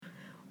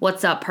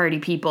What's up, party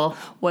people?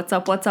 What's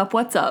up, what's up,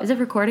 what's up? Is it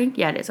recording?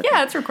 Yeah, it is. Okay.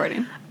 Yeah, it's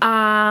recording.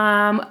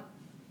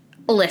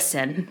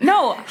 Listen.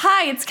 No,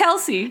 hi, it's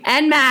Kelsey.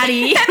 And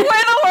Maddie. And we're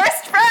the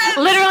worst friends!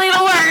 Literally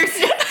the worst.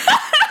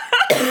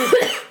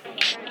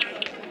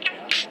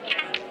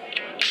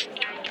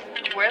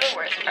 We're the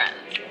worst friends.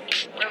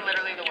 We're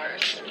literally the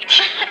worst.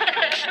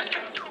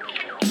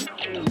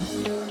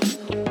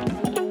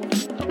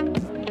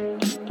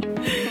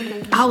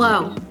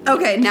 Hello.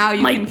 Okay, now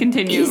you can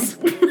continue.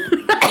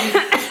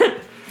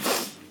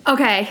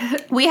 Okay.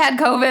 We had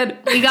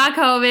COVID. We got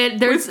COVID.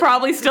 We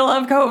probably still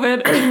have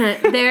COVID.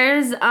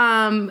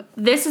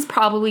 This is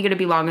probably going to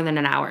be longer than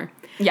an hour.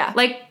 Yeah.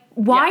 Like,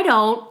 why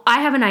don't, I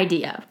have an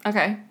idea.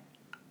 Okay.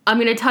 I'm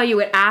going to tell you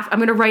it after, I'm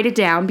going to write it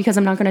down because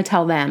I'm not going to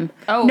tell them.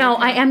 Oh, no,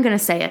 okay. I am going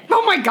to say it.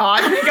 Oh my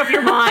God, make up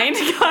your mind.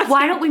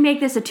 Why don't we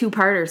make this a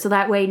two-parter so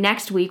that way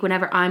next week,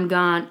 whenever I'm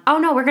gone, oh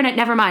no, we're going to,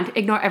 never mind,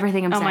 ignore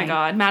everything I'm saying. Oh my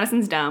God,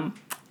 Madison's dumb.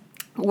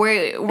 Should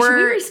we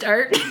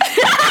restart?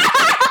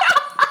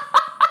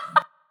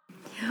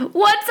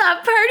 What's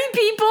up, party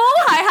people?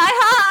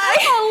 Hi.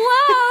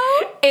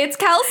 Hello. It's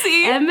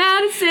Kelsey. And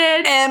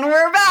Madison. And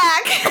we're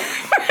back.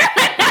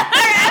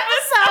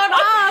 Episode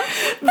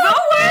of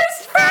The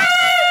Worst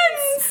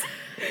Friends.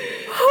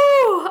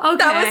 Whew, okay.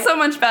 That was so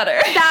much better.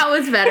 That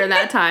was better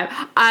that time.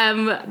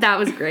 That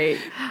was great.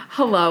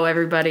 Hello,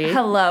 everybody.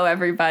 Hello,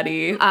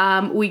 everybody.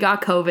 We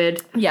got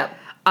COVID. Yep.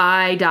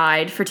 I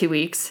died for 2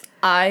 weeks.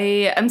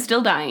 I am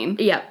still dying.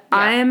 Yep.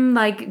 I'm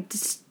like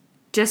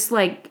just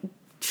like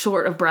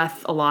short of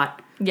breath a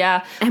lot.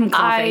 Yeah. I'm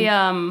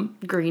coughing.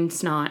 Green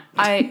snot.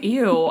 I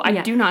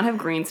Yeah. do not have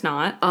green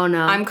snot. Oh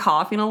no. I'm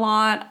coughing a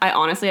lot.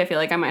 I feel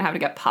like I might have to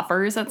get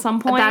puffers at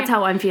some point. That's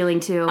how I'm feeling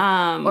too.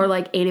 Or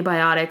like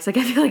antibiotics. Like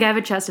I feel like I have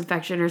a chest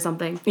infection or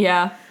something.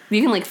 Yeah.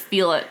 You can like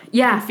feel it.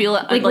 Yeah. You can feel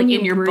it like when in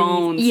you your breathe.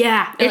 bones.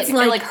 Yeah. It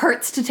like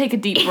hurts to take a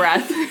deep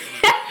breath.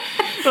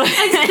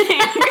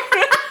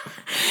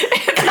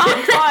 It's not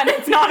fun.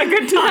 It's not a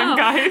good time,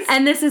 guys.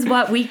 And this is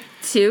what, week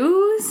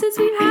 2 since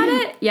we've had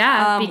it?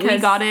 Yeah, we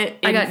because got it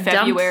in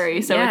February,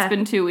 dumped. so Yeah. it's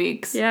been 2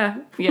 weeks. Yeah.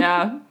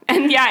 Yeah.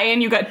 And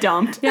you got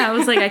dumped. Yeah, I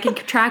was like, I can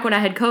track when I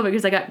had COVID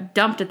because I got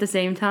dumped at the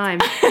same time.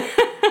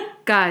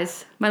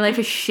 Guys, my life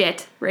is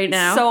shit right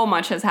now. So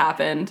much has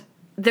happened.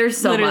 There's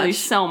so Literally much.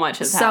 so much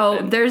has So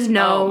happened. there's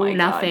Oh my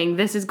nothing. God.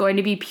 This is going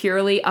to be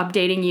purely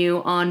updating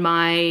you on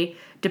my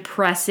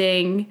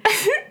depressing,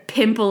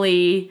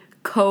 pimply,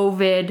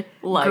 COVID,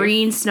 Life.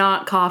 green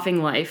snot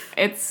coughing life.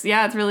 It's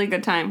really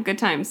good time. Good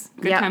times.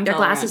 Good Yeah, times. your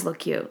all glasses around. look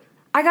cute.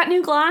 I got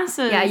new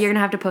glasses. Yeah, you're gonna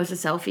have to post a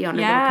selfie on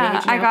your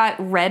little page. I now. got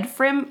red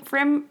frame.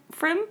 Frame. Okay,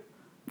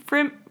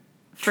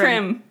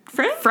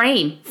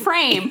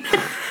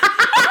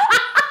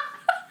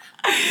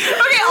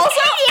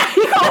 also,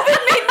 COVID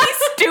made me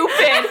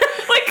stupid.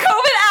 Like,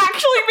 COVID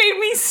actually made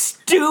me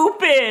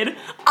stupid.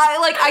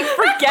 I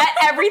forget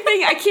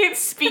everything. I can't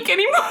speak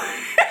anymore.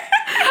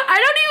 I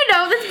don't even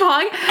know this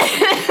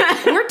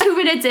podcast. We're 2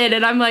 minutes in,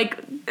 and I'm like,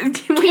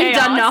 we've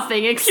done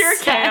nothing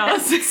except Pure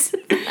chaos.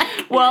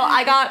 Well,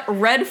 I got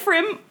red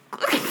frame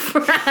glasses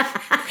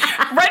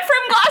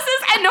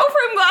and no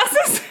frame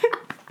glasses.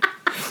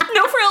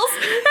 No frills.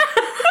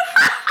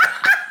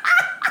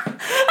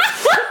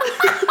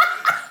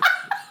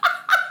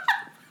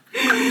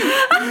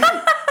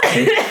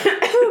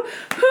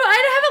 I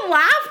haven't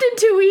lauged in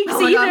 2 weeks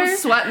Oh my either. God, I'm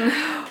sweating.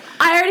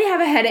 I already have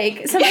a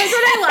headache. Sometimes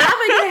when I laugh,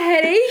 I get a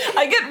headache.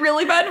 I get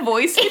really bad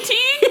voice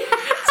fatigue. So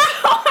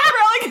I'm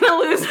probably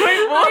gonna lose my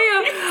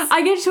voice.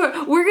 I get short.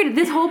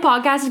 This whole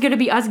podcast is gonna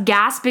be us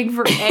gasping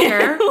for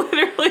air.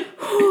 Literally.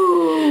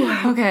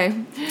 Okay.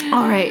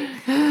 All right.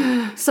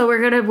 So we're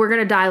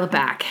gonna dial it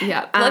back.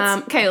 Yeah.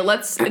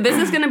 This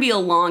is gonna be a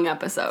long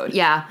episode.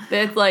 Yeah.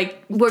 It's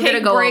like We're take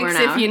gonna go breaks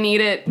over now. if you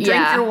need it. Drink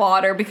Yeah. your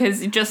water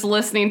because just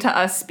listening to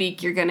us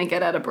speak, you're gonna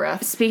get out of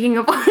breath. Speaking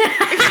of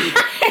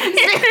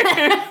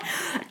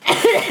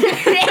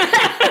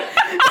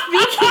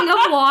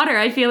water,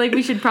 I feel like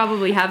we should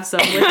probably have some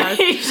with us.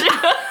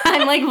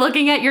 I'm like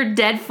looking at your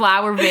dead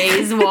flower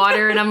vase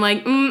water, and I'm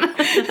like,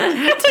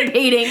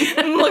 debating.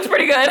 Looks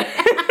pretty good.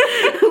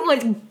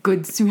 Like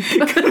good soup.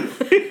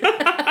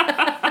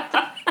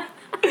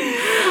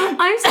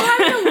 I'm so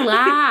having to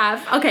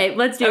laugh. Okay,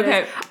 let's do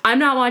this. I'm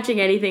not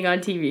watching anything on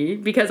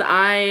TV because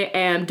I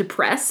am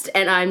depressed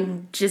and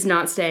I'm just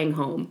not staying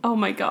home. Oh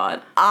my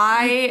God.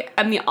 I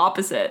am the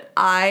opposite.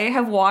 I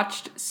have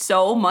watched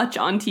so much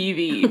on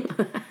TV.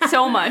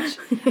 So much.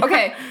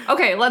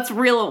 Okay, let's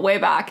reel it way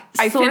back.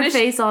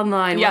 Face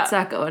Online, Yeah. what's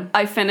that going?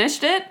 I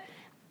finished it.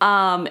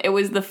 It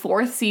was the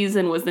 4th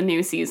season was the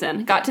new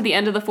season. Got to the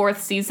end of the 4th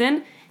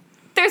season.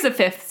 There's a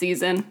 5th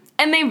season.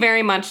 And they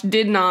very much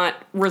did not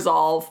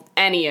resolve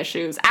any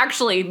issues.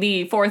 Actually,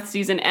 the 4th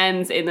season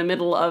ends in the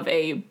middle of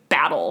a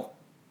battle.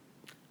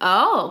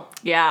 Oh.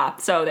 Yeah,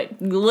 so they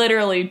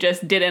literally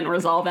just didn't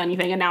resolve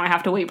anything, and now I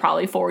have to wait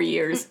probably 4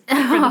 years for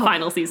the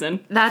final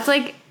season.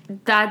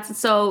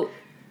 So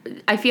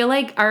I feel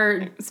like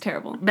our It's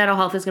terrible. mental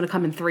health is going to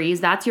come in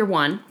threes. That's your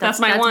one. That's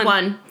my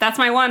one. That's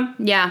my one.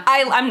 Yeah.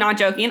 I'm not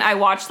joking. I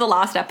watched the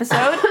last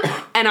episode,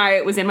 and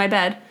I was in my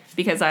bed.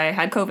 because I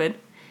had COVID.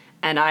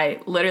 And I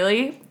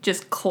literally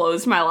just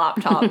closed my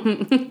laptop.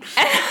 And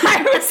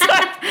I was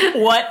like,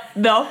 what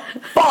the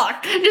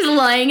fuck? Just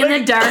lying in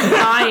the dark,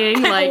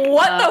 dying. Like,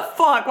 what the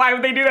fuck? Why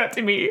would they do that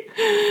to me?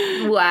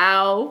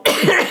 Wow.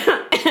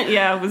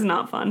 Yeah, it was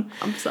not fun.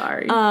 I'm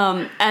sorry.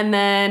 And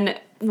then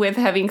with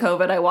having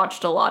COVID, I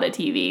watched a lot of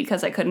TV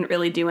because I couldn't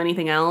really do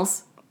anything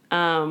else.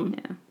 I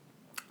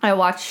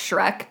watched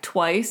Shrek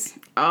twice.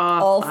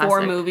 All classic.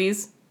 4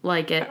 movies.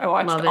 Like it. I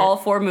watched all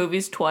 4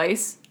 movies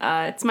twice.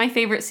 It's my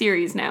favorite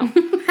series now.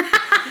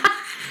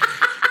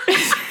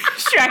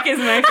 Shrek is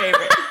my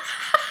favorite.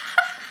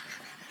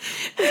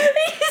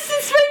 This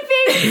is my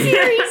favorite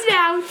series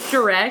now.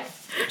 Shrek.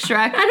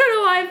 Shrek. I don't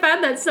know why I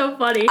found that so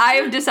funny. I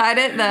have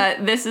decided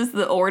that this is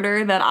the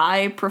order that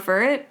I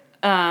prefer it.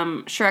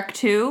 Shrek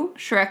 2,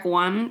 Shrek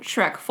 1,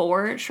 Shrek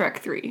 4, Shrek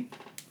 3.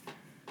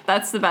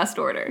 That's the best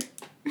order.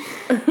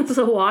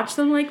 So watch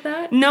them like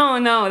that?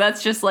 No,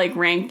 that's just like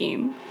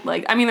ranking.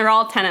 Like, I mean, they're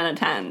all 10 out of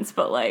 10s,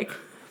 but like,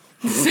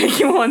 the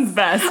second one's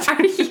best.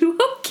 Are you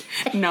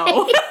okay? No.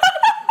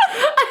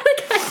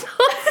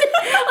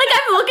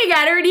 I'm looking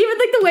at her, and even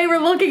like the way we're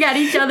looking at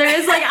each other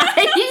is like,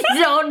 I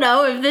don't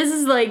know if this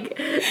is like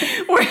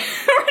We're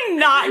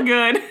not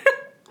good.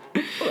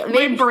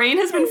 My brain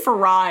has been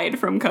fried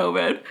from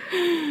COVID.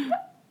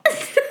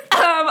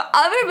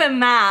 Other than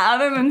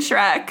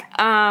Shrek,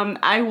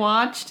 I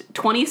watched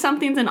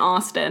 20-somethings in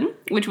Austin,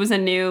 which was a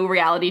new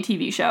reality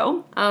TV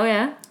show. Oh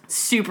yeah,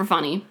 super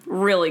funny,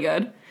 really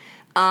good.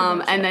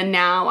 And then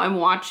now I'm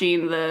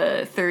watching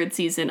the 3rd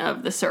season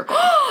of The Circle.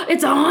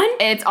 It's on.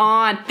 It's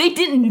on. They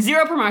didn't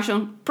zero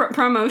promotion.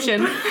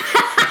 Promotion. Guys,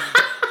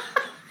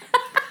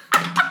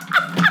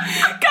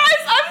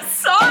 I'm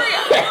sorry.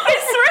 I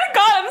swear to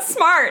God, I'm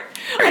smart.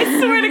 I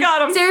swear to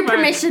God, I'm Zero smart.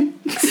 permission.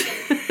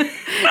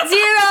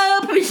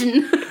 Zero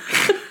permission.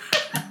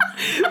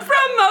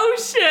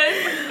 Promotion.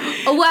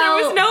 Well,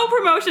 There was no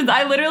promotions.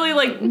 I literally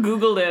like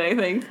Googled it, I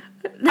think.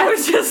 I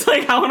was just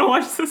like, I want to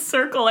watch The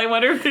Circle. I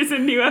wonder if there's a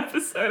new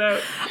episode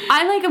out.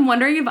 I'm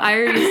wondering if I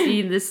already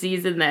seen this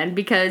season then,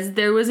 because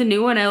there was a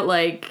new one out,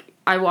 like,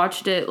 I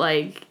watched it,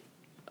 like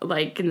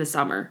in the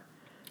summer.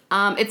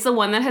 It's the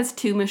one that has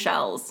 2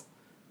 Michelles.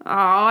 Oh,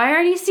 I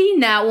already seen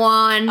that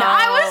one. Oh.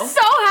 I was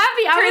so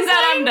happy. Turns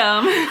out I'm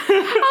dumb.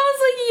 I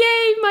was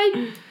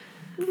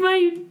like, yay,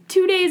 my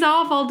 2 days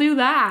off, I'll do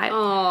that.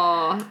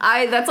 Oh,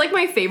 that's like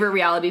my favorite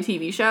reality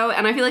TV show,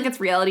 and I feel like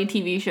it's reality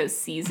TV show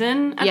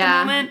season at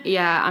the moment.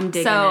 Yeah, I'm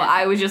digging it. So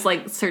I was just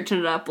like searching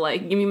it up,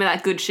 like, give me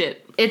that good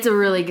shit. It's a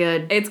really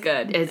good. It's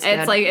good. It's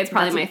good. like it's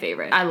probably my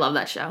favorite. I love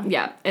that show.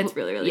 Yeah, it's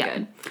really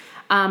good.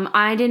 I'm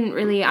trying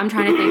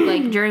to think,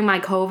 like, during my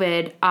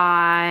COVID,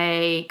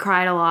 I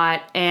cried a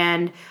lot,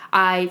 and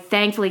I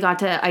thankfully got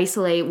to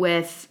isolate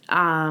with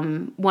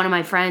one of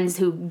my friends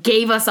who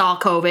gave us all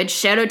COVID.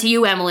 Shout out to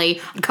you,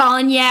 Emily. I'm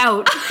calling you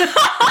out.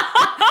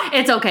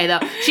 It's okay,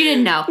 though. She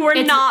didn't know.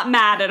 We're not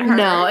mad at her.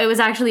 No, it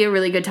was actually a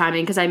really good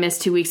timing because I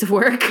missed 2 weeks of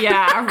work.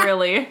 Yeah,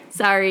 really.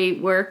 Sorry,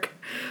 work.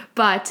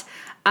 But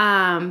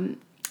I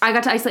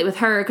got to isolate with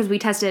her because we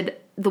tested...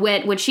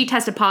 when she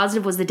tested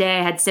positive was the day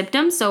I had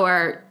symptoms, so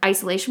our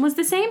isolation was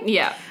the same.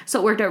 Yeah. So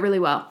it worked out really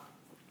well.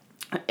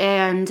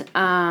 And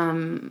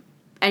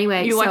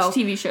anyway, You watched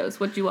TV shows.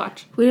 What'd you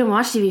watch? We didn't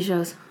watch TV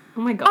shows.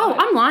 Oh my God. Oh,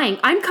 I'm lying.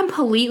 I'm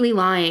completely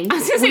lying. I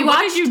was gonna say,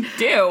 what did you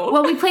do?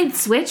 Well, we played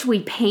Switch,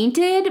 we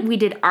painted, we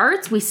did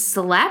arts, we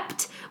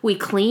slept, we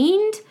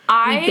cleaned,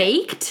 we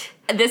baked.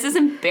 This is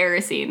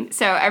embarrassing.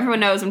 So everyone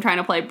knows I'm trying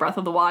to play Breath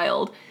of the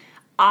Wild.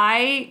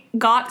 I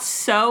got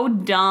so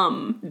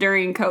dumb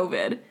during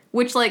COVID,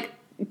 which, like,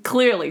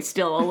 clearly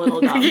still a little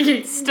dumb.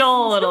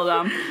 Still a little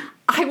dumb.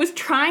 I was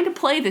trying to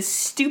play this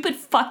stupid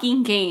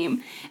fucking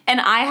game,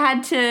 and I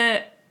had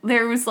to...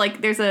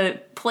 there's a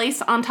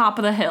place on top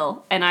of the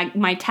hill, and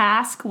my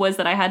task was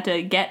that I had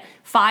to get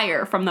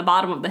fire from the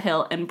bottom of the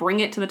hill and bring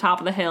it to the top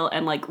of the hill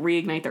and, like,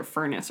 reignite their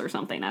furnace or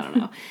something. I don't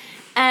know.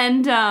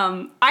 And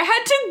I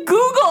had to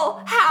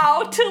Google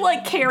how to,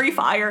 like, carry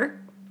fire.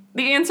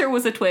 The answer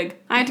was a twig.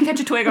 I had to catch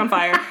a twig on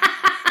fire.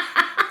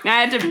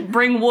 I had to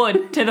bring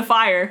wood to the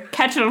fire,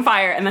 catch it on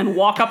fire, and then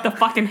walk up the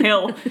fucking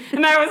hill.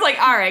 And I was like,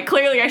 all right,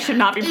 clearly I should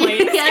not be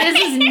playing this Yeah,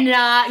 this is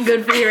not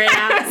good for you right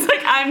now. I was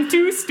like, I'm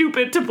too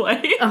stupid to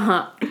play.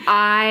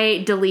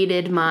 I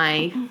deleted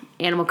my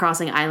Animal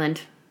Crossing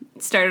Island.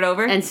 Started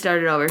over? And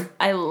started over.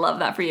 I love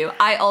that for you.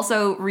 I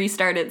also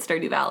restarted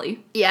Stardew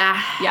Valley. Yeah.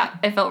 Yeah,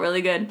 it felt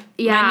really good.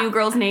 Yeah. My new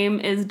girl's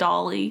name is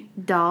Dolly.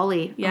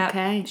 Dolly. Yeah.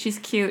 Okay. She's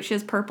cute. She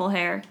has purple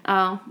hair.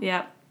 Oh.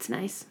 Yeah. It's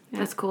nice. Yeah.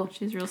 That's cool.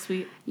 She's real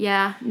sweet.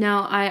 Yeah.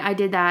 No, I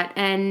did that.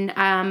 And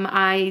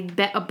I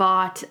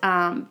bought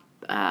I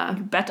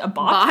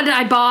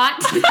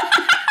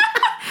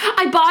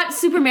bought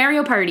Super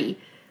Mario Party.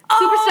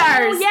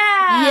 Superstars. Oh,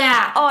 yeah.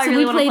 Yeah. Oh, I really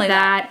we want to played play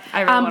that.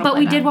 I really want to but play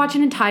we that. did watch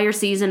an entire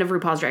season of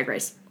RuPaul's Drag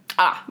Race.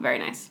 Ah, very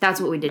nice.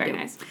 That's what we did Very do.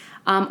 nice.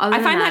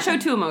 I find that show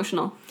too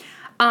emotional.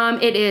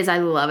 It is. I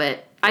love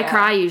it. I Yeah.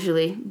 cry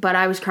usually, but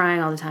I was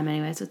crying all the time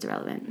anyway, so it's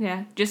irrelevant.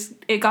 Yeah, just,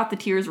 it got the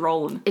tears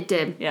rolling. It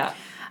did. Yeah.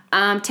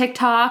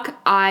 TikTok,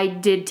 I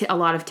did a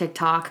lot of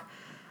TikTok.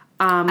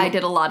 I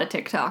did a lot of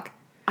TikTok.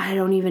 I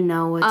don't even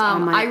know what's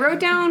on my... I wrote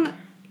down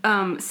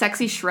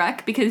Sexy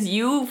Shrek because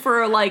you,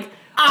 for like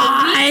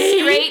a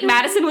week straight,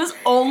 Madison was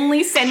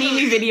only sending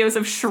me videos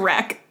of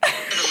Shrek.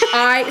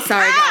 Sorry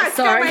guys,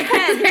 sorry.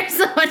 There's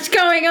so much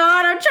going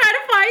on. I'm trying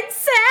to find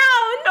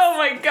sound. Oh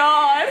my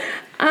god.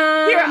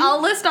 Here,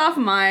 I'll list off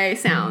my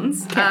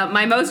sounds.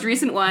 My most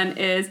recent one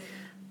is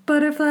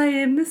Butterfly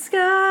in the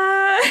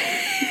Sky.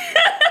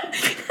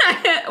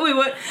 Wait,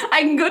 what?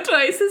 I can go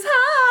twice as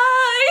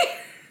high.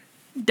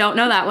 Don't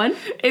know that one.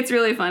 It's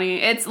really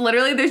funny. It's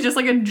literally, there's just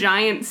like a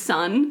giant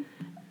sun,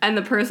 and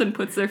the person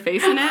puts their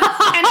face in it, and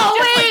it's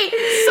just like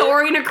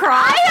soaring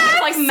across, and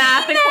there's like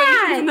math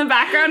equations in the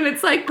background, and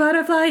it's like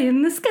Butterfly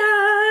in the Sky.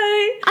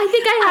 I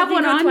think I have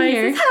one on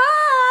here.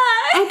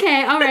 High.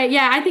 Okay, all right,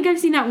 yeah, I think I've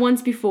seen that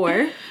once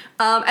before.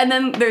 And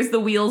then there's the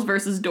wheels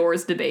versus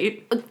doors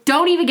debate.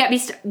 Don't even get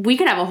me we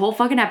could have a whole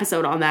fucking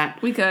episode on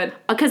that. We could.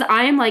 Because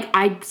I am like,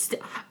 I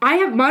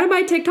have one of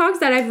my TikToks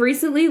that I've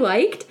recently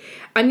liked.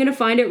 I'm going to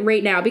find it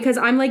right now because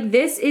I'm like,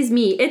 this is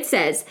me. It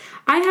says,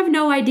 I have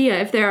no idea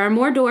if there are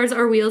more doors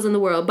or wheels in the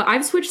world, but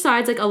I've switched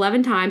sides like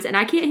 11 times and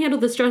I can't handle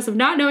the stress of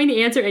not knowing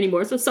the answer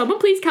anymore. So someone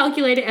please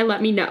calculate it and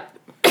let me know.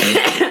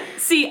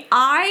 See,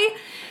 I've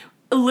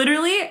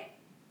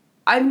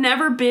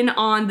never been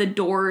on the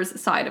doors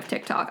side of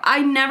TikTok. I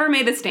never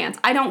made a stance.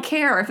 I don't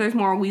care if there's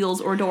more wheels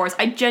or doors.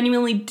 I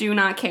genuinely do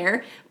not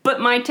care.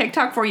 But my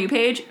TikTok For You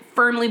page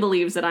firmly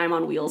believes that I'm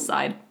on wheels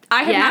side.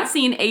 I have not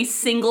seen a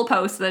single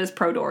post that is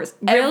pro doors.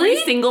 Really? Every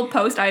single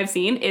post I have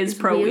seen is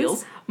pro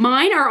wheels.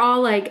 Mine are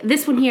all like,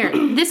 this one here.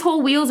 This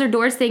whole wheels or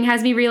doors thing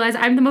has me realize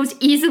I'm the most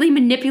easily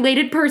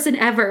manipulated person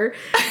ever.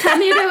 Tell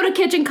me about a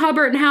kitchen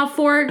cupboard and how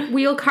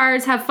 4-wheel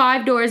cars have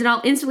 5 doors and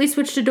I'll instantly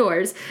switch to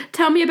doors.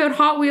 Tell me about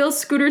Hot Wheels,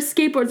 scooters,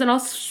 skateboards, and I'll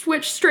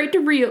switch straight to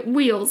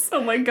wheels.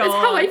 Oh my god. That's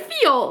how I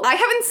feel. I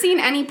haven't seen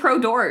any pro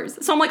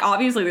doors. So I'm like,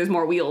 obviously there's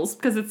more wheels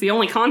because it's the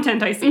only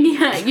content I see.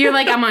 Yeah, you're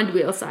like, I'm on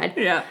wheel side.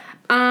 Yeah.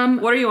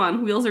 What are you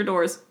on? Wheels or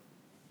doors?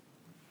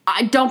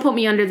 Don't put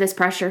me under this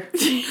pressure.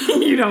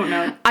 You don't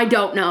know. I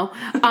don't know.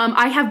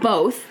 I have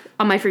both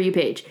on my For You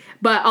page.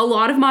 But a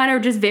lot of mine are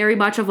just very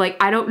much of like,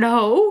 I don't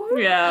know.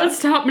 Yeah.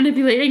 Stop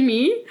manipulating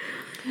me.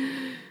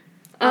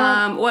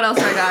 What else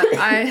I got?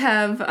 I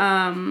have,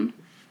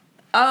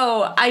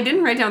 I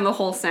didn't write down the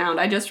whole sound.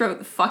 I just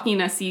wrote fucking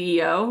a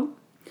CEO.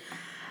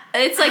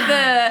 It's like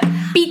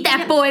the... Beat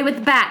that boy with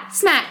the bat.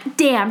 Smack.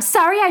 Damn.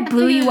 Sorry I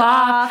blew you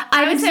off.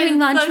 I was doing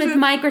lunch with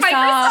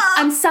Microsoft.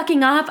 I'm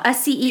sucking off a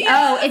CEO.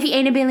 Yes. If he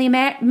ain't a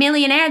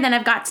millionaire, then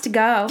I've got to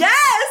go.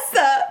 Yes!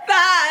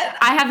 That!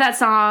 I have that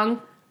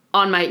song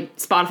on my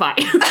Spotify.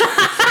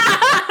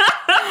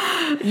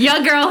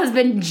 Your girl has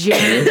been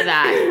jamming to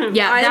that.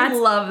 Yeah, I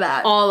love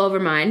that. All over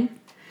mine.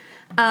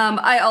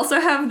 I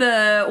also have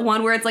the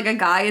one where it's like a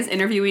guy is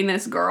interviewing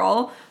this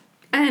girl,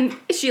 and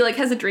she like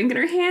has a drink in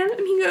her hand,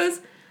 and he goes...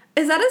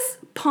 Is that a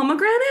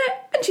pomegranate?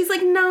 And she's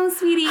like, no,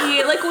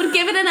 sweetie. Like, we'll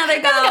give it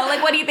another go.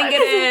 Like, what do you think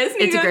it is?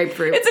 It's a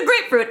grapefruit. It's a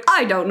grapefruit.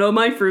 I don't know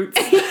my fruits.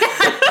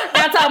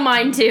 That's on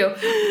mine, too.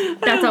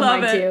 That's on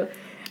mine, too.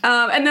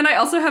 And then I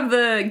also have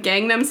the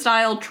Gangnam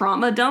Style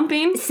trauma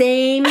dumping.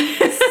 Same.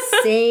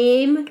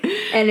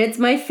 And it's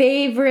my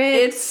favorite.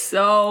 It's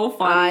so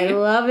funny. I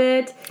love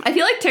it. I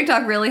feel like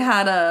TikTok really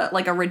had a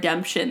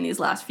redemption these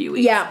last few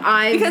weeks. Yeah,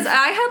 because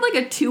I had like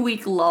a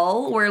 2-week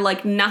lull where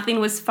like nothing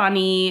was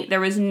funny. There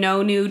was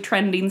no new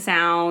trending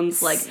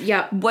sounds. Like,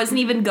 wasn't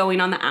even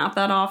going on the app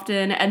that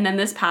often. And then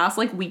this past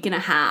like week and a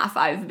half,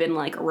 I've been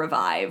like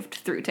revived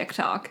through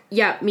TikTok.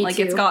 Yeah, me too. Like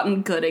it's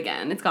gotten good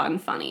again. It's gotten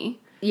funny.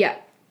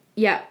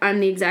 Yeah, I'm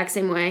the exact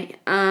same way.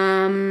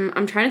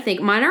 I'm trying to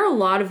think. Mine are a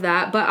lot of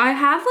that, but I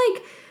have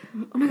like,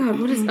 oh my god,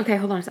 what is? Okay,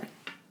 hold on a sec.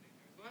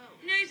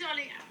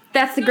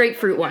 That's the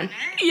grapefruit one.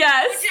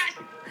 Yes.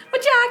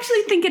 What you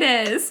actually think it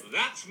is?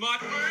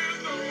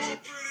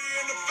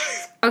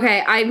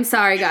 Okay, I'm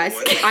sorry, guys.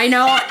 I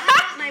know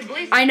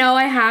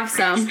I have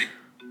some.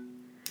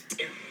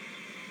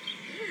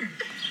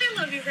 I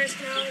love your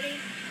personality.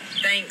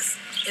 Thanks.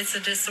 It's a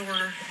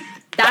disorder.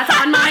 That's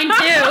on mine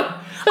too.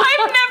 I've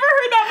never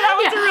heard that. That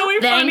was really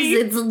funny.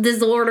 Thanks, it's a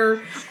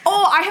disorder.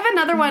 Oh, I have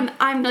another one.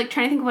 I'm like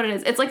trying to think of what it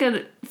is. It's like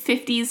a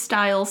 50s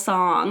style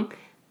song,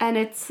 and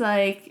it's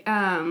like,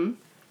 I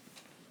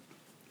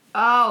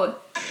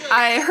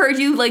heard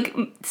you like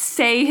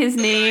say his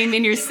name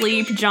in your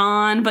sleep,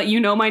 John, but you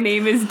know my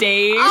name is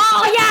Dave.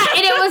 Oh yeah,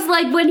 and it was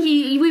like when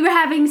we were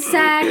having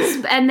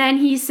sex, and then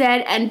he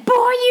said, "And boy,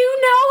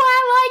 you know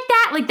I like that."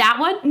 Like that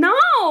one? No,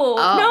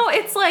 no,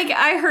 it's like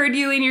I heard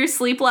you in your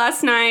sleep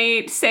last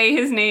night say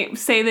his name,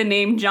 say the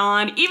name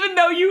John, even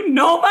though you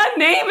know my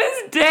name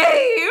is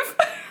Dave.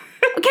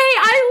 Okay,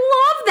 I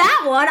love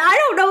that one. I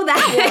don't know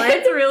that one.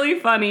 It's really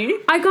funny.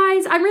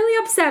 Guys, I'm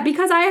really upset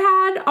because I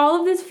had all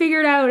of this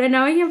figured out and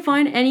now I can't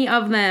find any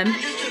of them.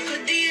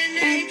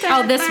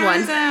 Oh, this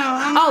one.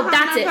 Oh,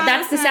 that's it.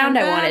 That's the sound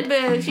I wanted.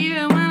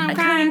 I'm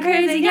kind of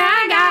crazy.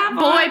 I got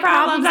boy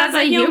problems as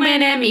a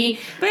human in me.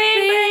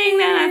 Bling,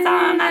 then I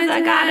saw him as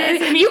a goddess.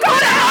 You go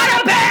to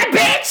hell, bad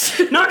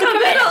bitch! Knock on the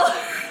middle.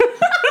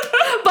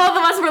 Both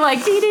of us were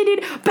like,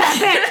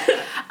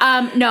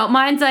 no,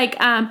 mine's like,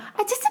 I'm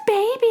just a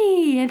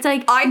baby. It's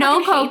like, I no,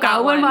 fucking hate that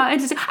Coco. one. I'm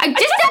just a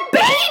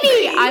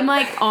baby. I'm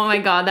like, oh my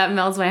God, that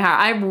melts my heart.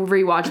 I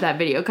rewatched that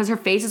video because her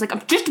face is like,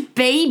 I'm just a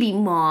baby,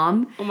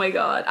 Mom. Oh my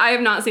God. I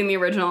have not seen the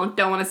original.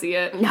 Don't want to see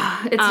it.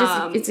 It's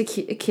just, it's a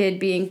kid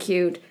being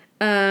cute.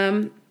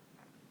 Mental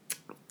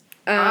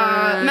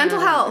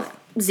health.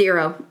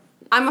 0.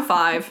 I'm a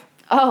 5.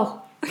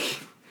 Oh.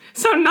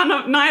 So none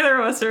of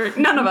us,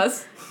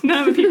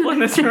 none of the people in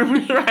this room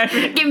are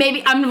thriving. Okay,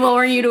 maybe I'm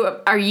lowering you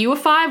to are you a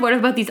 5? What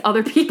about these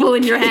other people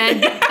in your head?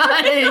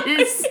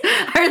 Because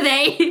are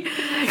they?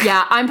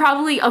 Yeah, I'm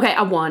probably, okay,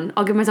 a 1.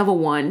 I'll give myself a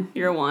 1.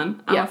 You're a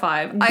 1. I'm a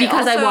 5.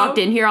 Because I walked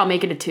in here, I'll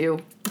make it a 2.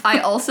 I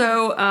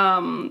also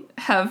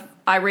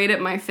I rate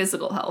it my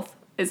physical health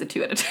is a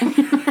 2 out of 10.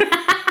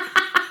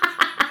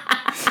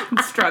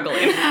 I'm struggling.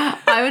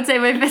 I would say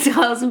my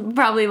physical health is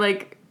probably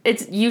like,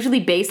 it's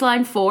usually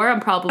baseline 4. I'm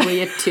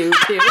probably a 2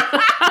 too.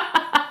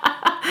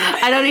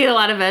 I don't eat a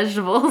lot of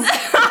vegetables.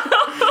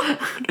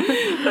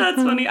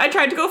 That's funny. I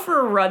tried to go for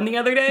a run the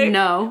other day.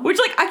 No. Which,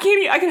 like, I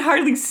can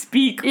hardly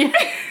speak. Yeah.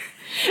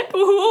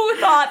 Who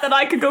thought that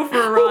I could go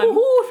for a run?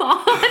 Who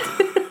thought?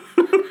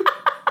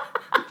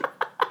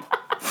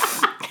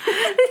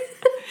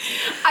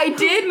 I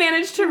did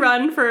manage to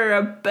run for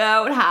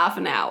about half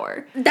an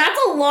hour. That's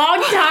a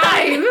long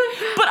time.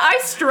 But I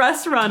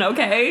stress run,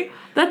 okay?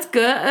 That's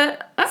good.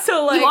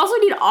 So, like, you also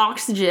need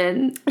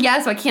oxygen. Yeah,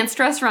 so I can't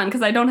stress run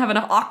because I don't have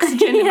enough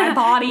oxygen in my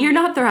body. You're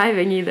not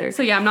thriving either.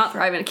 So yeah, I'm not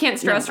thriving. I can't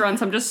stress run,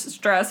 so I'm just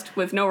stressed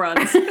with no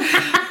runs.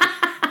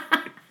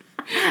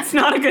 It's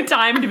not a good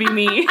time to be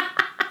me.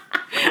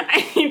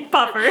 I need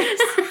puffers.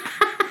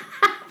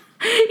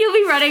 You'll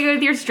be running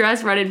with your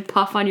stress run and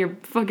puff on your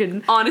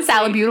fucking Honestly,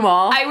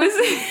 salbutamol. I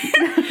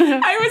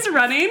was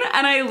running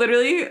and I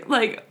literally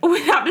like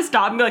would have to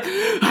stop and be like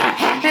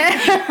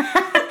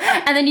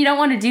and then you don't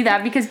want to do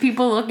that because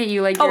people look at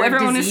you like you're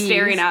everyone diseased. is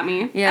staring at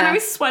me. Yeah. And I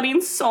was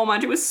sweating so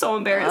much. It was so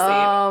embarrassing.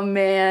 Oh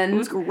man. It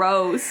was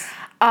gross.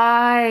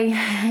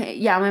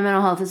 my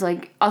mental health is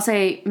like, I'll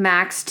say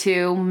max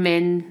 2,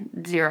 min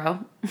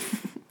 0.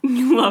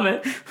 You love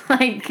it.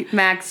 Like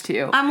max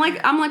 2. I'm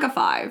like a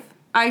 5.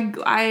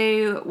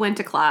 I went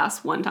to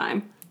class one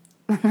time.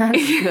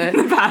 That's good.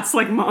 In the past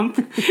like month.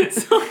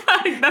 So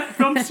like that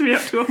bumps me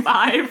up to a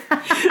 5.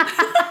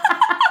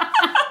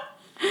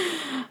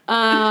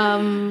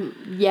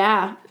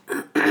 Yeah.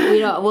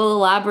 We'll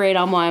elaborate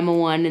on why I'm a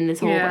 1 in this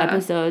whole Yeah.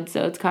 episode,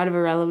 so it's kind of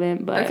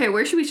irrelevant, but Okay,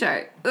 where should we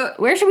start?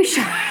 where should we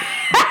start?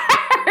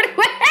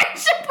 Where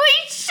should we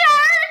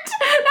start?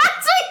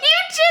 That's what you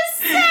just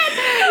said.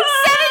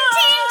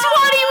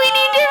 1720. We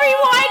need to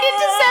rewind it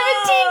to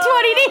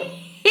 1720 to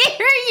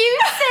hear you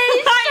say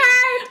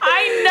start.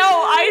 I know.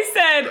 I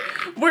said,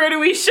 where do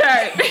we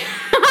start?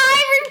 I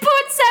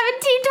put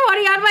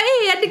 1720 on my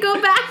hand to go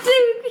back to.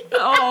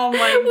 Oh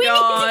my We need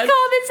God. to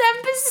call this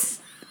episode.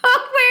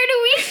 Where do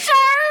we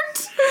start?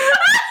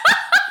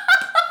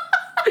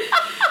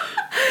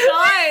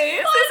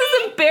 Guys, this is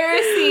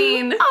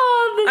embarrassing.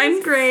 Oh, this I'm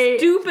is great.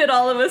 stupid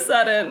all of a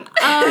sudden.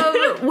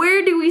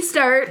 Where do we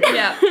start?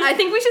 Yeah, I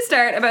think we should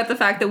start about the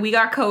fact that we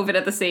got COVID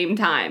at the same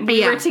time.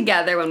 We were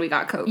together when we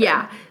got COVID.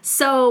 Yeah.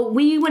 So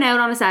we went out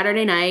on a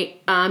Saturday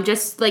night.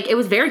 Just like, it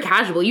was very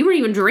casual. You weren't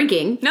even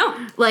drinking. No.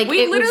 Like,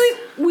 we it literally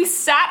we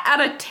sat at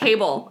a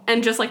table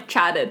and just like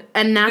chatted.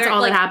 And that's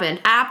all like, that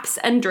happened. Apps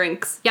and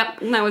drinks.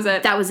 Yep. And that was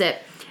it. That was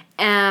it.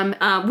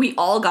 We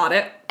all got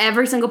it.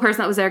 Every single person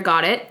that was there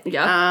got it.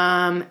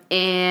 Yeah.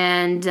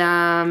 And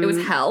It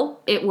was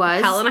hell. It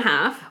was. Hell and a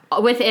half.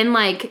 Within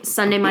like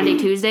Sunday, Monday,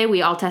 Tuesday,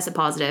 we all tested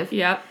positive.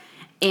 Yep.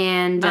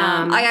 And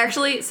I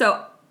actually,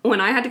 so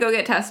when I had to go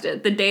get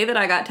tested, the day that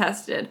I got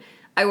tested,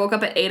 I woke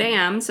up at 8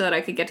 a.m. so that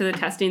I could get to the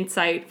testing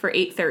site for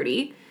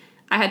 8:30.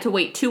 I had to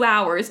wait 2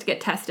 hours to get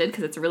tested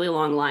because it's a really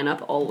long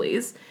lineup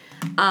always.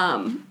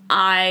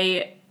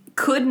 I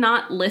could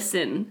not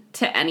listen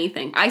to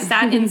anything. I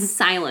sat in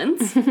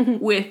silence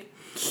with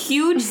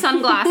huge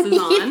sunglasses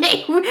on.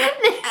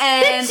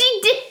 and she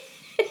did.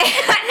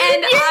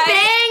 And Your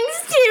bangs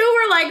too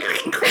were like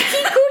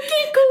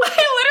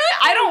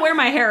I don't wear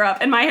my hair up,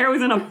 and my hair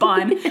was in a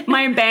bun.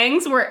 My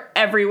bangs were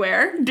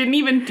everywhere. Didn't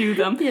even do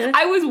them. Yeah.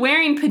 I was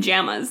wearing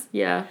pajamas.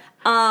 Yeah.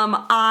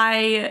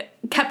 I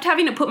kept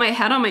having to put my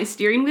head on my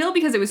steering wheel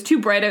because it was too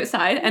bright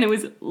outside, and it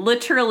was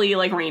literally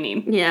like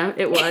raining. Yeah,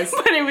 it was.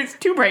 But it was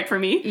too bright for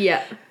me.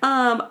 Yeah.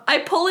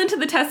 I pull into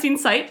the testing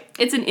site.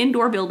 It's an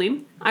indoor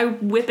building. I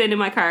whip into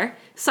my car.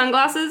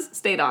 Sunglasses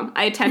stayed on.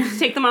 I attempted to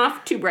take them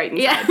off. Too bright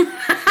inside.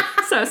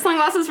 Yeah. So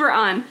sunglasses were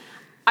on.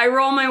 I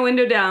roll my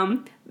window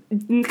down.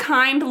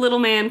 Kind little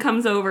man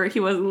comes over. He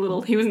wasn't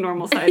little. He was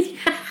normal size. He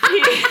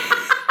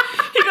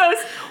goes,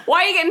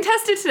 "Why are you getting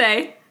tested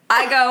today?"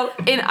 I go,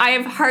 and I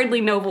have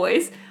hardly no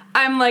voice.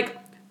 I'm like,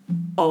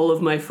 "All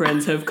of my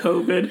friends have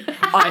COVID.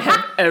 I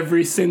have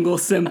every single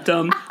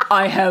symptom.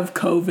 I have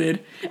COVID."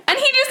 And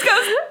he just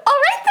goes, "All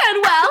right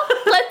then. Well,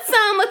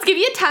 let's give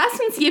you a test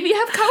and see if you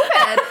have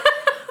COVID."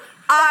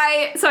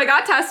 So I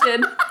got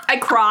tested. I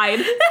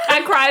cried.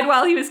 I cried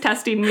while he was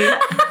testing me.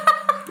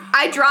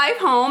 I drive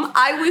home.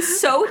 I was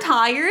so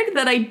tired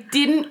that I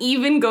didn't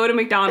even go to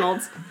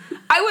McDonald's.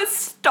 I was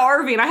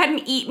starving. I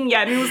hadn't eaten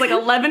yet, and it was like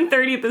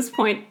 11:30 at this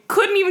point.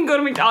 Couldn't even go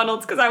to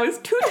McDonald's because I was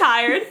too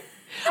tired.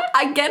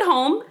 I get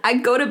home. I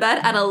go to bed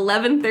at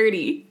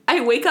 11:30.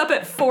 I wake up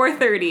at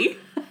 4:30.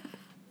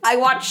 I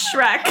watch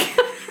Shrek.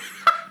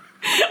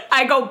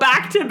 I go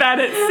back to bed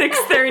at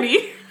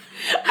 6:30.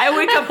 I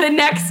wake up the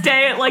next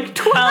day at like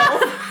 12.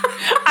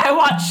 I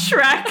watch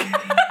Shrek.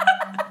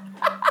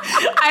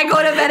 I go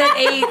to bed at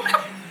 8.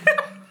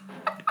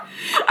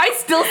 I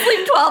still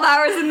sleep 12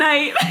 hours a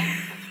night.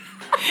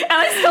 And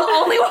I still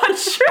only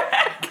watch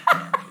Shrek.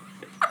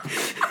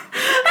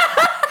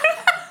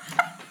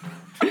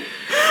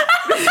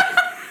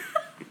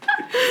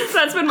 So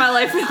that's been my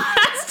life for the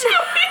last 2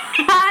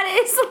 weeks. That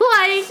is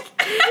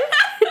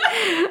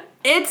like...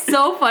 It's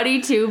so funny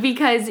too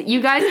because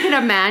you guys can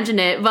imagine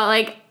it, but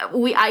like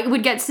I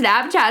would get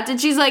Snapchats and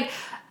she's like,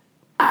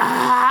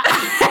 I'm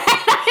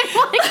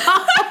like,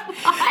 oh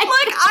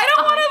like I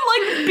don't want to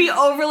like be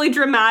overly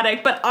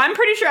dramatic, but I'm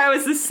pretty sure I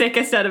was the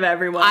sickest out of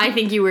everyone. I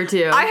think you were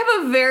too. I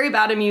have a very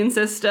bad immune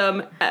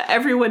system.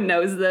 Everyone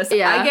knows this.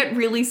 Yeah. I get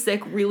really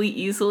sick really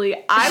easily.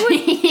 I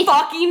was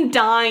fucking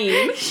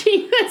dying.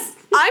 She was.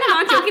 I'm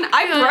not joking.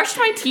 I brushed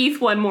my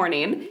teeth one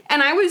morning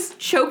and I was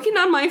choking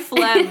on my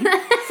phlegm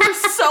for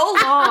so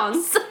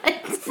long.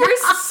 For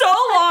so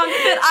long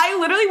that I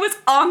literally was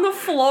on the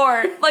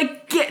floor,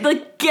 like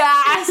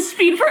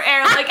gasping for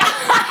air, like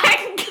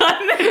I'm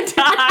gonna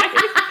die.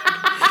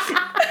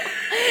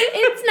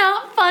 It's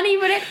not funny,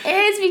 but it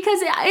is because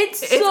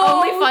it's so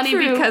only funny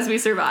true. because we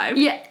survived.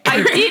 Yeah.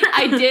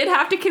 I did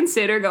have to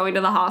consider going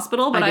to the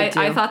hospital, but I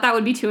I thought that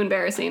would be too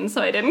embarrassing,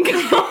 so I didn't go.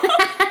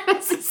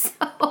 This is so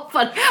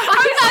funny.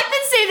 I did not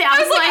even say that. I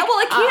was like, well,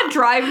 I can't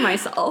drive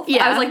myself.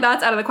 Yeah. I was like,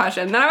 that's out of the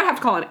question. Then I would have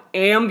to call an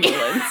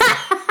ambulance.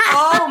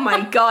 Oh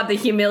my god, the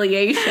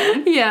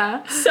humiliation.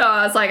 Yeah. So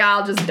I was like,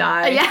 I'll just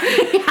die. Yeah.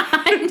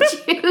 I'm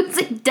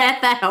choosing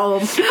death at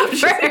home.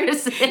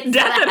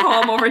 Death at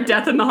home over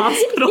death in the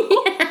hospital.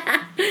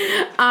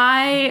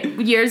 Yeah.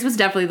 Yours was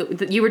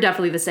definitely, you were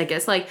definitely the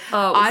sickest. Like,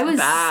 oh, it was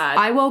bad.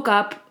 I woke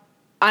up,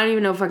 I don't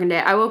even know fucking day.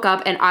 I woke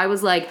up and I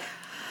was like,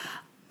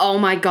 oh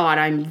my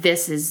god,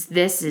 this is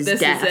death. Is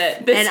it.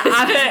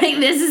 I was like,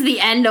 this is the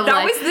end of that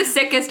life. was the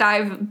sickest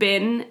I've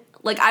been.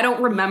 Like, I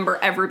don't remember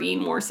ever being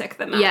more sick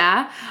than that.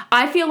 Yeah.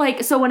 I feel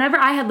like, so whenever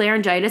I had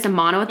laryngitis and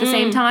mono at the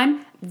same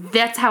time,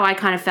 that's how I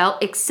kind of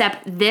felt,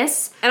 except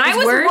this. And I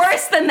was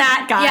worse than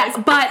that, guys.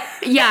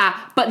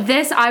 But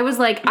this, I was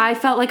like, I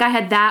felt like I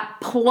had that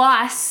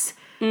plus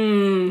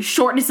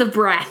shortness of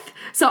breath.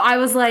 So I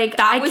was like,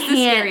 that was the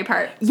scary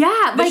part.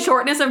 Yeah. The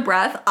shortness of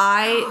breath,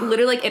 I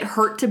literally, like, it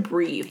hurt to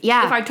breathe.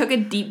 Yeah. If I took a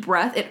deep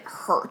breath, it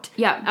hurt.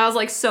 Yeah. I was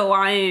like, so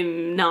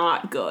I'm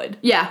not good.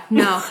 Yeah,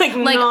 no. like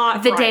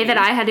not the day that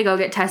I had to go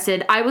get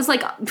tested, I was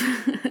like,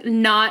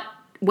 not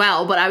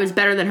well, but I was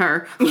better than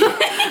her.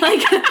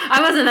 Like, I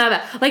wasn't that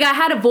bad. Like, I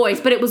had a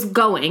voice, but it was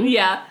going.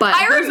 Yeah. But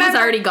I hers remember was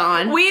already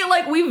gone. We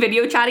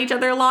video chat each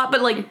other a lot,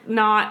 but, like,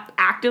 not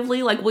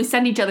actively. Like, we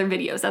send each other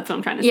videos. That's what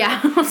I'm trying to say.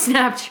 Yeah, on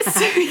Snapchat. So,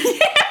 yeah.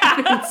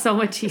 It's so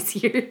much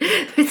easier.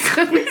 It's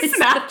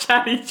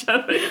Snapchat each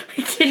other.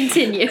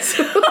 Continue.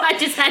 I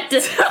just had to.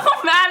 So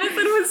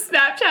Madison was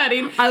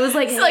Snapchatting. I was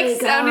like, It's hey,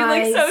 like sounding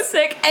like guys. so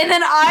sick. And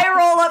then I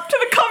roll up to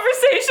the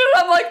conversation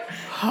and I'm like,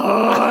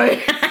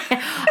 hi.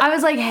 I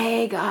was like,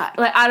 hey, God.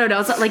 Like, I don't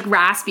know. It's like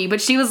raspy,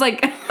 but she was like,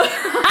 I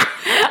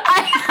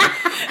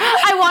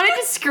wanted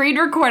to screen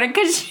record it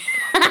because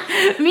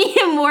me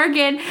and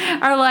Morgan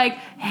are like,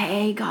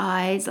 hey,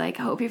 guys, like,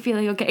 hope you're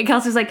feeling okay. And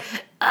Kelsey's like,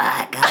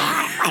 oh,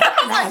 God.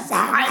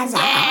 I'm dead.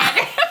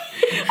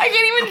 I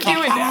can't even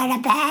do it.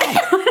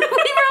 We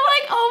were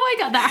like, oh my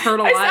God, that hurt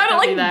a lot. I sounded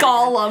like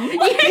Gollum.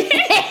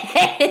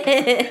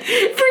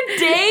 For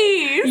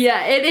days.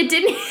 Yeah, it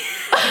didn't.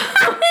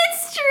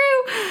 It's true.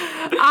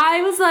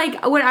 I was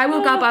like, when I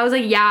woke up, I was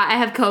like, yeah, I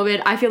have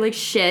COVID. I feel like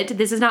shit.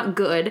 This is not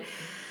good.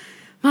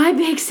 My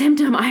big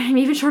symptom, I'm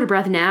even short of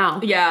breath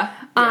now. Yeah.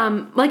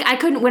 Like I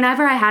couldn't,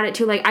 whenever I had it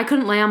too, like I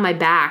couldn't lay on my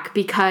back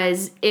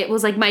because it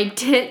was like my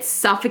tits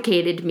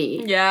suffocated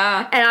me.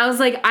 Yeah. And I was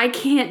like, I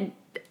can't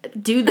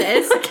do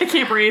this. Like, I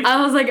can't breathe.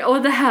 I was like,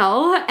 what the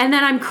hell? And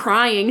then I'm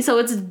crying, so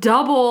it's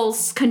double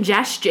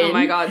congestion. Oh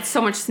my God,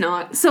 so much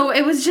snot. So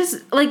it was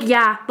just like,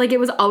 yeah, like it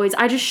was always,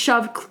 I just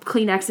shoved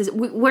Kleenexes.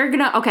 We're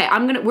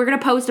gonna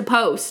post a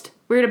post.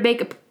 We're gonna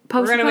make a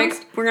post. We're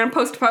gonna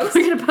post a post.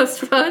 We're gonna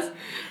post a post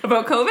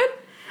About COVID?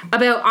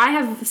 about, I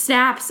have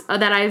snaps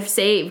that I've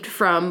saved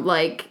from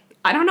like,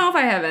 I don't know if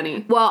I have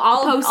any. well,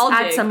 I'll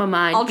add dig. some of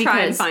mine. I'll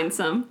try and because find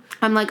some.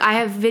 I'm like, I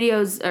have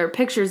videos or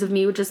pictures of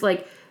me with just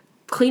like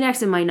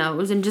Kleenex in my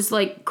nose and just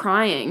like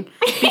crying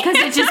because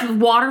it just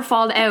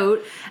waterfalled out.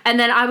 And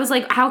then I was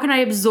like, how can I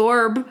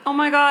absorb? Oh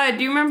my God,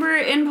 do you remember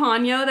in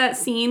Ponyo that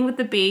scene with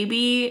the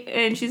baby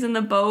and she's in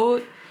the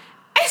boat?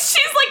 And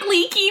she's like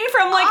leaking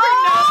from like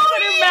her nose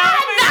and her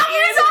mouth and her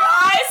ears and her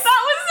eyes.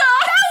 That was us.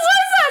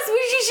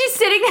 She's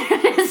sitting there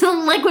and there's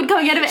some liquid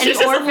coming out of an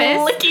She's orifice.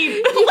 just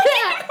licking.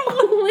 Yeah.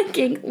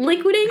 Licking.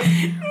 Liquiding.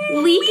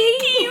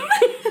 Leaking.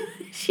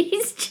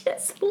 She's just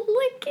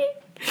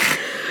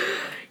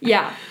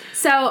Yeah.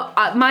 So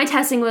my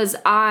testing was,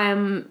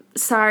 I'm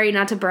sorry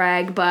not to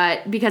brag,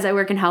 but because I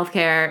work in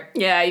healthcare,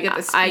 Yeah, you get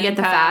the I get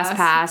the fast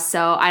pass,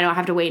 so I don't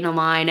have to wait in a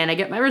line, and I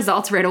get my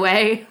results right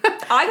away.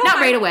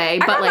 Right away, I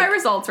but got like my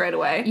results right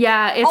away.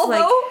 yeah, it's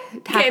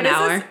like half an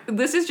hour.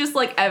 This is just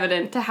like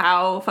evident to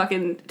how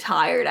fucking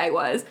tired I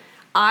was.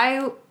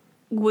 I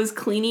was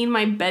cleaning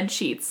my bed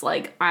sheets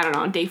like, I don't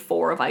know, on day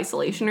 4 of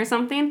isolation or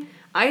something.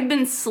 I had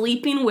been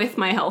sleeping with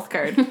my health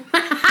card.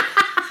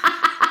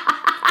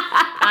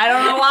 I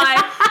don't know why.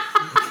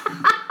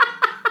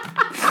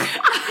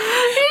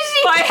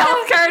 My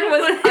health card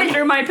was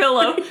under my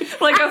pillow.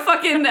 Like a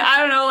fucking, I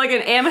don't know, like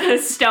an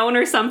amethyst stone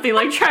or something,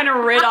 like trying to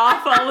rid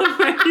off all of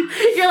my...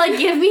 You're like,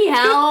 give me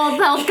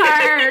health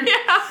card.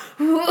 Yeah.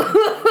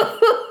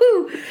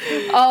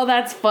 Oh,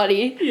 that's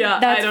funny. Yeah,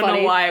 that's I don't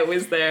know why it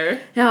was there.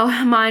 No,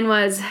 mine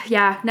was,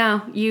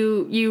 no,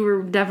 you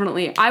were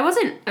definitely, I was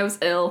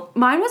ill.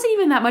 Mine wasn't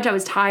even that much. I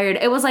was tired.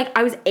 It was like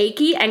I was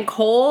achy and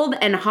cold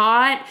and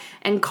hot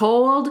and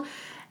cold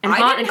and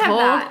hot and cold.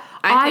 That.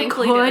 I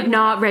could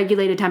not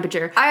regulate a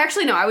temperature. I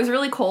actually know. I was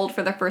really cold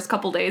for the first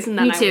couple days, and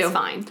then Me too. I was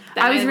fine.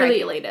 Then I was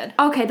really regulated.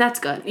 Okay, that's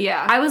good.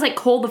 Yeah. I was like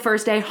cold the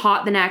first day,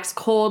 hot the next,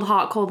 cold,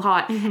 hot,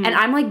 Mm-hmm. and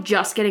I'm like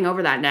just getting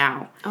over that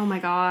now. Oh my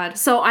god.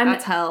 So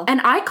that's hell. And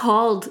I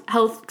called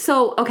health.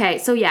 So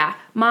yeah,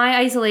 my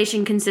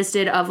isolation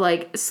consisted of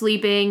like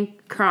sleeping,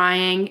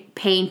 crying,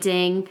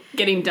 painting,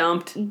 getting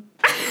dumped,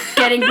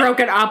 getting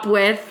broken up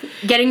with,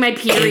 getting my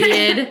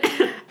period,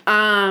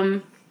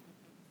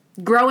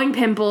 growing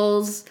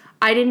pimples.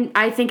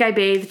 I think I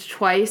bathed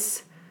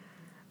twice,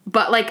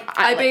 but like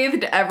I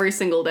bathed every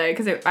single day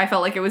because I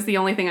felt like it was the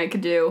only thing I could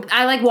do.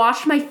 I like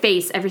washed my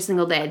face every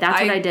single day. That's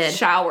what I did.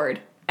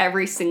 Showered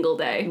every single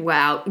day.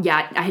 Wow.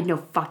 Yeah, I had no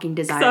fucking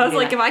desire. So I was to do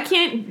like, that. if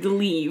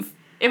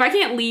I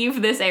can't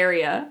leave this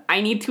area,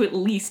 I need to at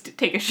least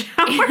take a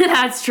shower.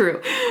 That's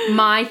true.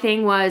 My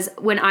thing was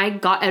when I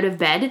got out of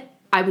bed,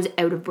 I was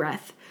out of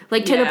breath.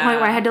 Like to the point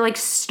where I had to like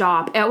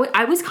stop.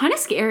 I was kind of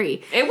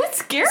scary. It was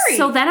scary.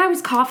 So then I was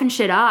coughing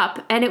shit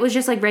up, and it was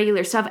just like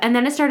regular stuff. And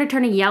then it started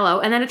turning yellow,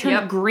 and then it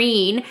turned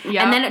green,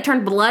 and then it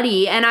turned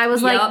bloody. And I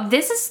was like,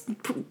 "This is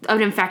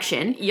an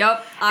infection."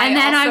 Yep. And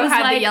then I was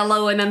had like, the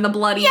yellow and then the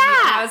bloody. Yeah.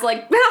 And I was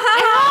like,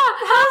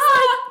 I was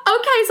like,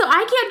 okay, so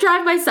I can't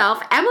drive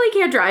myself. Emily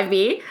can't drive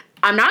me.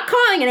 I'm not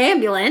calling an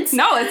ambulance.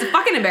 no, it's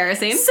fucking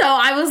embarrassing. So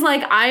I was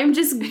like, I'm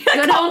just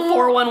gonna call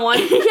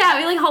 411. Yeah,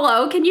 be like,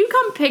 hello, can you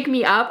come pick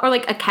me up? Or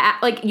like a cat,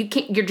 like you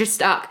can't, you're just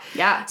stuck.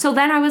 Yeah. So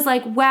then I was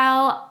like,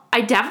 well,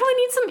 I definitely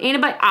need some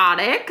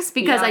antibiotics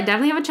because I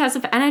definitely have a chest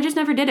and I just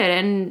never did it,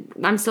 and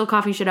I'm still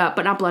coughing shit up,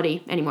 but not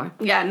bloody anymore.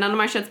 Yeah, none of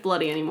my shit's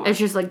bloody anymore. It's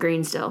just like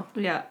green still.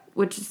 Yeah.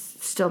 Which is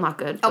still not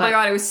good. Oh my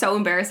god, it was so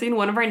embarrassing.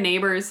 One of our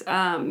neighbors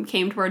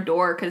came to our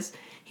door because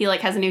he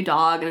like has a new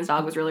dog and his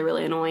dog was really,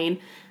 really annoying.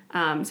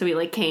 So he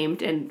like came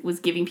and was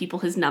giving people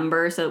his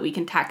number so that we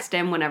can text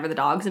him whenever the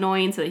dog's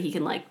annoying so that he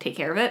can like take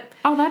care of it.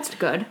 Oh, that's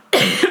good.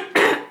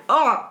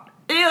 Oh,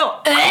 ew.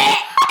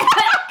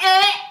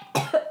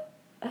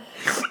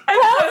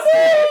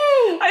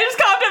 I just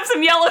coughed up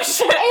some yellow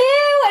shit.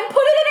 Ew, and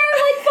put it in her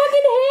like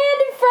fucking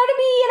hand in front of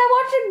me, and I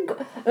watched it.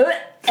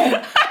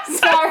 I'm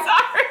so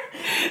sorry.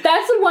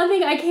 That's the one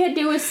thing I can't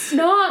do is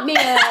snot, man.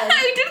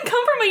 It didn't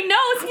come from my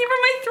nose, it came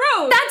from my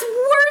throat. That's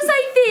worse,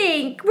 I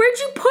think. Where'd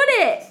you put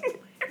it?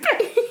 I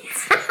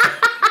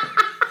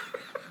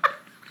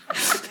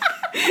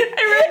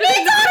rubbed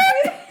it on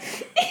it.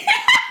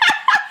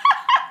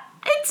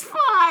 It's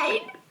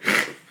fine.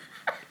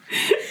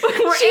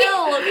 We're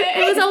ill, okay?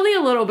 It was only a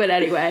little bit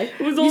anyway.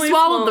 It was you only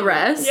swallowed the small.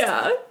 rest.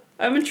 Yeah.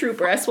 I'm a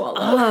trooper, I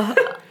swallow.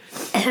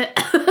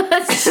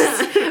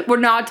 We're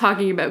not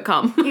talking about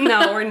cum.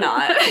 No, we're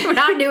not. We're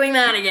not doing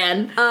that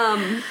again.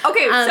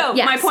 Okay, so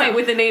my point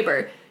with the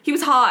neighbor. He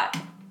was hot.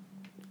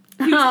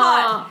 He was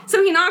hot.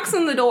 So he knocks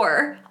on the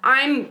door.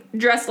 I'm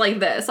dressed like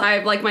this. I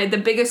have like the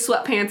biggest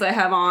sweatpants I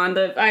have on.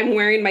 I'm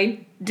wearing my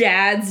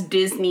dad's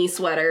Disney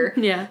sweater.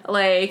 Yeah.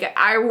 Like,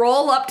 I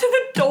roll up to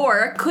the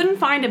door, couldn't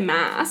find a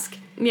mask.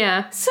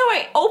 Yeah. So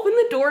I open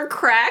the door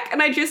crack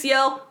and I just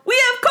yell, "We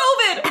have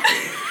COVID!"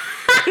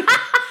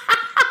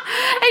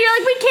 And you're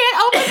like, we can't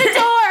open the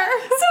door.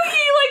 So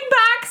he like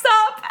backs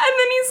up and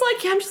then he's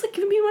like, "Yeah, I'm just like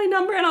giving me my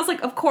number." And I was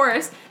like, of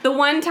course. The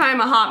one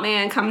time a hot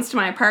man comes to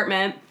my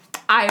apartment,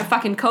 I have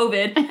fucking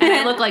COVID and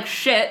I look like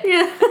shit.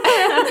 Yeah.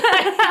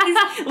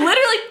 He's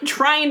literally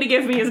trying to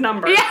give me his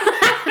number.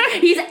 Yeah.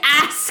 He's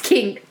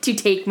asking to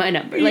take my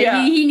number. Like,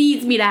 Yeah. he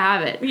needs me to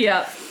have it.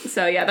 Yeah.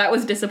 So yeah, that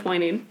was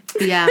disappointing.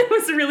 Yeah. It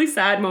was a really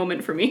sad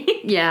moment for me.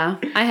 Yeah.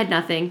 I had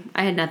nothing.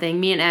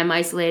 Me and Em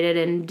isolated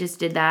and just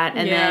did that.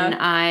 And then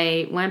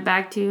I went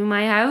back to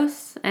my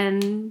house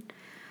and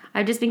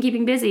I've just been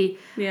keeping busy.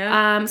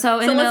 Yeah. So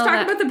let's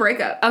talk about the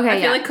breakup. Okay,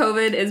 I feel like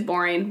COVID is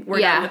boring.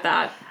 We're done with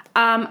that.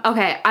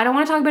 Okay, I don't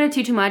want to talk about it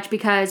too much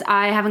because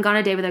I haven't gone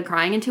a day without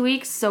crying in 2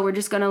 weeks, so we're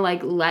just gonna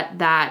like let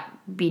that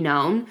be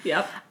known.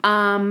 Yep.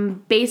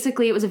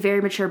 Basically, it was a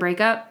very mature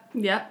breakup.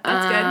 Yep.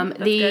 That's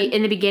good.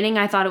 In the beginning,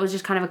 I thought it was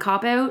just kind of a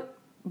cop out.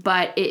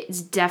 but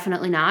it's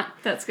definitely not.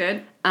 That's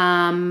good.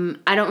 I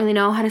don't really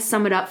know how to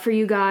sum it up for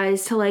you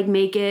guys to like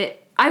make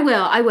it. I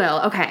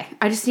will. Okay.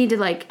 I just need to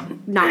like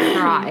not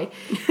cry.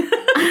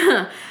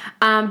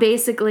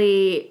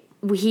 Basically,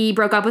 he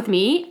broke up with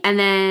me, and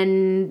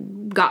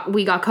then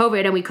we got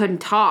COVID, and we couldn't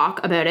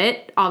talk about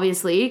it,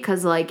 obviously,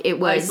 because like it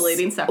was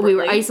isolating separately.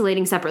 We were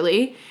isolating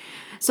separately.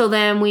 So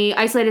then we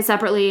isolated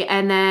separately,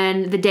 and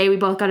then the day we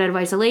both got out of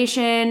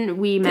isolation,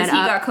 we met up.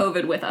 Because he got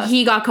COVID with us.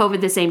 He got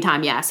COVID the same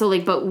time, yeah. So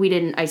like, but we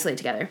didn't isolate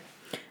together.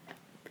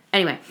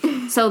 Anyway,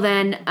 so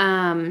then,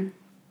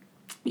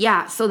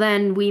 so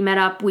then we met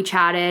up, we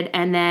chatted,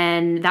 and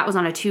then that was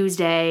on a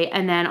Tuesday,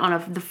 and then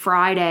on the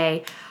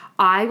Friday,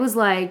 I was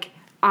like,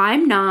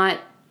 I'm not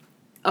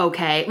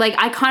okay. Like,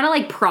 I kind of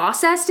like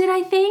processed it,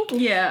 I think.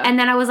 Yeah. And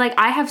then I was like,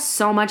 I have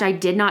so much I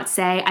did not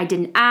say. I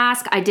didn't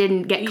ask. I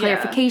didn't get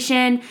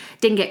clarification.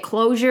 Didn't get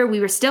closure. We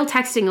were still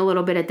texting a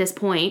little bit at this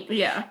point.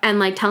 Yeah. And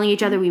like telling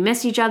each other we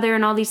missed each other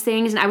and all these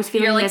things. And I was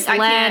feeling misled.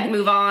 I can't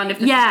move on if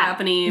this is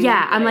happening.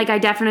 Yeah. I'm like, I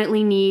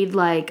definitely need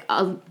like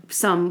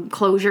some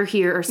closure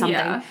here or something.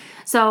 Yeah.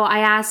 So I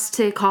asked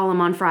to call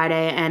him on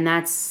Friday, and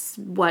that's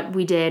what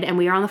we did. And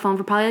we were on the phone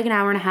for probably like an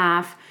hour and a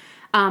half.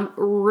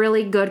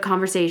 Really good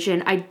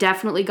conversation. I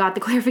definitely got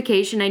the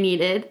clarification I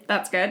needed.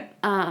 That's good.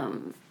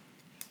 Bleh.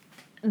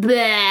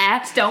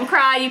 Just don't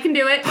cry. You can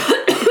do it.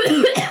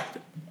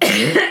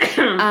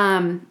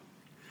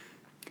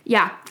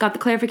 Yeah, got the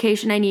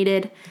clarification I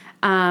needed.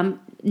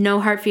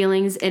 No hard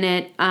feelings in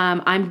it.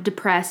 I'm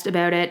depressed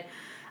about it.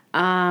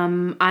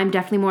 I'm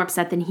definitely more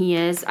upset than he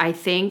is, I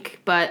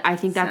think, but I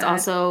think that's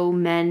also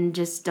men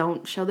just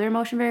don't show their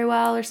emotion very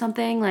well or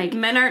something. Like,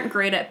 men aren't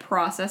great at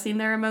processing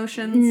their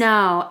emotions.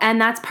 No, and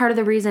that's part of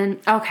the reason.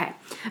 Okay,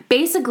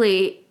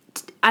 basically,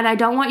 and I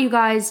don't want you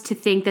guys to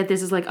think that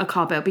this is like a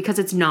cop-out, because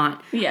it's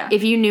not. Yeah.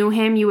 If you knew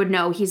him, you would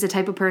know he's the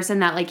type of person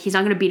that like he's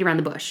not going to beat around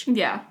the bush.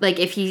 Yeah. Like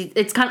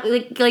it's kind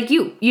of like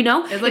you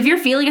know? Like, if you're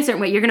feeling a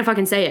certain way, you're going to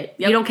fucking say it.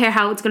 Yep. You don't care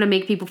how it's going to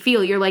make people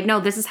feel. You're like, no,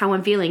 this is how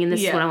I'm feeling, and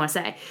this is what I want to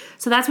say.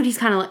 So that's what he's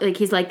kind of like,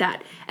 he's like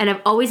that. And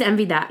I've always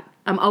envied that.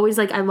 I'm always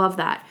like, I love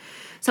that.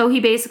 So he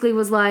basically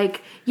was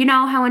like, you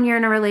know how when you're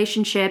in a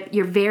relationship,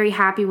 you're very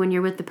happy when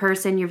you're with the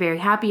person, you're very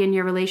happy in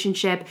your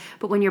relationship,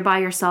 but when you're by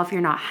yourself,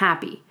 you're not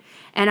happy.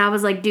 And I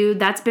was like, dude,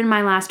 that's been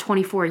my last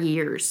 24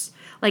 years.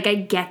 Like, I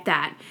get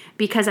that.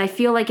 Because I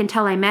feel like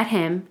until I met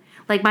him,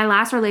 like, my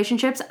last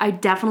relationships, I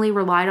definitely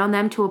relied on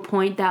them to a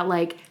point that,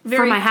 like,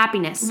 for my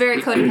happiness. Very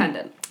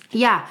codependent.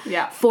 Yeah.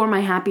 Yeah. For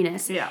my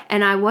happiness. Yeah.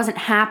 And I wasn't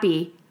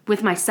happy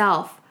with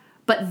myself,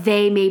 but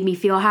they made me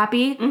feel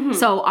happy. Mm-hmm.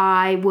 So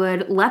I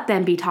would let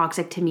them be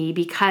toxic to me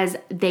because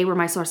they were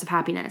my source of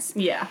happiness.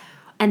 Yeah.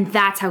 And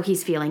that's how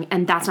he's feeling,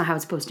 and that's not how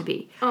it's supposed to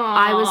be. Aww.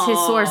 I was his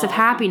source of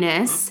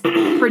happiness,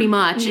 pretty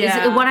much.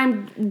 Yeah.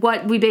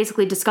 What we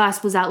basically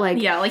discussed was that like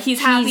he's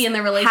happy in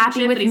the relationship,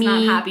 happy with but he's me.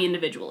 not happy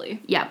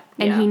individually. Yeah,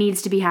 and he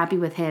needs to be happy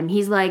with him.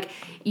 He's like,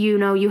 you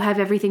know, you have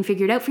everything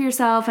figured out for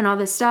yourself and all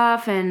this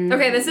stuff, and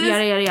this is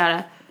yada yada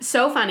yada.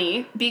 So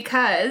funny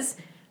because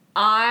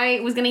I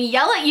was gonna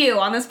yell at you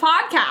on this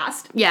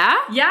podcast. Yeah,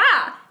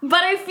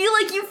 but I feel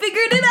like you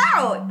figured it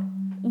out.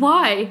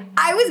 Why?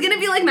 I was gonna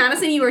be like,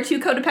 Madison, you are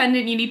too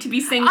codependent, you need to be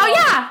single. Oh,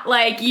 yeah.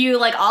 Like, you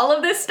like all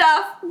of this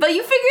stuff, but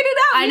you figured it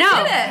out. I know. You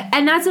did it.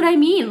 And that's what I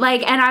mean.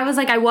 Like, and I was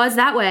like, I was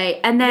that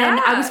way. And then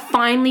I was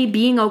finally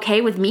being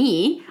okay with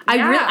me.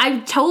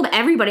 I told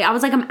everybody, I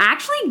was like, I'm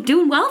actually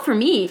doing well for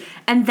me.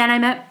 And then I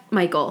met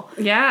Michael.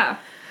 Yeah.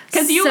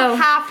 Because you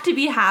have to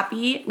be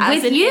happy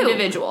as an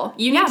individual.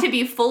 You need to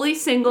be fully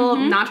single,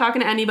 not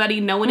talking to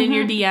anybody, no one in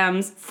your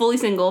DMs, fully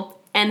single,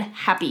 and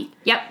happy.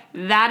 Yep.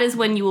 That is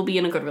when you will be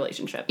in a good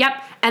relationship. Yep.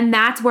 And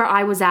that's where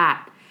I was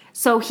at.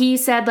 So he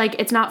said, like,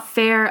 it's not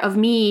fair of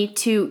me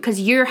to,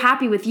 because you're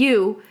happy with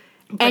you,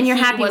 and you're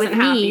happy with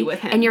me,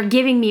 and you're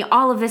giving me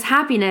all of this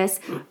happiness,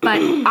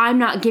 but I'm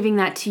not giving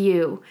that to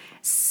you.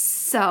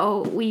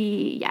 So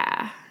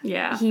Yeah.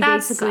 He that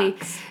basically.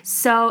 Sucks.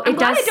 So I'm it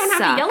glad does I don't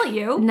suck. have to yell at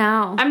you.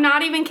 No. I'm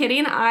not even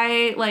kidding.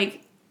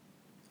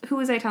 Who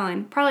was I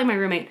telling? Probably my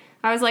roommate.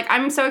 I was like,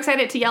 I'm so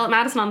excited to yell at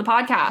Madison on the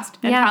podcast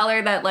and tell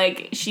her that,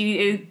 like,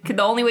 the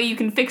only way you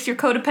can fix your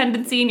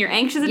codependency and your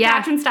anxious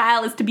attachment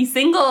style is to be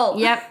single.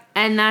 Yep.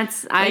 And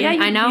that's,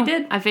 I know. You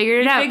did. I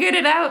figured it out. You figured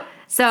it out.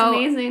 So,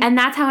 it's amazing. And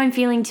that's how I'm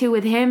feeling too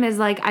with him, is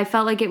like, I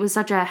felt like it was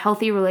such a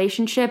healthy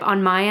relationship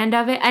on my end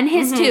of it, and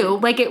his too.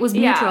 Like, it was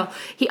mutual.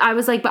 I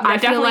was like, but I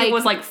feel like it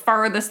was like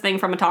farthest thing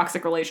from a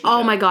toxic relationship.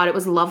 Oh my God, it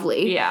was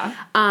lovely. Yeah.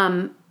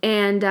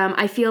 And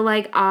I feel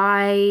like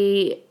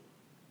I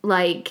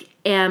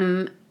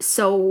am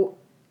so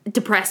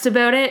depressed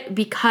about it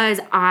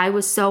because I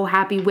was so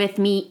happy with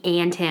me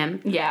and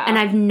him. Yeah. And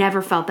I've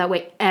never felt that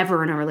way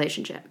ever in a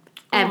relationship.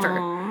 Ever.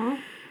 Aww.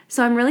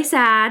 So I'm really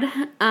sad.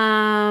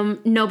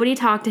 Nobody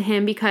talked to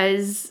him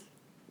because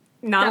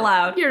not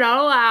allowed. You're not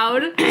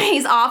allowed.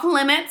 He's off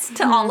limits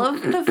to all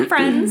of the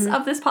friends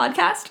of this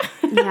podcast.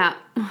 Yeah.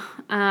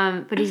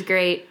 But he's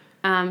great.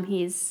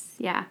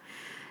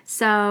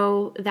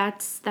 So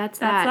that's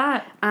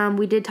that.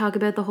 We did talk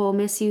about the whole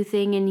miss you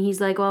thing, and he's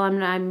like, well,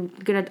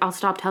 I'll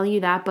stop telling you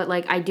that, but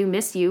like I do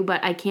miss you,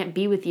 but I can't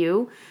be with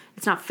you.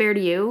 It's not fair to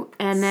you.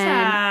 And then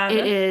Sad.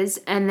 it is.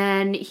 And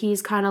then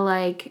he's kind of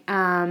like,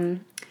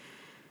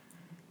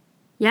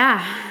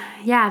 yeah,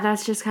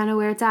 that's just kind of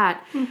where it's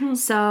at. Mm-hmm.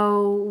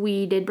 So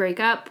we did break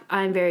up.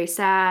 I'm very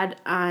sad.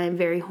 I'm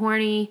very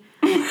horny.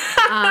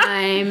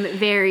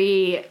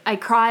 I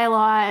cry a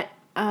lot.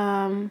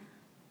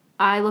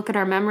 I look at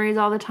our memories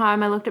all the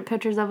time. I looked at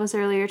pictures of us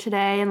earlier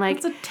today, and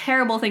like, That's a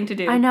terrible thing to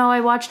do. I know, I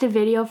watched a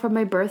video from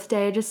my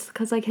birthday just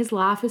because like his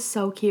laugh is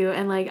so cute,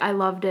 and like I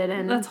loved it.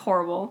 And That's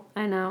horrible.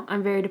 I know,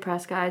 I'm very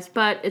depressed, guys,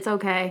 but it's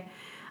okay.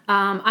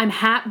 I'm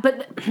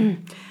happy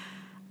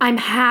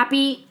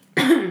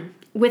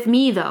with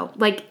me though.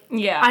 Like,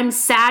 Yeah. I'm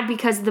sad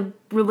because the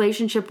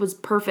relationship was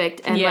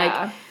perfect, and Yeah.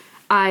 like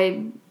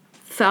I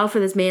fell for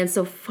this man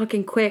so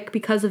fucking quick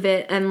because of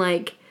it, and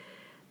like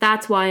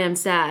that's why I'm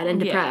sad and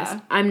depressed. Yeah.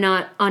 I'm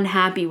not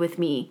unhappy with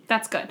me.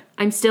 That's good.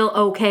 I'm still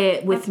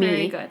okay with That's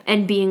very me good.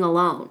 and being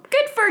alone.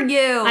 Good for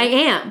you. I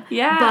am.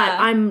 Yeah. But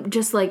I'm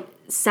just like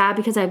sad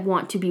because I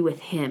want to be with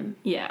him.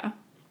 Yeah.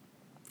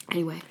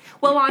 Anyway.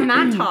 Well, on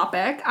that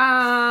topic,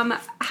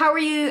 how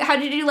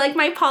did you like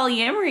my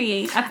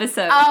polyamory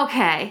episode?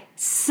 Okay.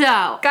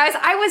 So. Guys,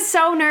 I was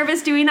so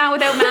nervous doing that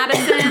without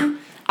Madison.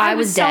 I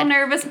was so dead.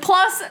 nervous.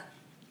 Plus,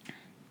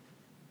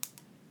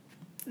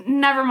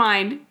 never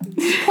mind.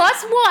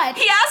 Plus what?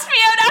 He asked me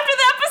out after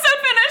the episode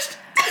finished.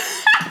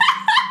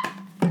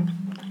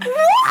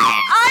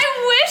 What? I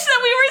wish that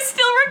we were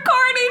still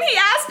recording. He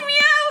asked me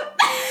out.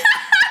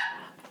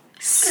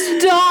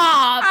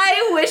 Stop.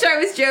 I wish I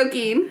was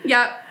joking.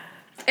 Yep.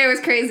 It was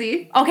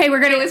crazy. Okay, It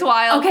was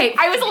wild. Okay.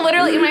 I was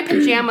literally in my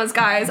pajamas,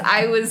 guys.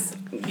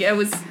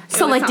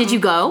 So like, did you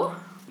go?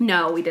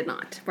 No, we did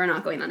not. We're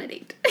not going on a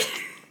date.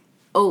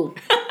 Oh.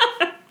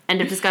 End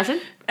of discussion?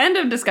 End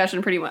of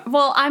discussion, pretty much.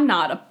 Well, I'm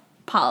not a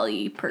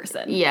poly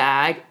person. Yeah,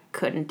 I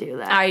couldn't do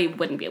that. I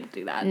wouldn't be able to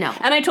do that. No.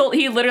 And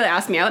he literally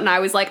asked me out, and I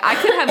was like, I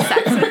could have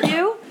sex with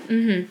you.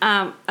 Mm-hmm.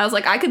 I was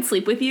like, I could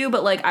sleep with you,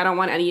 but like, I don't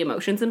want any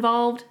emotions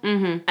involved.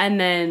 Mm-hmm. And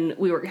then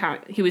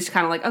he was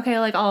kind of like, okay,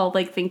 like, I'll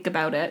like think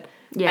about it.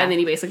 Yeah. And then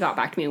he basically got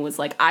back to me and was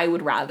like, I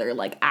would rather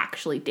like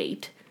actually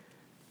date.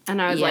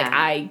 And I was like,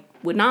 I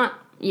would not.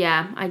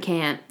 Yeah, I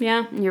can't.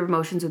 Yeah. Your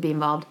emotions would be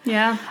involved.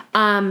 Yeah.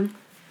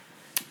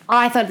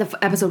 I thought the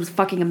episode was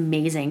fucking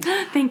amazing.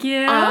 Thank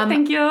you.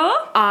 Thank you.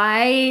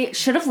 I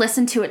should have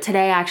listened to it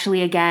today,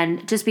 actually,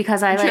 again, just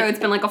because I like... True, it's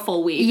been like a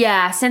full week.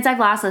 Yeah, since I've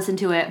last listened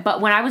to it. But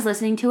when I was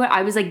listening to it,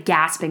 I was like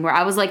gasping, where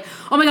I was like,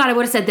 oh my God, I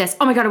would have said this.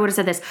 Oh my God, I would have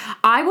said this.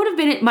 I would have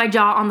been at my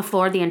jaw on the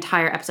floor the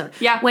entire episode.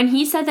 Yeah. When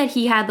he said that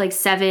he had like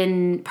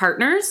 7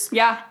 partners.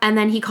 Yeah. And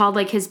then he called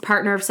like his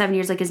partner of 7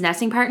 years like his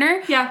nesting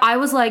partner. Yeah. I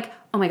was like,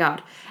 oh my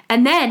God.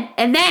 And then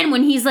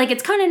when he's like,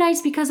 it's kind of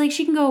nice because like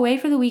she can go away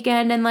for the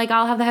weekend and like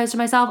I'll have the house to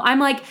myself.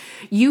 I'm like,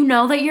 you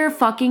know that your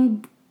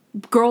fucking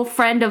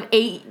girlfriend of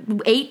 10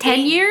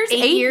 years, 8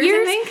 years,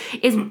 I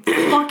think, is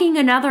fucking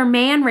another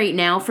man right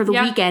now for the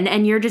Yeah. weekend,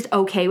 and you're just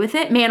okay with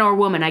it, man or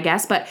woman, I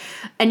guess,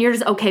 and you're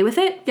just okay with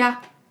it?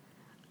 Yeah.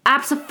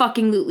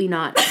 Abso-fucking-lutely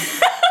not.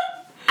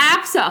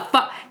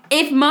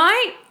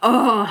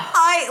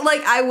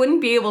 I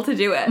wouldn't be able to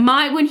do it.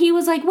 When he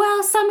was like,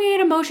 well, some you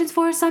get emotions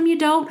for, some you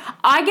don't.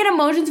 I get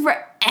emotions for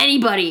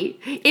anybody.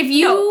 If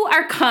you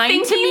are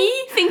kind to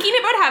me. Thinking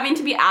about having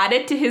to be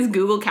added to his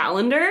Google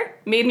Calendar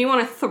made me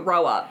want to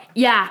throw up.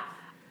 Yeah.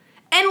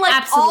 And like,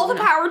 Absolutely all the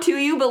not. power to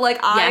you, but like,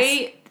 Yes.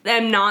 I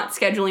am not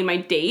scheduling my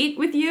date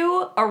with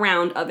you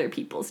around other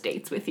people's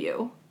dates with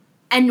you.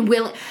 And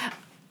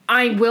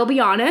I will be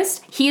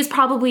honest, he is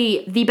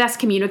probably the best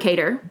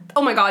communicator.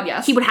 Oh my God,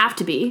 yes. He would have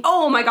to be.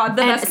 Oh my God,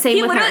 the And best. same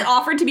He with literally her.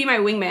 offered to be my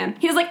wingman.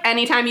 He was like,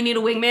 anytime you need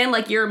a wingman,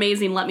 like, you're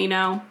amazing, let me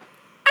know.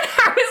 And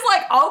I was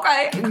like,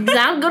 okay.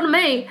 Sounds good to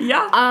me.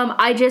 Yeah.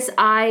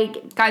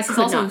 Guys, He's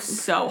also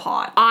so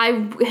hot.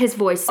 his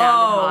voice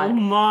sounded hot.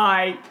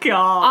 My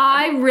God.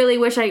 I really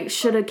wish I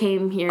should have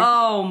came here.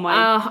 Oh my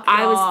God.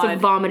 I was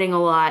vomiting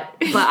a lot,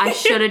 but I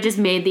should have just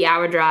made the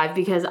hour drive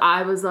because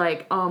I was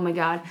like, oh my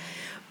God.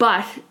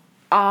 But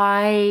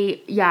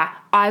I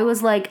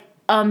was like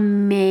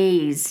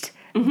amazed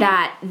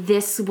that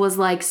this was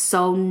like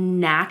so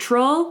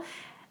natural.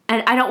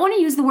 And I don't want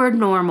to use the word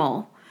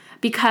normal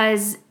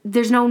because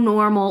there's no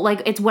normal,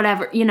 like it's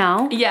whatever, you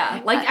know?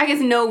 Yeah, like I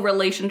guess no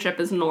relationship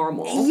is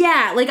normal.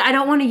 Yeah, like I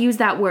don't want to use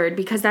that word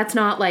because that's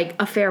not like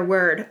a fair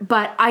word.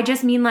 But I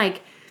just mean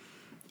like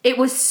it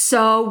was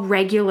so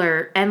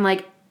regular and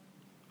like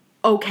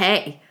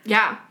okay.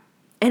 Yeah.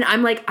 And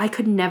I'm like, I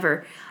could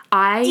never.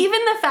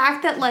 Even the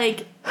fact that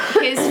like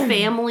his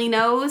family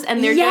knows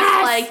and they're Yes!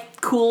 just like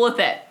cool with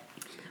it.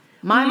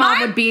 My mom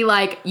would be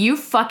like, you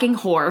fucking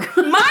whore.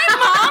 My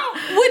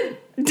mom would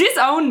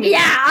disown me. Yeah,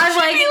 I'm She'd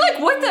like, be like,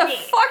 what the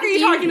fuck are you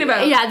talking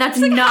about? Yeah, that's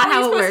She's like, not how are how you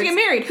it supposed works. to get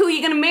married? Who are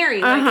you gonna marry?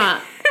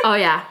 Like, Oh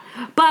yeah.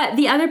 But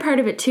the other part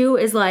of it too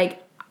is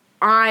like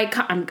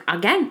I'm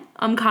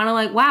kind of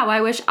like, wow, I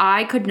wish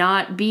I could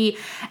not be.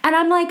 And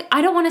I'm like,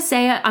 I don't want to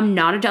say I'm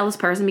not a jealous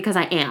person because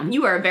I am.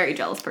 You are a very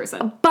jealous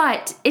person.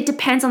 But it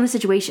depends on the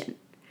situation.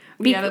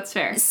 Yeah, that's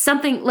fair.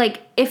 Something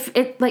like, if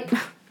it, like,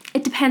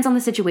 it depends on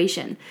the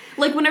situation.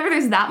 Like, whenever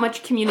there's that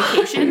much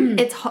communication,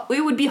 it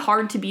would be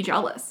hard to be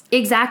jealous.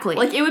 Exactly.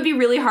 Like, it would be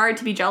really hard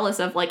to be jealous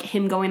of, like,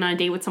 him going on a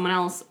date with someone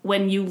else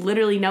when you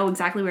literally know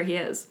exactly where he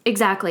is.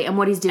 Exactly, and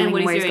what he's doing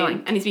and where he's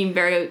going. And he's being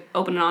very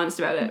open and honest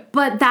about it.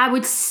 But I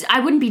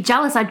wouldn't be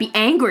jealous. I'd be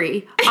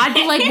angry. I'd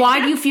be like, why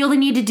do you feel the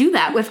need to do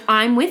that if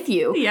I'm with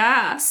you?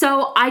 Yeah.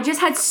 So I just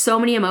had so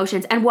many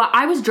emotions. And while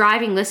I was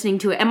driving listening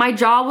to it, and my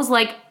jaw was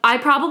like, I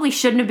probably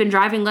shouldn't have been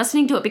driving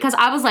listening to it because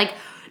I was like,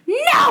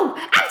 no,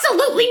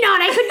 absolutely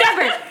not. I could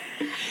never.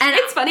 And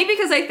it's funny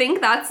because I think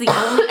that's the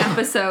only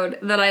episode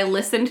that I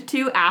listened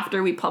to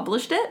after we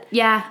published it.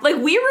 Yeah. Like,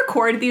 we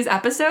record these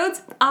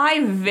episodes.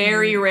 I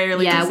very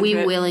rarely listen to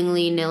it.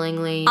 willingly,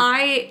 nillingly.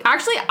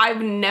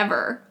 I've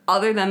never,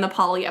 other than the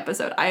Polly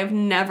episode, I have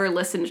never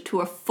listened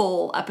to a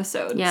full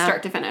episode,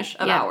 start to finish,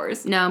 of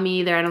ours. No,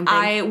 me either, I don't think.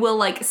 I will,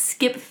 like,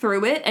 skip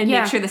through it and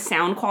make sure the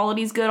sound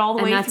quality's good all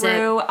the way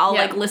through. I'll,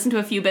 like, listen to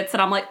a few bits that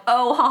I'm like,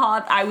 oh,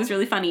 haha, I was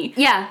really funny.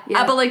 Yeah.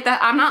 But, like, that,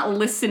 I'm not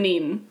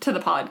listening to the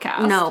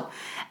podcast. No.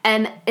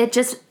 And it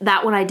just,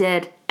 that one I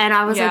did. And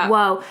I was like,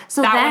 whoa.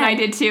 So that then, one I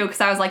did too, because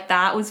I was like,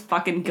 that was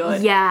fucking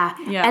good. Yeah.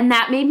 And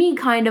that made me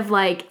kind of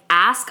like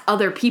ask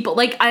other people.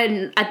 Like,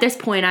 at this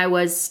point, I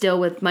was still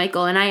with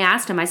Michael, and I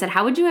asked him, I said,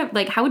 how would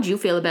you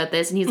feel about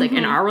this? And he's like,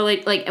 in our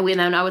and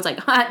then I was like,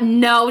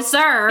 no,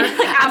 sir.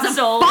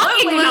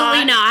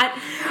 Absolutely not.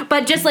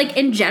 But just like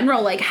in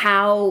general, like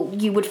how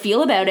you would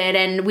feel about it.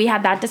 And we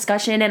had that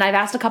discussion, and I've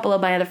asked a couple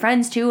of my other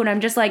friends too, and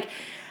I'm just like,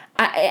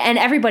 and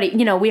everybody,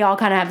 you know, we all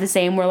kind of have the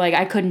same, we're like,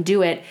 I couldn't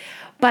do it.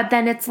 But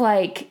then it's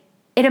like,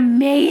 it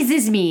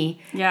amazes me.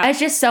 Yeah. It's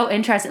just so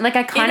interesting. Like,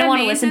 I kind of want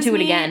to listen to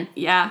it again.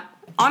 Yeah.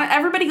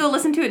 Everybody go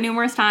listen to it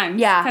numerous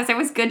times. Yeah. Because it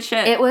was good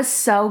shit. It was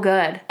so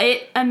good.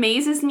 It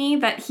amazes me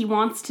that he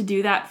wants to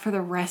do that for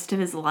the rest of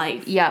his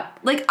life. Yep.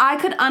 Like, I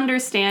could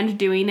understand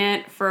doing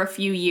it for a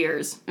few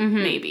years,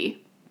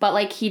 maybe. But,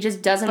 like, he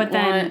just doesn't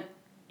want...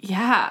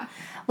 Yeah.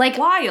 Like...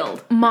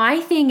 Wild. My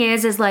thing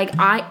is like,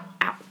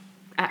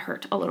 that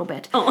hurt a little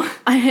bit. Oh.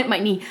 I hit my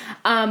knee.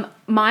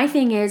 My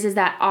thing is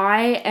that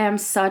I am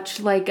such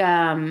like,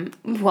 an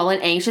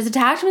anxious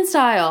attachment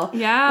style.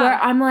 Yeah.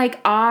 Where I'm like,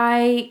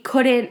 I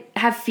couldn't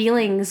have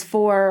feelings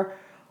for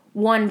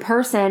one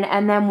person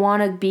and then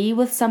want to be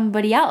with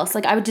somebody else.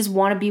 Like, I would just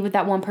want to be with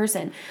that one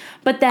person.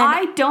 But then...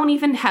 I don't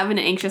even have an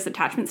anxious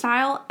attachment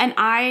style, and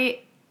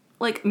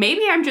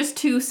maybe I'm just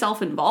too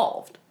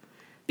self-involved.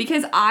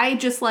 Because I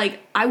just, like,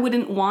 I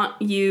wouldn't want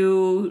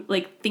you,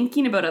 like,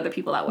 thinking about other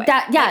people that way.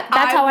 That's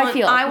how I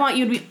feel. I want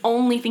you to be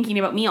only thinking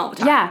about me all the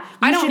time. Yeah.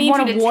 I don't need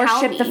you to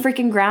worship the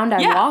freaking ground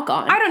I walk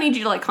on. I don't need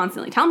you to, like,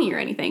 constantly tell me or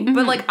anything. Mm-hmm.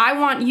 But, like, I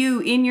want you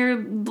in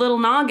your little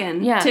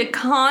noggin to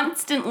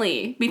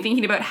constantly be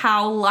thinking about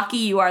how lucky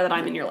you are that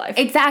I'm in your life.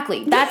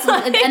 Exactly.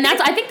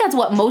 I think that's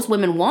what most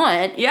women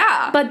want.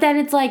 Yeah. But then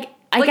it's like...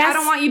 I guess, I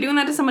don't want you doing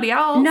that to somebody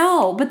else.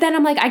 No, but then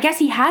I'm like, I guess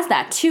he has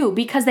that too,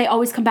 because they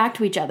always come back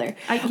to each other.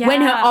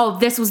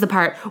 This was the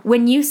part.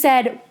 When you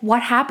said,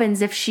 what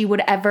happens if she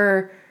would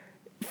ever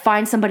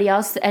find somebody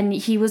else, and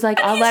he was like,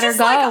 I'll let her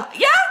go. Like,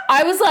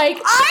 I was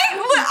like,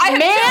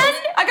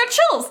 I got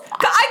chills.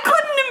 I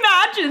couldn't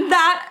imagine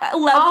that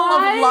level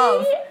of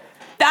love.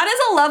 That is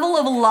a level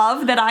of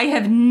love that I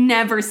have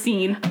never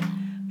seen.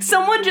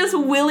 Someone just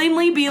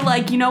willingly be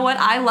like, you know what?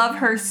 I love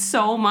her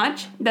so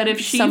much that if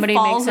she somebody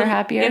falls, makes her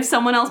happier, if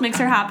someone else makes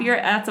her happier,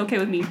 that's okay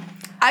with me.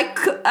 I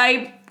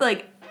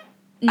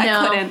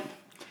couldn't.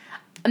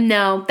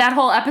 No, that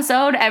whole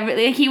episode,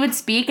 he would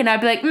speak, and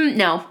I'd be like,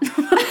 no,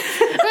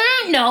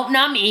 no,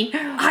 not me.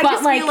 I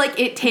just feel like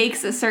it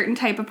takes a certain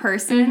type of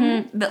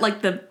person that,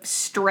 like, the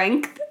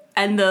strength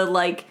and the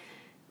like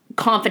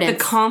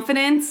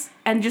confidence,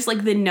 and just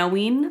like the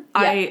knowing.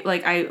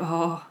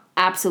 Yeah.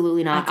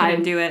 Absolutely not. I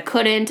couldn't do it.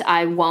 Couldn't.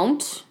 I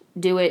won't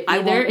do it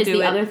either. Is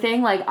the other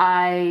thing. Like,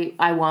 I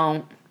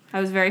won't. I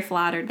was very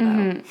flattered,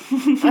 though.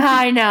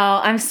 I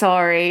know. I'm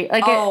sorry.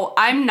 Like,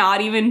 I'm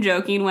not even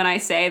joking when I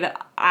say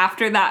that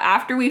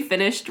after we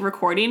finished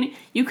recording,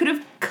 you could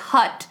have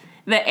cut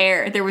the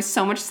air. There was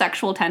so much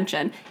sexual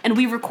tension. And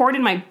we recorded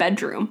in my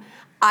bedroom.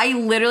 I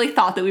literally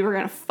thought that we were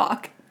going to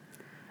fuck.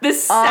 The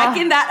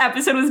second that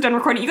episode was done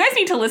recording, you guys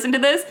need to listen to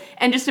this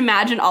and just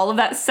imagine all of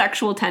that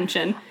sexual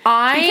tension. Because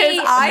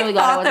I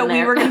thought that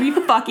we were going to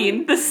be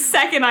fucking the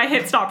second I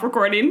hit stop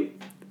recording.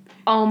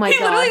 Oh my God.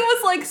 He literally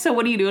was like, so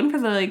what are you doing for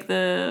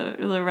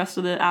the rest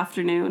of the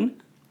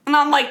afternoon? And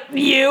I'm like,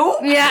 you?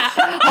 Yeah.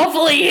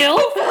 Hopefully you.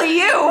 Hopefully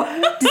you.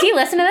 Does he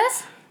listen to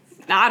this?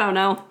 I don't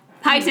know.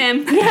 Hi,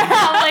 Tim.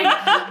 Yeah,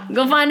 like,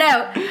 go find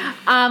out.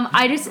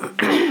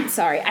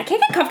 Sorry, I can't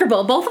get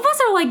comfortable. Both of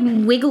us are, like,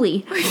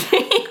 wiggly.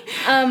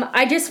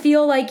 I just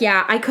feel like,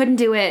 I couldn't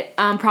do it.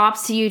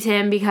 Props to you,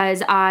 Tim,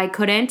 because I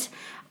couldn't.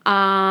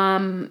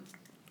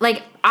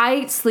 like,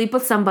 I sleep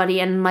with somebody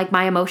and, like,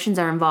 my emotions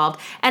are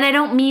involved. And I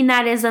don't mean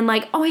that as in,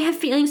 like, oh, I have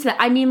feelings for that.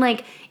 I mean,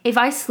 like, if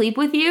I sleep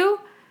with you,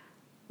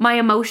 my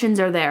emotions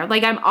are there.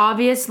 Like, I'm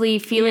obviously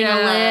feeling a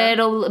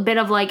little bit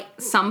of, like,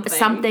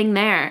 something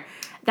there.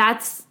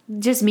 That's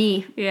just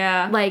me.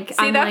 Yeah. Like, see,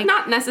 I'm that's like,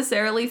 not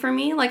necessarily for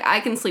me. Like, I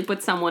can sleep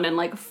with someone and,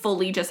 like,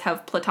 fully just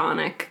have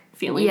platonic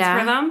feelings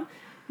for them.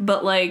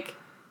 But, like,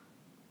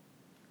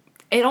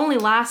 it only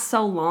lasts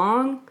so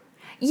long.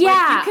 yeah.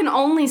 Like, you can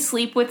only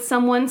sleep with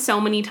someone so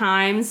many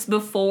times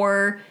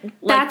before,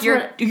 like,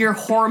 your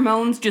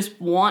hormones just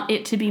want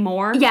it to be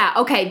more. Yeah,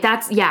 okay,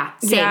 same. Yeah.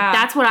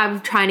 That's what I'm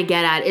trying to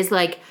get at, is,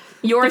 like...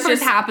 Yours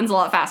just happens a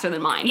lot faster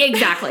than mine.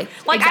 Exactly.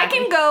 Like, exactly.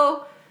 I can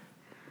go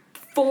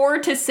 4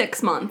 to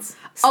 6 months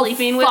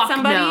sleeping with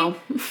somebody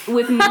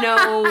with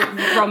no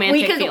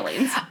romantic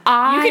feelings. You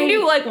can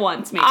do, like,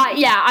 once, maybe.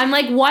 Yeah, I'm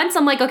like, once,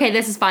 I'm like, okay,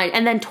 this is fine.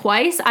 And then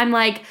twice, I'm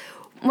like...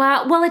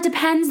 Well, it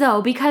depends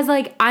though, because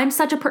like I'm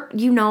such a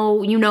you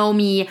know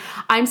me.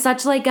 I'm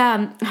such like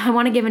I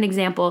want to give an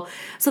example.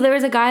 So there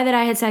was a guy that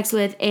I had sex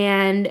with,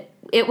 and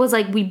it was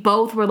like we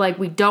both were like,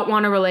 we don't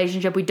want a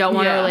relationship,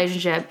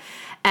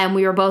 and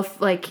we were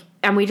both like,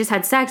 and we just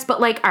had sex, but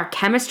like our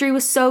chemistry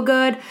was so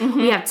good.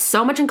 We had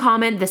so much in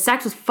common. The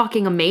sex was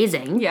fucking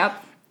amazing.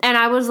 Yep. And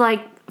I was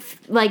like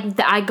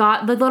I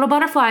got the little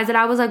butterflies that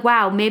I was like,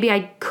 wow, maybe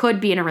I could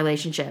be in a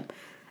relationship.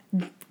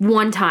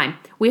 One time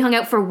we hung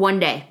out for 1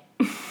 day.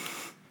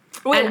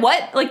 Wait,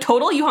 what? Like,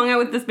 total? You hung out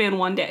with this man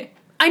 1 day?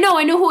 I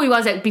knew who he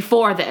was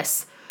before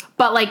this.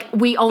 But, like,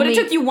 we only... But it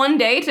took you 1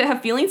 day to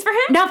have feelings for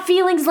him? Not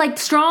feelings, like,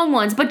 strong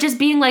ones, but just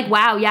being like,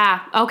 wow,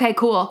 yeah, okay,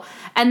 cool.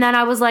 And then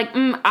I was like,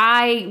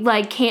 I,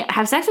 like, can't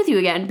have sex with you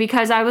again,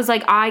 because I was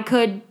like, I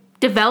could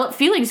develop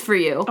feelings for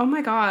you. Oh,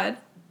 my God.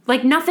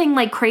 Like, nothing,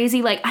 like,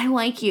 crazy, like, I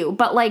like you,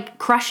 but, like,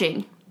 crush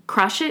it,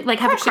 like,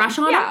 have a crush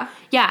on him?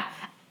 Yeah.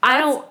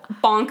 That's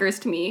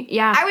bonkers to me.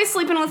 Yeah. I was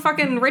sleeping with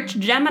fucking Rich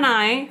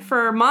Gemini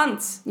for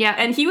months. Yeah.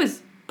 And he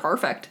was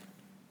perfect.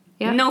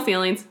 Yeah. No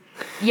feelings.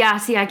 Yeah,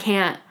 see, I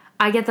can't.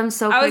 I get them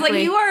so quickly. I was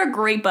like, you are a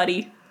great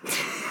buddy.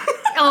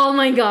 Oh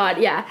my God,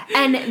 yeah.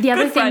 And the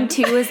other thing,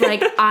 too, is,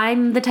 like,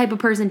 I'm the type of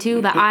person,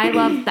 too, that I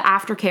love the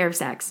aftercare of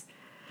sex.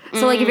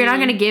 So, like, if you're not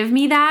going to give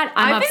me that,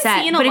 I'm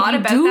upset. But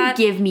if you do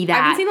give me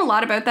that... I've been seeing a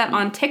lot about that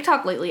on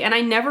TikTok lately, and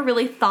I never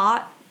really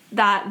thought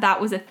that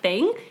was a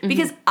thing,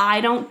 because I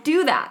don't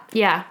do that.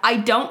 Yeah. I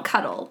don't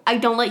cuddle. I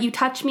don't let you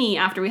touch me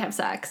after we have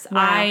sex. Wow.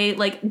 I,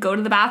 like, go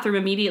to the bathroom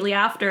immediately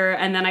after,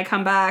 and then I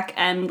come back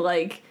and,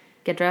 like...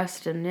 Get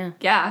dressed and,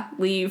 Yeah,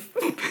 leave.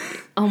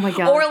 Oh my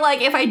God. Or,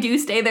 like, if I do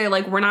stay there,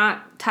 like, we're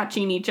not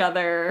touching each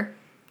other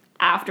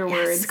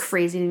afterwards. That's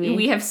crazy to me.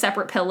 We have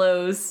separate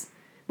pillows.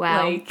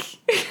 Wow. Like...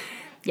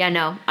 Yeah,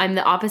 no. I'm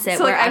the opposite.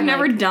 So, like, I've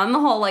never like, done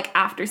the whole, like,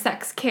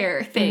 after-sex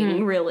care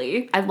thing,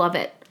 really. I love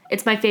it.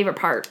 It's my favorite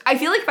part. I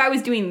feel like if I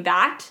was doing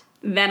that,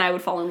 then I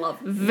would fall in love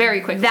very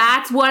quickly.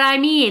 That's what I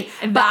mean.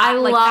 But I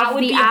love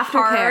the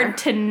aftercare. Hard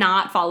to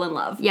not fall in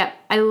love. Yep,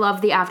 I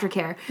love the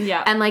aftercare.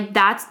 Yeah, and like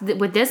that's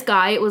with this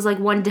guy. It was like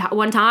one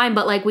time,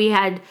 but like we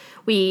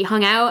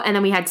hung out and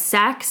then we had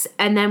sex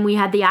and then we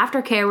had the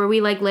aftercare where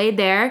we like laid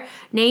there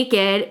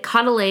naked,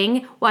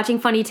 cuddling, watching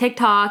funny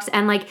TikToks,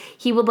 and like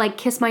he would like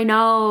kiss my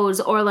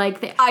nose or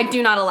like I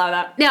do not allow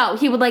that. No,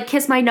 he would like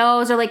kiss my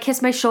nose or like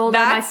kiss my shoulder,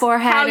 my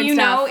forehead. How and you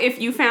stuff. know if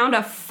you found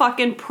a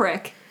fucking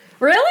prick.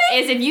 Really?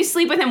 Is if you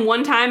sleep with him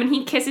one time and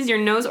he kisses your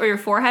nose or your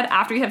forehead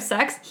after you have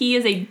sex, he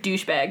is a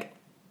douchebag.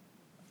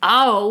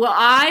 Oh, well,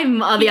 I'm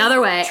the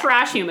other way.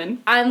 Trash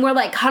human. We're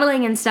like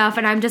cuddling and stuff,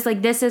 and I'm just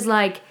like, that's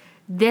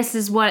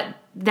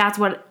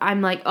what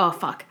I'm like, oh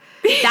fuck.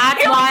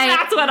 That's why.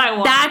 That's what I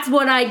want. That's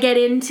when I get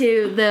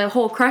into the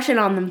whole crushing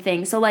on them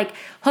thing. So like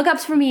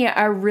hookups for me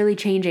are really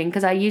changing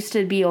because I used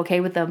to be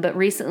okay with them, but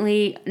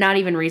recently, not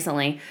even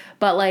recently,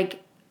 but like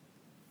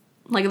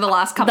the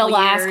last couple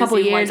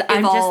years, like,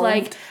 I'm just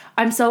like,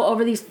 I'm so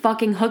over these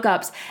fucking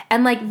hookups.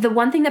 And like the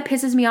one thing that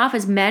pisses me off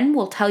is men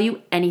will tell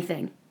you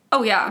anything.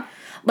 Oh yeah.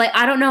 Like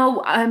I don't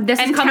know. This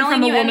is coming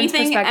from a woman's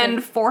perspective.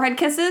 And forehead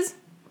kisses,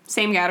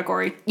 same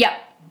category. Yeah.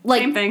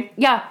 Like, same thing.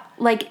 Yeah.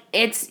 Like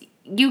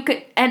you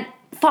could, and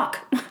fuck.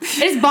 It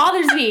just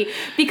bothers me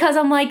because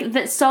I'm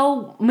like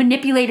so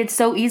manipulated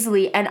so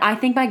easily, and I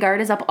think my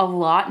guard is up a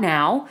lot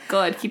now.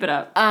 Good, keep it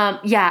up.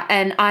 Yeah,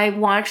 and I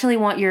actually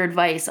want your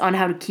advice on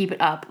how to keep it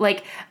up.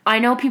 Like, I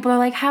know people are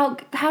like, how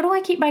do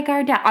I keep my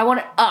guard down? I want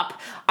it up.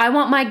 I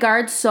want my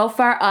guard so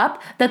far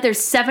up that there's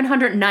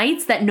 700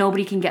 nights that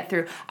nobody can get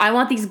through. I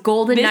want these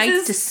golden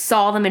nights to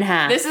saw them in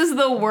half. This is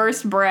the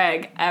worst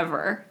brag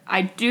ever.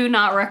 I do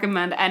not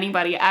recommend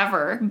anybody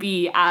ever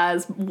be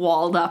as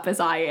walled up as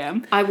I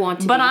am. I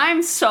want to But be.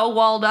 I'm so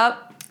walled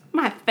up,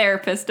 my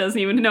therapist doesn't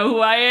even know who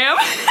I am.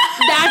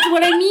 That's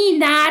what I mean.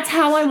 That's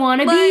how I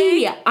want to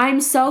be.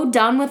 I'm so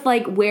done with,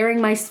 like, wearing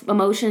my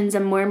emotions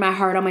and wearing my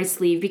heart on my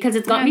sleeve because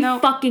it's got me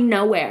fucking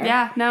nowhere.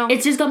 Yeah, no.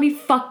 It's just got me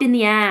fucked in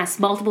the ass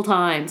multiple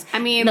times. I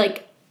mean,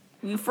 like,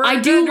 I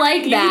do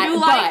like that. You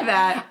do like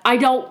that. I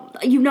don't,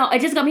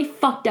 it just got me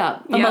fucked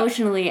up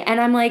emotionally. And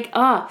I'm like,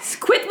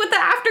 quit with the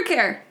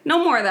aftercare.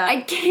 No more of that.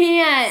 I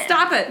can't.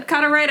 Stop it.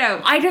 Cut it right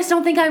out. I just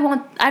don't think I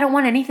don't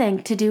want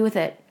anything to do with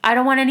it. I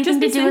don't want anything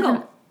Just to be do single.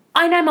 with it.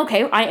 And I'm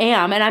okay. I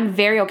am. And I'm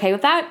very okay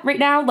with that right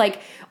now.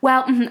 Like,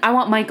 well, I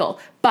want Michael.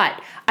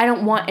 But I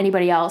don't want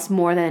anybody else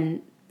more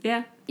than,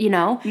 Yeah.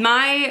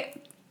 My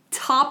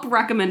top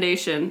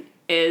recommendation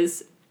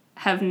is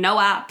have no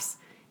apps,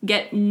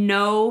 get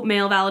no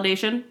mail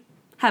validation,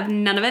 have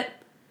none of it.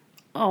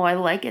 Oh, I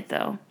like it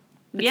though.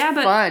 It's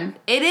but fun.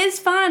 It is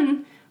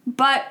fun.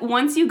 But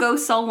once you go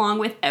so long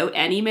without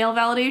any mail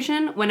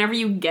validation, whenever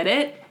you get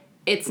it,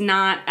 it's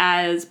not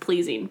as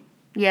pleasing.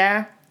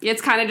 Yeah.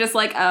 It's kind of just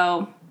like,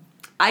 oh,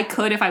 I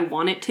could if I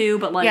wanted to,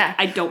 but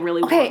I don't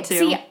really want to.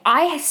 See,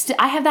 I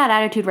have that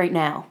attitude right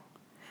now,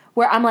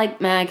 where I'm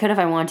like, man, I could if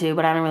I want to,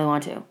 but I don't really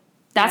want to.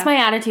 That's my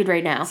attitude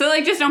right now. So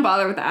just don't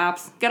bother with the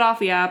apps. Get off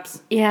the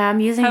apps. Yeah,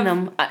 I'm using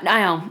them. I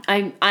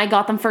know. I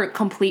got them for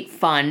complete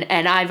fun,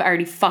 and I've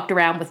already fucked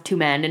around with 2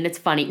 men, and it's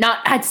funny.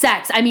 Not had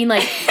sex. I mean,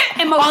 like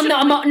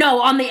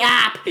on the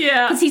app.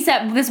 Yeah. Because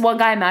this one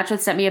guy I matched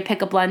with sent me a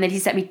pickup line that he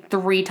sent me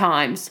 3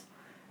 times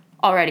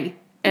already,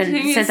 and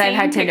since I've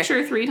had Tinder,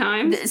 picture 3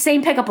 times.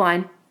 Same pickup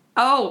line.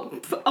 Oh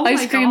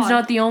Ice cream's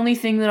not the only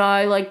thing that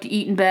I like to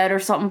eat in bed, or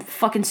something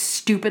fucking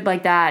stupid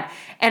like that.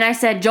 And I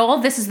said, Joel,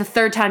 this is the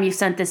 3rd time you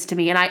sent this to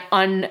me. And I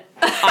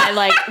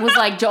was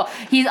like, Joel,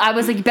 I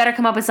was like, you better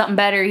come up with something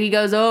better. He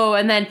goes, oh,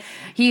 and then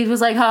he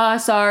was like,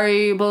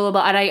 sorry, blah, blah,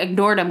 blah. And I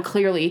ignored him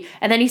clearly.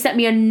 And then he sent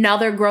me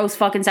another gross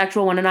fucking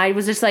sexual one. And I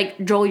was just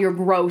like, Joel, you're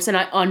gross. And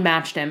I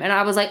unmatched him. And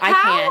I was like, I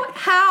can't.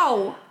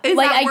 How is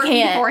that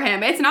working for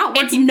him? It's not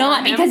working for him. It's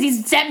not, because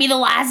he's sent me the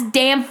last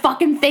damn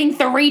fucking thing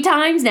 3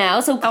 times now.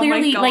 So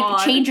clearly,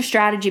 change your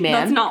strategy, man.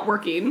 That's not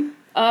working.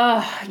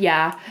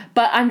 Yeah.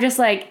 But I'm just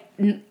like,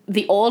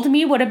 the old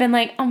me would have been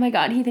like, oh my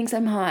God, he thinks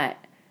I'm hot.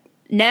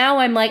 Now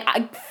I'm like,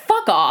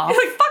 fuck off.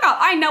 Like, fuck off.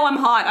 I know I'm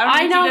hot.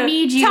 I don't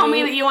need you. Tell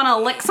me that you want to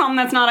lick something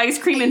that's not ice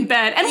cream in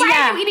bed. And why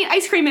are you eating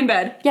ice cream in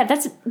bed? Yeah,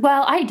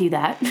 I do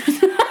that.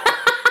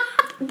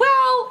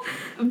 Well,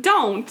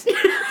 don't.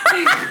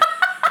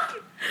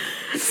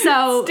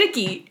 So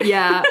sticky.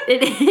 Yeah,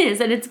 it is.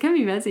 And it's going to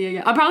be messy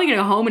again. I'm probably going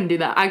to go home and do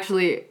that.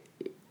 Actually,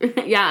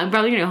 yeah, I'm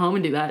probably going to go home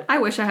and do that. I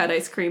wish I had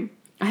ice cream.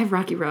 I have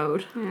Rocky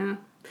Road. Yeah.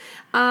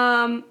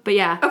 But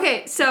yeah.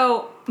 Okay,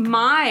 so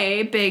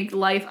my big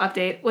life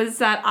update was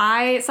that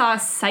I saw a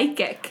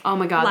psychic. Oh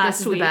my God, last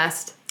this is week. the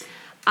best.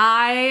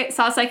 I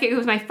saw a psychic. It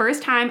was my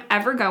first time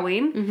ever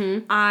going.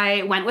 Mm-hmm.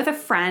 I went with a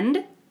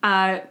friend.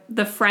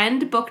 The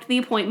friend booked the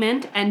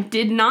appointment and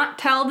did not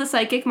tell the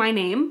psychic my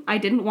name. I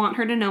didn't want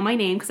her to know my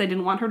name because I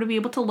didn't want her to be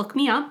able to look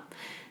me up.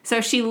 So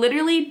she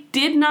literally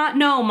did not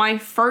know my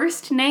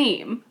first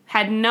name,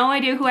 had no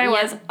idea who I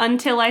was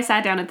until I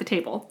sat down at the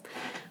table.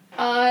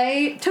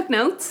 I took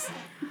notes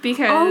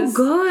because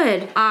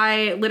good.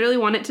 I literally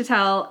wanted to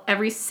tell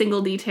every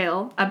single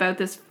detail about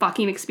this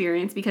fucking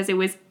experience because it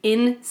was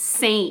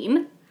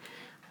insane.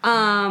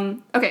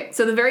 Okay,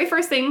 so the very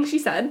first thing she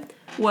said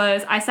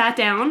was I sat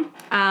down.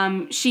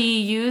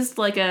 She used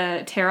like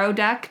a tarot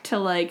deck to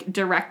like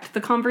direct the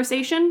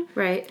conversation.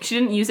 Right. She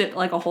didn't use it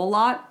like a whole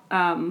lot,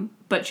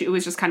 but it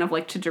was just kind of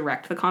like to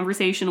direct the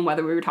conversation,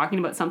 whether we were talking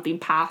about something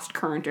past,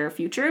 current, or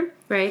future.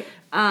 Right.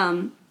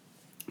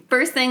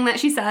 First thing that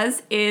she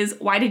says is,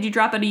 why did you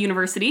drop out of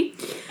university?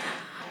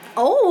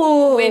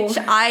 Oh. Which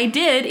I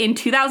did in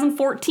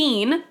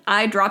 2014.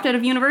 I dropped out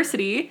of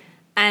university,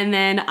 and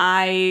then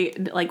I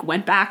like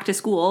went back to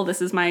school.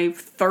 This is my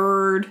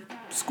 3rd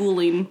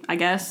schooling, I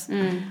guess.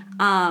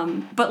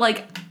 But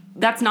like,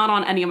 that's not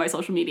on any of my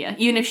social media.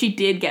 Even if she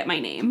did get my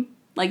name,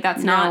 like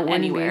that's not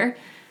anywhere.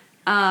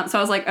 So I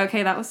was like,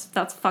 okay, that's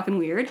fucking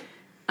weird.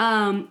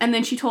 And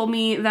then she told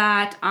me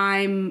that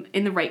I'm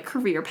in the right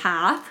career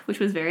path, which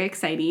was very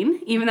exciting.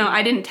 Even though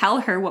I didn't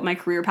tell her what my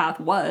career path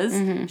was,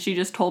 she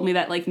just told me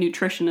that like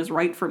nutrition is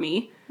right for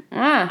me.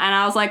 And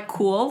I was like,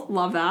 cool,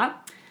 love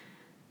that.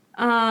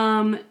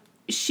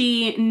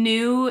 She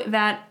knew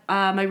that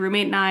my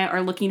roommate and I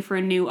are looking for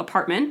a new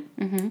apartment,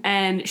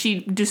 and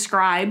she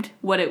described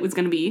what it was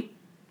going to be,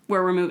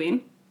 where we're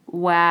moving.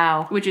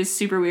 Wow. Which is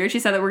super weird. She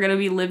said that we're going to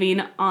be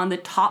living on the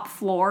top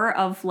floor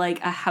of like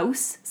a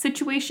house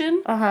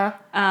situation.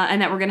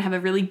 And that we're going to have a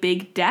really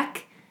big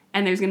deck,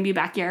 and there's going to be a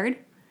backyard.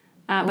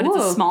 But it's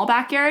a small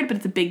backyard, but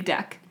it's a big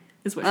deck,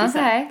 is what she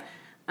said.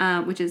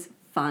 Which is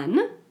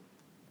fun.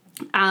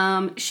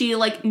 She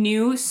like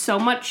knew so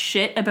much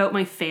shit about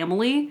my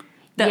family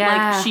that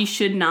like she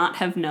should not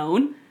have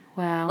known.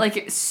 Wow.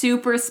 Like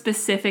super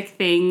specific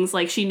things.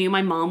 Like she knew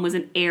my mom was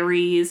an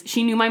Aries.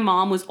 She knew my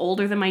mom was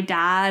older than my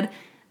dad.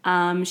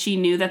 She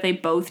knew that they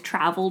both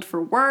traveled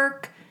for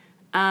work.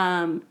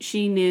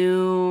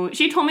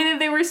 She told me that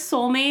they were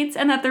soulmates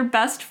and that they're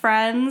best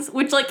friends,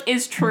 which, like,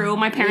 is true.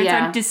 My parents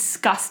Yeah. are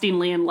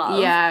disgustingly in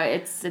love. Yeah,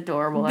 it's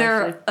adorable.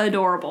 They're actually.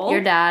 adorable.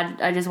 Your dad,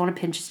 I just want to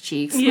pinch his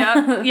cheeks.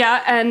 Yeah,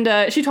 yeah,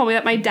 and she told me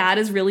that my dad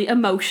is really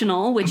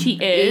emotional, which he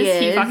is.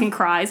 He is. fucking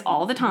cries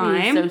all the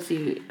time. He's so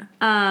sweet.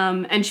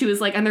 And she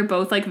was like, and they're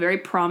both, like, very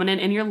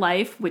prominent in your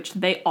life, which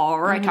they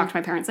are. I talk to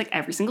my parents, like,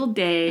 every single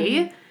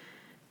day.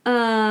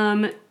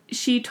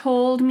 She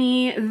told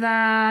me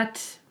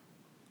that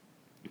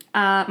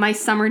my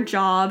summer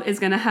job is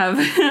going to have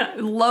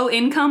low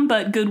income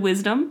but good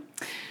wisdom.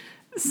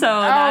 So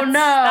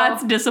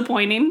that's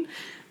disappointing.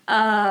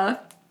 And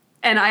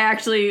I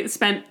actually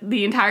spent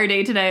the entire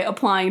day today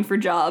applying for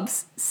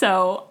jobs.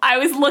 So I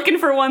was looking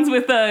for ones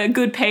with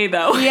good pay,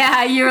 though.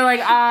 Yeah, you were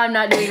like, I'm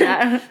not doing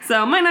that.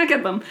 So might not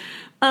get them.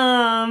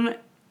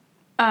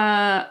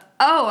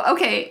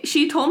 Okay.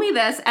 She told me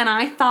this, and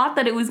I thought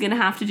that it was going to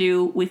have to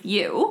do with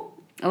you.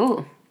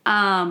 Oh.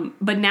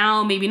 But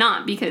now maybe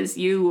not, because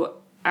you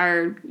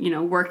are,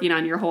 working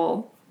on your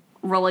whole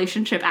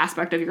relationship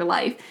aspect of your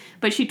life.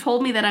 But she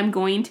told me that I'm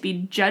going to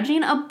be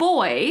judging a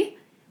boy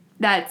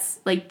that's,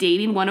 like,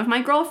 dating one of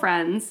my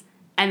girlfriends,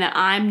 and that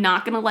I'm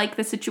not going to like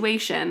the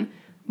situation,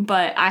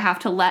 but I have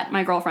to let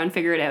my girlfriend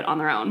figure it out on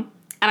their own.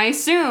 And I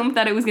assumed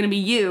that it was going to be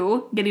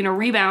you getting a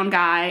rebound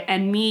guy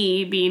and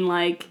me being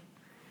like,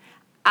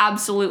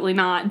 absolutely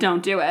not,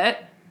 don't do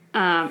it.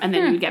 And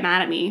then you'd get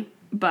mad at me.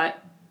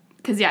 But,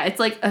 because, yeah, it's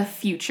like a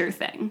future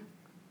thing.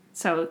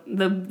 So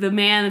the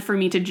man for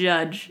me to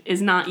judge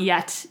is not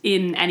yet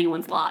in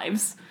anyone's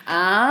lives.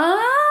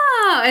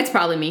 Oh, it's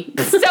probably me.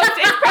 So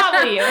it's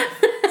probably you.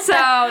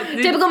 So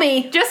Typical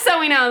me. Just so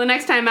we know, the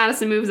next time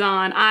Madison moves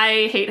on,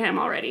 I hate him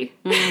already.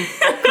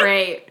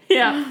 Great.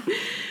 Yeah.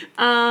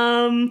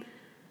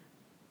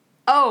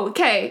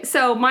 Okay,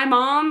 so my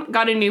mom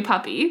got a new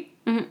puppy.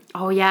 Mm-hmm.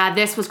 Oh, yeah,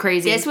 this was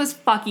crazy. This was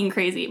fucking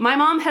crazy. My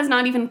mom has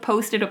not even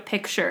posted a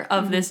picture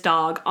of this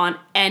dog on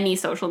any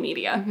social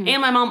media.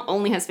 And my mom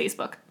only has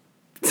Facebook.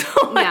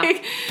 So,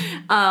 like,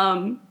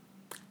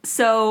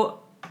 so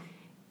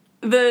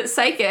the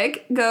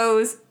psychic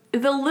goes,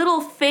 the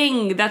little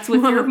thing that's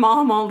with your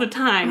mom all the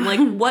time, like,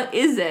 what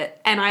is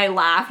it? And I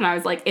laughed and I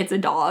was like, it's a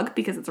dog,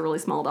 because it's a really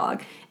small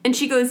dog. And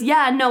she goes,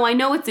 yeah, no, I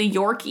know it's a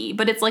Yorkie,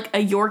 but it's like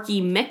a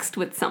Yorkie mixed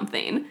with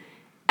something.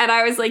 And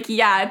I was like,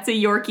 yeah, it's a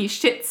Yorkie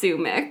Shih Tzu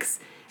mix.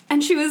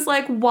 And she was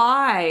like,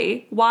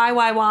 why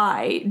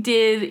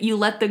did you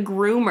let the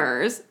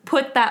groomers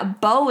put that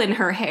bow in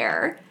her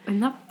hair?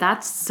 And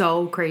that's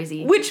so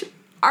crazy. Which,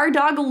 our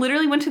dog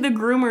literally went to the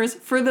groomers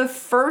for the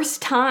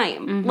first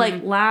time,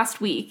 like,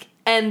 last week.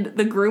 And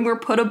the groomer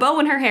put a bow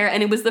in her hair,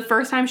 and it was the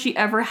first time she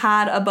ever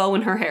had a bow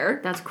in her hair.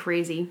 That's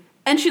crazy.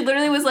 And she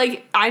literally was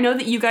like, I know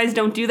that you guys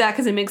don't do that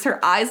because it makes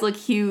her eyes look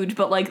huge,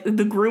 but, like,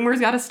 the groomer's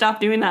got to stop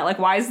doing that. Like,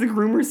 why is the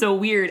groomer so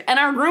weird? And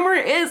our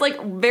groomer is,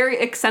 like, very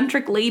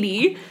eccentric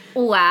lady.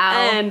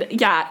 Wow. And,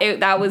 yeah,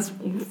 that was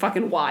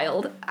fucking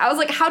wild. I was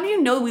like, how do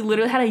you know we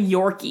literally had a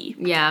Yorkie?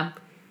 Yeah.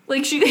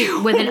 Like, she...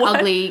 With an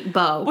ugly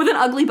bow. With an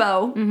ugly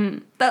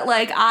bow. That,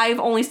 like, I've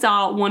only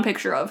saw one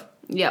picture of.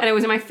 Yeah. And it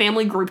was in my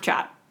family group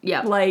chat.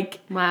 Yeah. Like...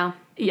 Wow.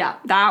 Yeah,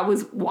 that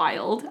was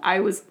wild.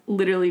 I was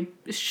literally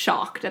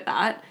shocked at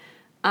that.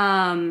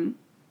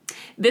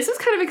 This was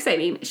kind of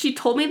exciting. She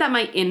told me that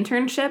my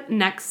internship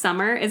next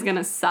summer is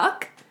gonna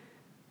suck,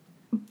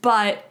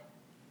 but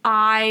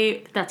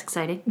That's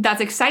exciting. that's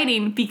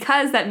exciting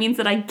because that means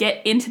that I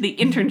get into the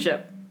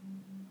internship.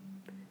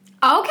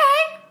 Okay.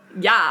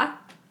 Yeah.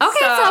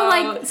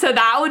 Okay, so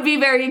that would be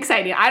very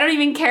exciting. I don't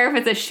even care if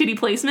it's a shitty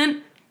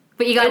placement.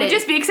 But you got It would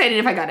just be exciting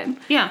if I got in.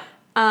 Yeah.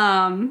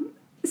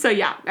 So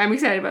yeah, I'm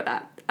excited about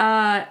that.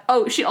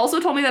 She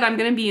also told me that I'm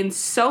going to be in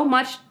so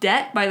much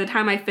debt by the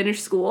time I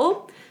finish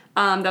school,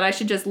 that I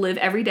should just live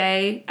every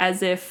day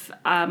as if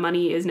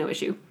money is no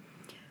issue.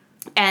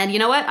 And you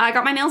know what? I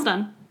got my nails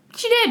done.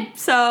 She did.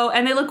 So,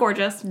 and they look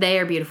gorgeous. They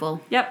are beautiful.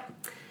 Yep.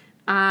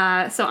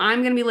 So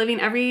I'm going to be living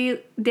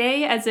every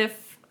day as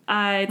if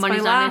it's Money's my not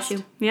an last.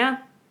 issue. Yeah.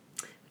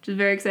 Which is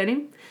very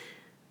exciting.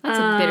 That's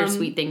a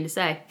bittersweet thing to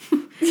say.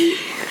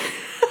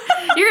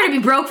 You're going to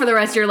be broke for the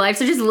rest of your life,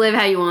 so just live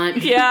how you want.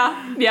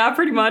 Yeah,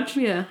 pretty much.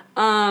 Yeah.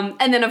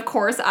 And then, of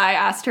course, I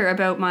asked her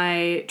about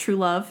my true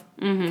love,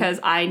 because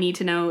I need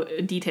to know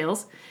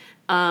details.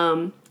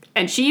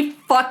 And she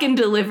fucking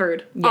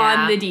delivered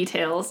on the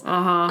details.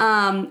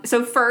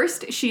 So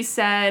first, she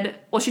said,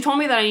 she told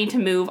me that I need to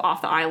move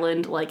off the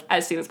island, like,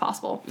 as soon as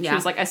possible. Yeah. She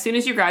was like, as soon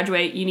as you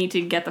graduate, you need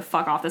to get the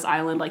fuck off this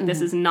island. Like, this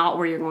is not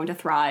where you're going to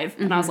thrive.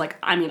 And I was like,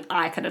 I mean,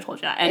 I could have told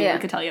you that. Anyone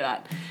could tell you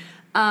that.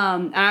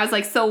 And I was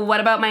like, so what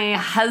about my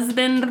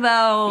husband,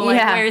 though? Like,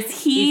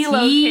 where's he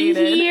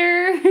located?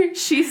 Here?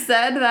 She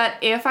said that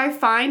if I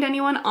find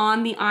anyone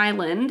on the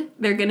island,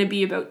 they're going to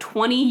be about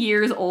 20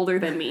 years older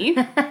than me.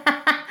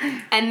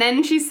 And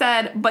then she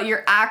said, but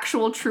your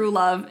actual true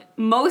love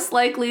most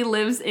likely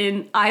lives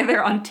in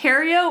either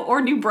Ontario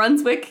or New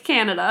Brunswick,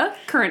 Canada,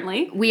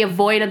 currently. We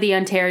avoided the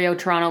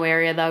Ontario-Toronto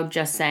area, though,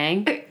 just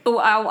saying.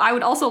 I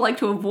would also like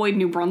to avoid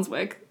New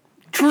Brunswick.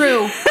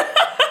 True.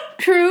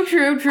 True.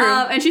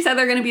 And she said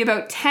they're going to be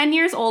about 10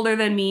 years older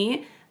than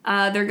me.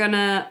 They're going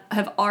to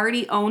have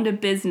already owned a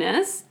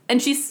business.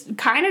 And she's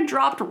kind of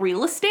dropped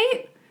real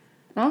estate.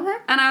 Okay.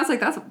 And I was like,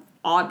 that's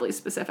oddly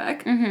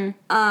specific. Mm-hmm.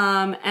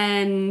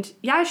 And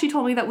yeah, she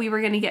told me that we were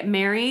going to get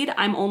married.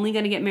 I'm only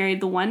going to get married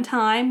the one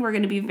time. We're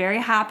going to be very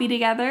happy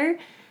together.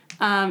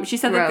 She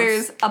said that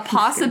there's a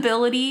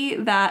possibility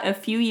that a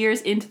few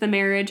years into the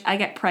marriage, I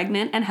get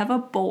pregnant and have a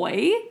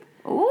boy.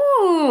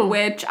 Ooh.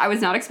 Which I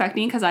was not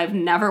expecting because I've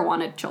never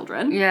wanted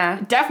children. Yeah.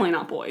 Definitely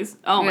not boys.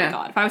 Oh my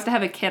God. If I was to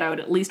have a kid, I would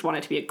at least want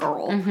it to be a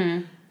girl.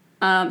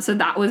 Mm-hmm. So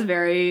that was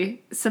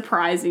very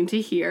surprising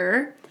to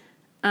hear.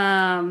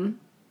 And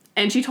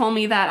she told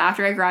me that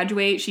after I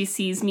graduate, she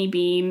sees me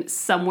being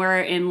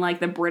somewhere in like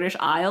the British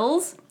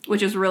Isles,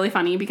 which is really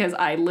funny because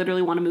I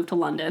literally want to move to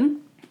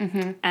London.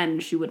 Mm-hmm.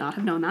 And she would not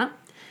have known that.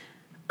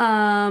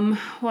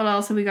 What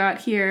else have we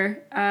got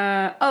here?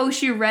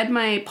 She read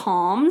my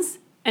palms,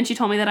 and she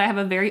told me that I have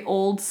a very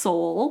old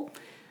soul,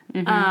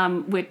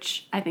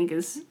 which I think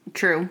is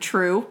true.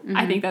 Mm-hmm.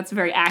 I think that's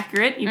very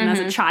accurate. Even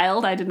as a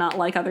child, I did not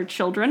like other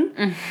children.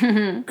 She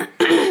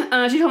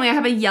told me I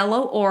have a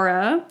yellow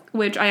aura,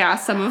 which I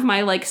asked some of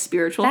my like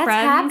spiritual That's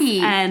friends.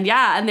 happy. And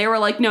they were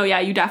like, no, yeah,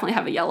 you definitely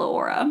have a yellow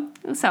aura.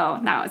 So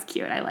that was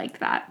cute. I liked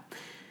that.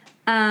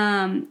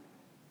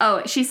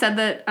 She said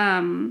that,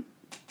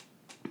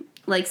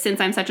 like, since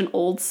I'm such an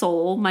old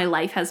soul, my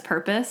life has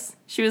purpose.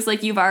 She was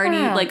like, you've already,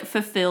 like,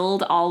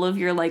 fulfilled all of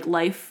your, like,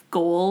 life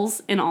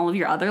goals in all of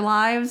your other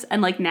lives.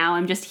 And, like, now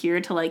I'm just here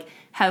to, like,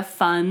 have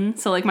fun.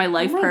 So, like, my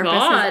life purpose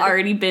has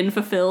already been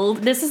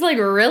fulfilled. This is, like,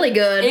 really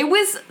good. It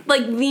was,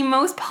 like, the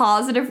most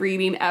positive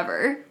reading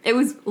ever. It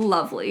was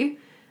lovely.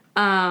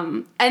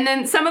 And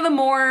then some of the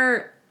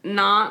more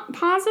not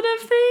positive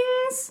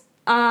things...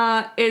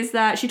 is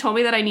that she told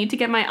me that I need to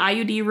get my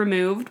IUD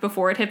removed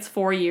before it hits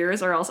 4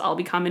 years or else I'll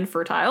become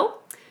infertile.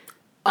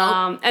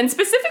 And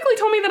specifically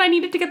told me that I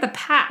needed to get the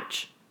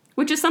patch,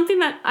 which is something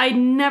that I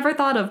never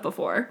thought of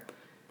before.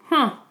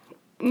 Huh.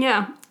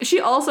 Yeah. She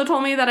also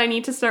told me that I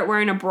need to start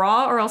wearing a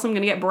bra or else I'm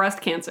going to get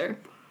breast cancer.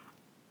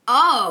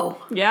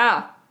 Oh.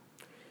 Yeah.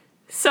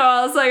 So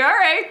I was like, all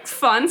right, it's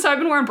fun. So I've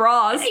been wearing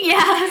bras.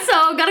 Yeah,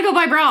 so gotta go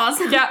buy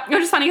bras. Yeah,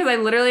 which is funny because I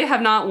literally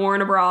have not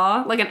worn a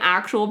bra, like an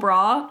actual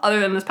bra, other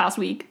than this past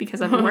week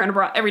because I've been wearing a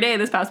bra every day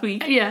this past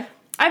week. Yeah.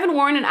 I haven't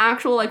worn an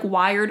actual, like,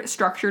 wired,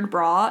 structured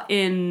bra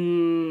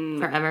in...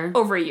 Forever.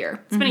 Over a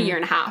year. It's been a year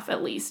and a half,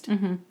 at least.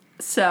 Mm-hmm.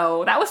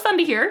 So that was fun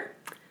to hear.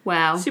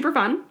 Wow. Super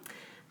fun.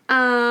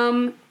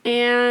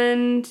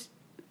 And...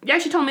 yeah,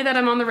 she told me that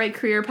I'm on the right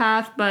career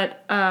path,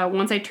 but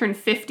once I turn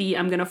 50,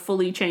 I'm going to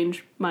fully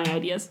change my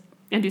ideas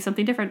and do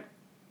something different.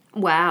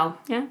 Wow.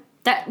 Yeah.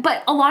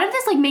 But a lot of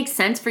this, like, makes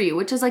sense for you,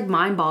 which is, like,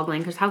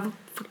 mind-boggling, because how the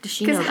fuck does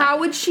she know that? Because how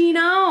would she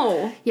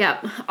know?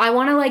 Yeah. I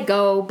want to, like,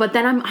 go, but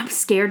then I'm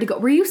scared to go.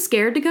 Were you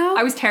scared to go?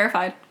 I was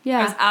terrified. Yeah.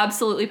 I was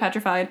absolutely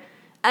petrified.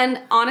 And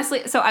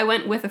honestly, so I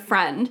went with a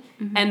friend,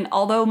 and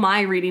although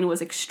my reading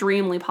was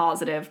extremely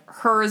positive,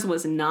 hers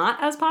was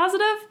not as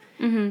positive,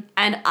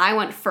 and I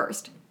went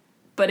first.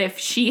 But if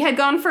she had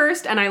gone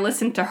first and I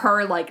listened to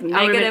her, like,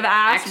 negative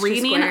ass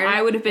reading, squared.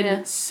 I would have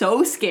been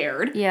so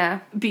scared. Yeah.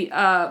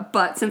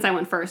 But since I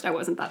went first, I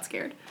wasn't that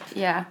scared.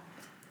 Yeah.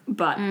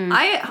 But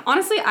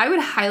I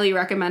would highly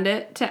recommend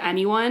it to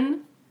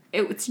anyone.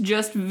 It's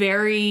just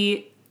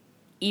very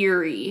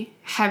eerie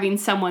having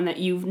someone that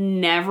you've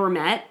never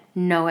met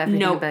Know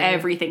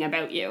everything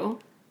about you.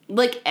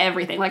 Like,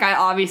 everything. Like, I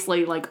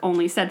obviously, like,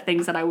 only said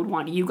things that I would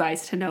want you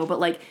guys to know, but,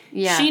 like,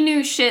 she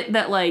knew shit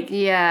that, like,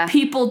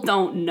 people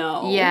don't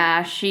know.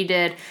 Yeah, she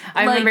did.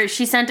 I remember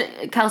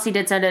Kelsey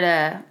did send it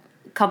a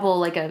couple,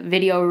 like, a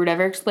video or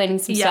whatever explaining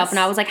some stuff, and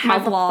I was like, how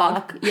the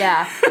fuck?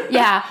 Yeah.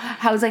 Yeah.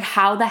 I was like,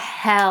 how the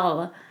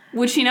hell?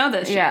 Would she know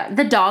this shit? Yeah.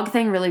 The dog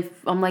thing really,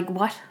 I'm like,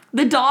 what?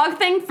 The dog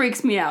thing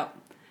freaks me out.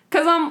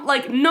 Because I'm,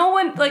 like, no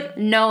one, like...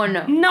 No one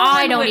knows.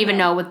 I don't even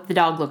know what the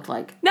dog looked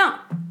like. No.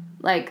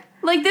 Like,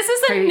 this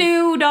is a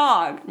new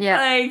dog. Yeah.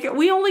 Like,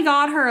 we only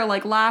got her,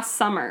 like, last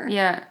summer.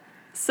 Yeah.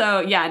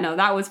 So, yeah, no,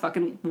 that was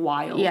fucking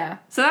wild. Yeah.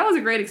 So that was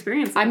a great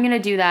experience. I'm going to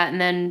do that,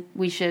 and then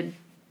we should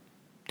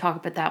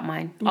talk about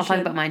mine. I'll talk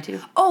about mine, too.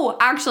 Oh,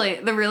 actually,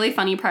 the really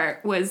funny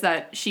part was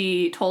that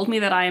she told me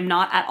that I am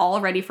not at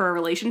all ready for a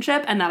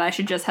relationship and that I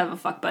should just have a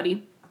fuck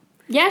buddy.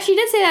 Yeah, she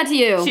did say that to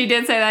you. She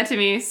did say that to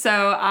me.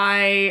 So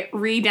I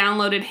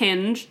re-downloaded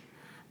Hinge.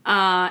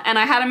 And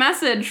I had a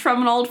message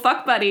from an old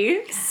fuck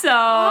buddy. So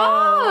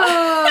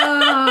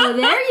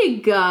there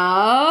you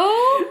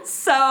go.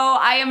 So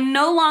I am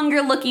no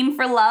longer looking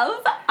for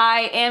love.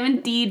 I am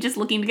indeed just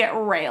looking to get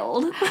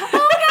railed.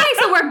 Okay,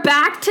 so we're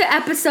back to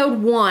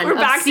episode 1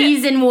 of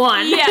season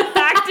 1. Yeah,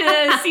 back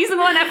to season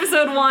 1,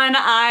 episode 1.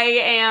 I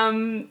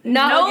am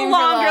no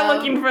longer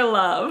looking for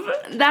love.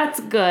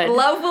 That's good.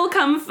 Love will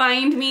come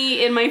find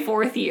me in my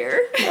 4th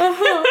year.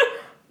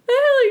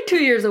 Like 2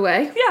 years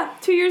away. Yeah,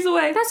 2 years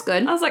away. That's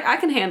good. I was like, I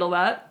can handle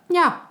that.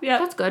 Yeah,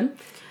 that's good.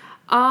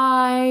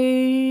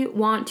 I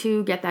want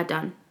to get that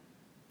done.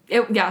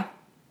 Yeah.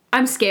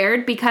 I'm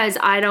scared because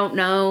I don't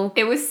know.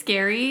 It was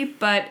scary,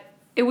 but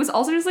it was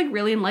also just, like,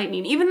 really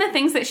enlightening. Even the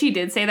things that she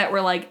did say that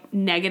were, like,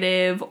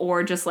 negative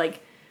or just,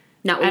 like,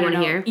 Not what you want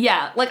to hear.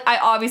 Yeah, like, I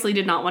obviously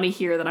did not want to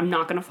hear that I'm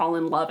not going to fall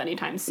in love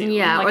anytime soon.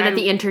 Yeah, like, or that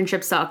the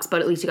internship sucks,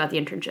 but at least you got the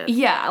internship.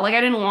 Yeah, like,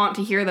 I didn't want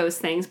to hear those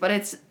things, but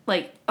it's,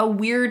 like, a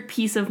weird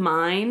peace of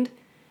mind.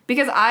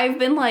 Because I've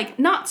been, like,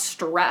 not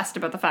stressed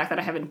about the fact that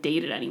I haven't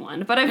dated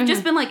anyone, but I've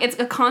just been, like, it's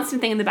a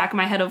constant thing in the back of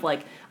my head of,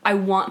 like, I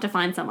want to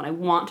find someone. I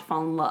want to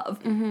fall in love.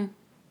 Mm-hmm.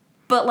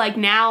 But, like,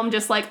 now I'm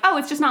just like, oh,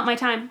 it's just not my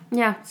time.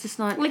 Yeah, it's just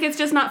not. Like, it's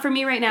just not for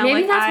me right now.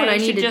 Maybe like, that's what I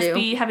need should to just do.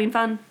 be having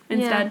fun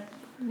instead. Yeah.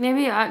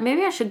 Maybe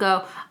I should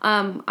go.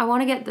 I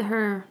want to get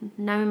her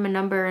name and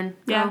number and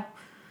go. Yeah.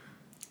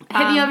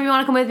 Hit me up if you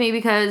want to come with me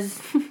because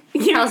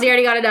You know- Kelsey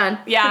already got it done.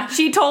 Yeah,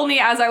 she told me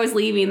as I was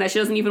leaving that she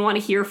doesn't even want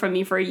to hear from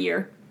me for a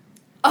year.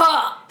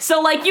 So,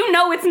 like, you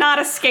know it's not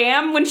a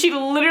scam when she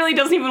literally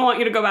doesn't even want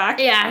you to go back.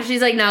 Yeah,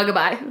 she's like, no,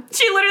 goodbye.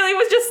 She literally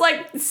was just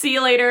like, see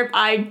you later.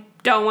 I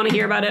don't want to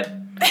hear about it.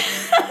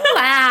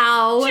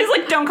 Wow. She's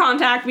like, don't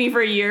contact me for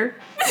a year.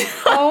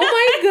 Oh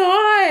my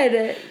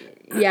god.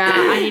 Yeah,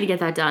 I need to get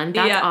that done.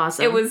 That's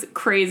awesome. It was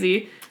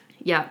crazy.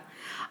 Yeah.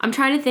 I'm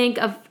trying to think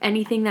of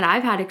anything that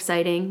I've had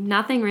exciting.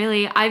 Nothing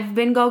really. I've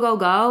been go.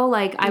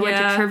 Like, I went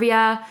to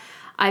trivia.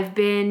 I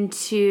went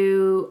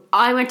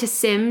to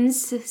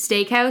Sim's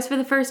Steakhouse for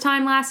the first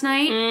time last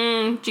night.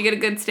 Did you get a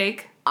good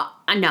steak?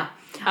 No.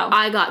 Oh.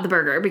 I got the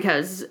burger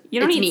because You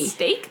don't it's eat me.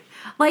 steak?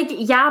 Like,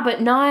 yeah,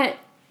 but not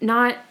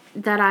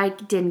that I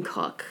didn't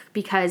cook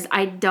because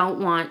I don't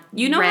want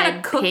You know how to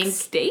red, cook pink.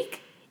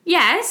 steak?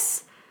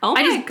 Yes. Oh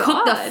I my just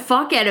cook the God.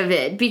 fuck out of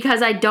it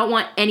because I don't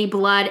want any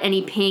blood,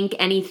 any pink,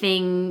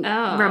 anything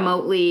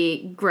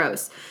remotely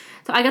gross.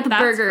 So I got the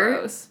That's burger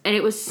gross. and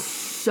it was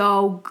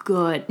so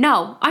good.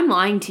 No, I'm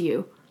lying to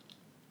you.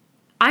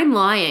 I'm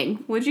lying.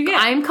 What'd you get?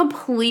 I'm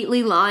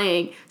completely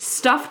lying.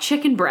 Stuffed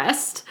chicken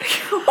breast.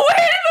 Where did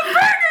the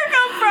burger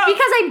come from?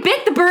 Because I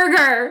bit the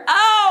burger.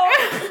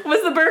 Oh!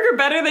 Was the burger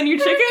better than your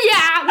chicken?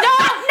 Yeah.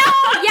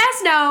 No.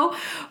 Yes, no.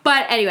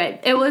 But anyway,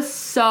 it was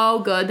so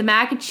good. The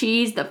mac and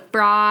cheese, the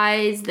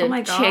fries, the Oh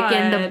my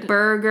chicken, the God.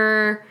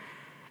 burger.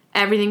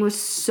 Everything was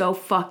so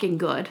fucking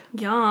good.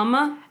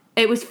 Yum.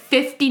 It was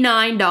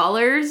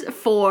 $59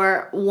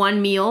 for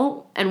one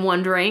meal and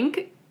one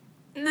drink.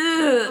 Ugh.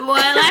 Well,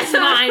 that's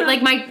fine.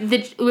 Like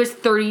it was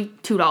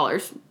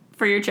 $32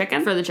 For your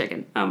chicken? for the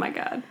chicken. Oh my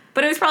god.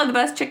 But it was probably the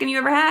best chicken you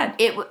ever had.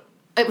 It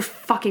was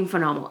fucking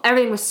phenomenal.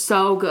 Everything was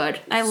so good.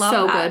 I love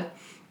so that. good.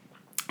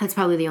 That's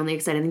probably the only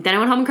exciting thing. Then I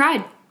went home and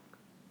cried.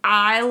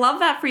 I love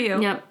that for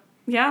you. Yep.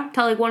 Yeah.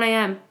 Till like 1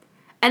 a.m.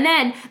 And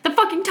then the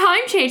fucking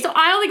time changed. So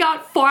I only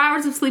got 4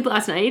 hours of sleep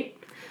last night.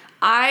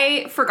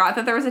 I forgot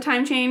that there was a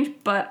time change,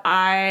 but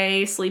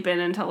I sleep in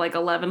until like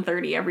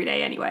 11:30 every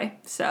day anyway.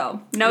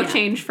 So, no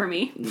change for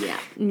me. Yeah.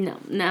 No,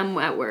 I'm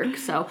at work.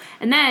 So,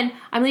 and then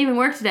I'm leaving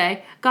work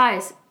today.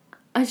 Guys,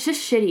 it's just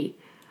shitty.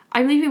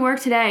 I'm leaving work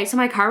today. So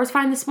my car was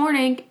fine this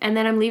morning. And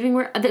then I'm leaving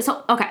work.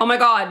 So, okay. Oh my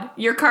god,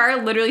 your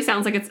car literally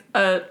sounds like it's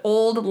an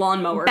old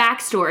lawnmower.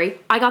 Backstory.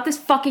 I got this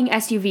fucking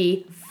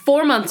SUV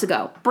 4 months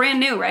ago. Brand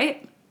new,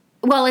 right?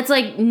 Well, it's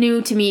like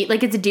new to me.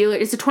 Like it's a dealer.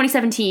 It's a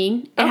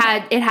 2017.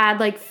 It had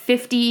like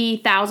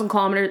 50,000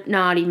 kilometers,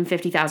 not even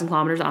 50,000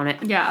 kilometers on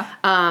it. Yeah.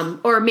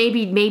 Or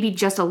maybe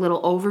just a little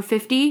over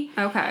 50.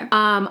 Okay.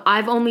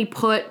 I've only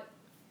put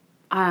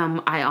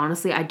I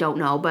honestly I don't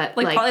know, but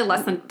like probably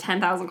less than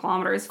 10,000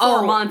 kilometers.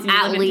 4 months and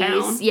you live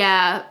in town.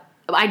 Yeah.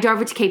 I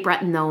drove it to Cape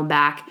Breton though and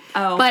back.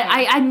 Oh, But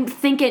okay. I'm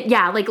thinking,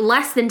 yeah, like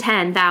less than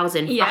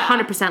 10,000. Yeah.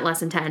 100%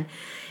 less than 10.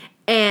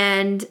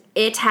 And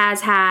it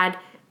has had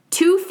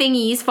 2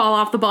 thingies fall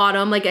off the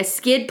bottom, like a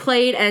skid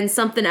plate and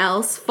something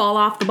else fall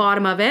off the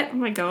bottom of it. Oh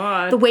my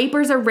god. The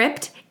wipers are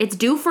ripped. It's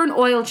due for an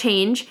oil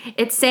change.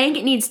 It's saying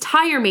it needs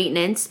tire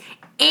maintenance.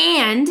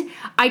 And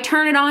I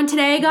turn it on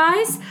today,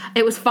 guys.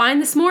 It was fine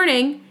this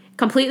morning.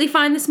 Completely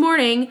fine this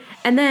morning.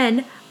 And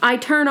then I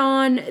turn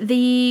on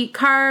the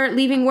car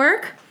leaving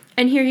work.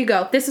 And here you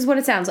go. This is what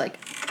it sounds like.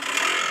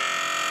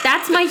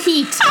 That's my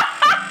heat.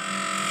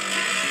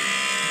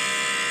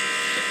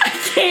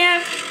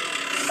 can't.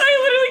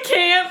 I literally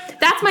can't.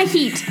 That's my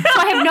heat. So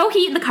I have no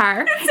heat in the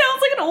car. It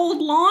sounds like an old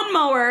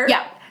lawnmower.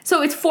 Yeah.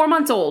 So it's 4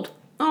 months old.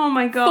 Oh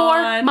my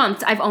god. 4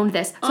 month I've owned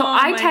this. So Oh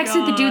I my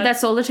texted the dude God. that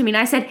sold it to me and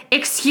I said,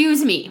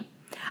 "Excuse me,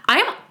 I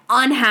am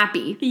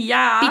unhappy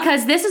Yeah.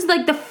 because this is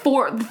like the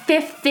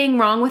 5th thing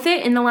wrong with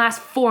it in the last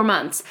 4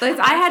 months. That's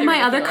I had actually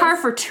my other car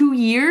ridiculous. for 2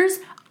 years.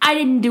 I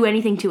didn't do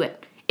anything to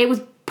it. It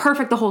was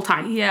perfect the whole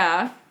time.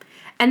 yeah.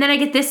 And then I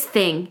get this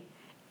thing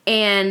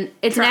and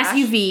it's Trash. an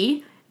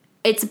SUV.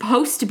 It's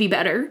supposed to be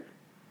better.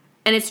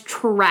 And it's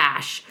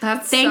trash.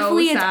 That's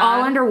Thankfully, so it's sad.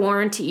 all under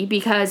warranty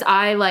because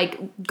I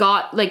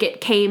got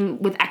it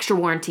came with extra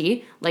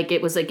warranty, like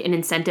it was like an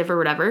incentive or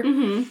whatever.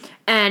 Mm-hmm.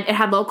 And it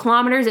had low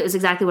kilometers. It was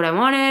exactly what I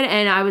wanted,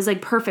 and I was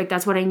like, perfect.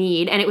 That's what I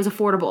need, and it was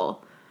affordable.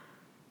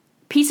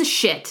 Piece of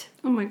shit.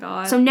 Oh my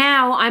god. So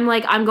now I'm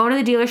like, I'm going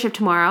to the dealership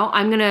tomorrow.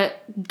 I'm gonna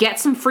get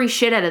some free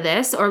shit out of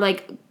this, or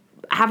like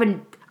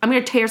I'm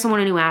gonna tear someone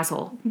a new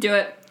asshole. do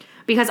it.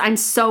 because I'm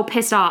so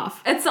pissed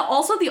off. It's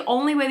also the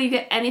only way that you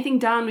get anything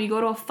done when you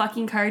go to a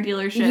fucking car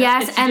dealership.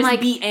 Yes, is to and just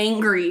like be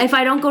angry. If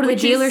I don't go to the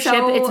which is dealership,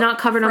 so it's not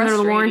covered under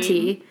the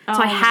warranty. So I Oh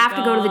my have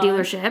to go to the God.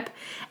 dealership.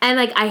 And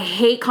like I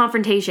hate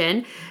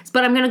confrontation,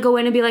 but I'm gonna go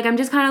in and be like, I'm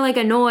just kind of like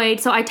annoyed.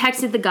 So I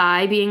texted the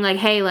guy being like,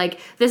 hey, like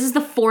this is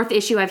the 4th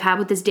issue I've had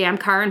with this damn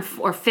car, and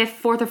or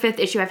 4th or 5th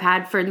issue I've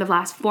had for the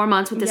last 4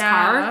 months with this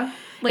car.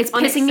 Like, It's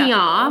pissing me unacceptable.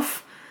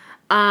 off.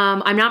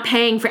 I'm not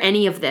paying for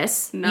any of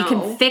this. No. You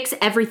can fix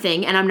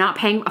everything, and I'm not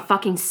paying a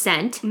fucking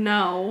cent.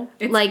 No.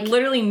 It's Like,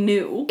 literally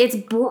new. It's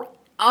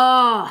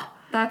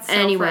That's so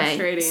anyway,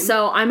 frustrating.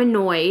 so I'm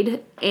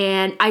annoyed,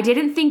 and I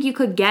didn't think you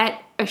could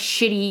get a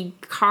shitty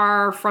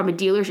car from a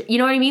dealership. You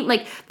know what I mean?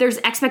 Like, there's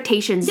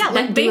expectations that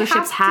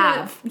dealerships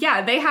have.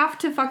 Yeah, they have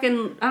to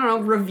fucking, I don't know,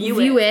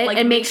 review it. Like,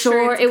 and make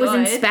sure it's it was good.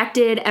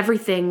 inspected,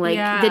 everything. Like,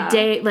 the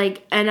day,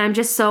 like, and I'm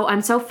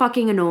so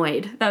fucking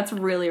annoyed. That's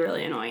really,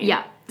 really annoying.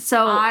 Yeah.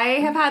 So I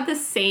have had the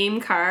same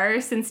car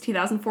since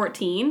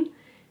 2014,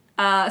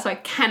 so I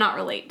cannot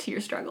relate to your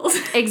struggles.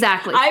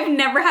 Exactly. I've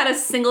never had a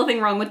single thing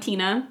wrong with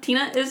Tina.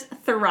 Tina is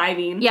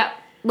thriving. Yep.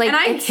 Like, And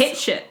I hit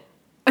shit.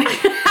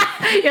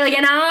 You're like,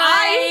 and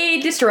I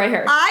destroy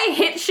her. I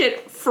hit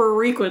shit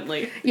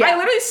frequently. Yeah. I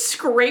literally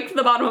scraped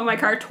the bottom of my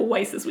car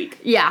twice this week.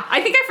 Yeah.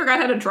 I think I forgot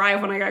how to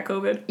drive when I got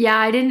COVID. Yeah,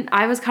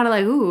 I was kind of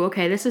like, ooh,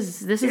 okay, this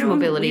is It was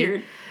mobility.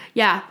 weird.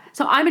 Yeah.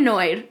 So I'm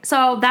annoyed.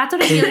 So that's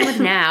what I'm dealing with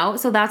now.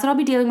 So that's what I'll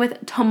be dealing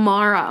with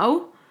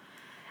tomorrow.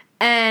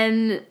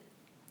 And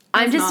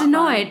I'm It's just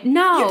not annoyed. fun.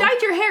 No. You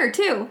dyed your hair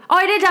too. Oh,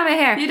 I did dye my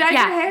hair. You dyed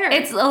your hair.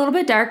 It's a little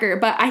bit darker,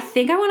 but I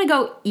think I want to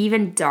go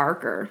even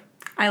darker.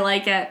 I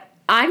like it.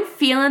 I'm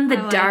feeling the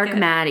I like dark it.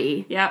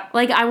 Maddie. Yep.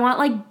 Like, I want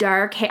like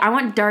dark hair. I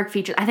want dark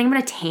features. I think I'm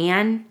gonna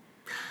tan.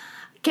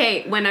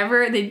 Okay,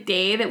 whenever the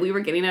day that we were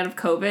getting out of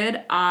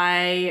COVID,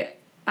 I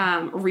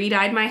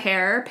re-dyed my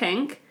hair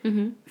pink,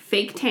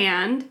 fake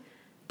tanned,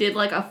 did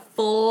like a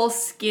full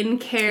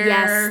skincare.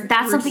 Yes,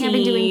 that's something I've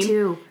been doing routine.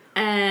 too.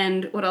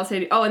 And what else did I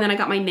do? Oh, and then I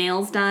got my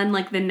nails done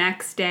like the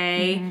next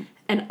day.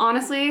 And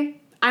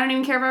honestly, I don't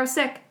even care if I was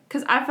sick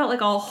because I felt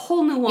like a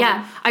whole new woman.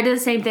 Yeah, I did the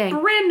same thing.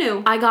 Brand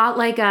new. I got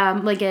like a,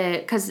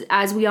 because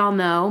as we all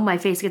know, my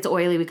face gets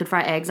oily. We could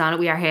fry eggs on it.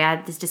 We already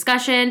had this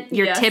discussion.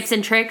 Your Yes. tips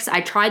and tricks.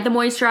 I tried the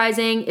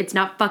moisturizing. It's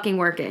not fucking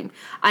working.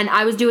 And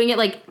I was doing it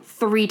like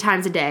 3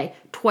 times a day,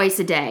 twice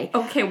a day.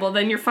 Okay, well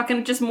then you're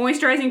fucking just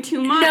moisturizing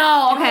too much.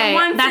 No, Do it okay,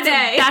 once that's a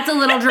day. that's a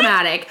little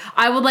dramatic.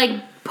 I would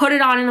like put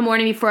it on in the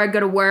morning before I'd go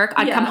to work.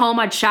 I'd Yeah. come home,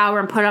 I'd shower,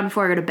 and put it on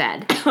before I go to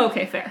bed.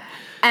 Okay, fair.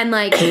 And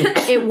like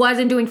it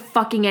wasn't doing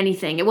fucking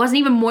anything. It wasn't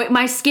even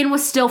my skin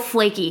was still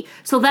flaky.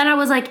 So then I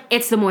was like,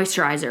 it's the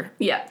moisturizer.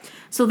 Yeah.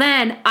 So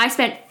then I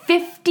spent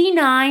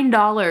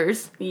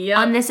 $59 Yep.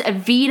 on this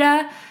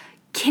Avita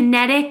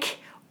Kinetic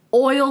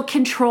Oil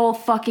Control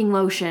fucking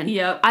lotion.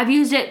 Yep. I've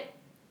used it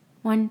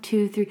 1,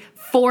 2, 3,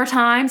 4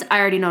 times. I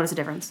already noticed a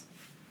difference.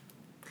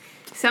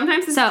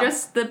 Sometimes it's So,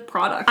 just the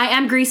product. I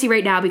am greasy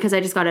right now because I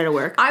just got out of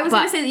work. I was but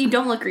going to say that you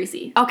don't look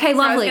greasy. Okay, So I was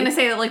lovely. going to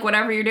say that like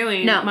whatever you're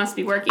doing No. must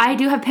be working. I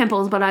do have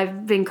pimples, but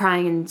I've been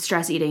crying and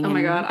stress eating. Oh my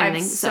and God, I have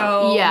everything.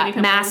 so yeah, many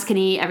pimples.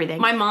 maskne,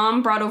 everything. My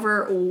mom brought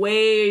over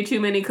way too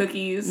many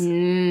cookies.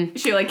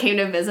 She like came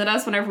to visit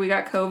us whenever we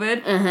got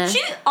COVID.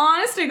 She,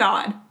 honest to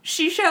God,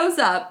 she shows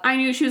up. I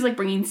knew she was like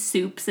bringing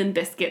soups and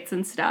biscuits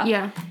and stuff.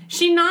 Yeah.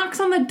 She knocks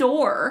on the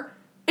door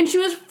and she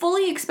was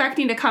fully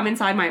expecting to come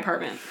inside my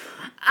apartment.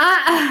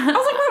 I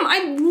was like, Mom, I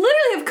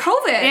literally have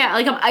COVID. Yeah,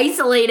 like I'm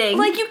isolating.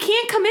 Like, you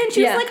can't come in.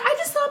 She Yeah. was like, I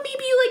just thought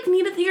maybe you, like,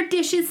 needed your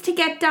dishes to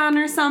get done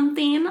or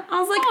something. I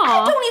was like,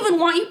 Aw. I don't even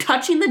want you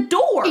touching the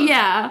door.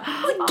 yeah.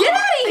 Like, get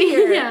out of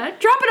here. Yeah.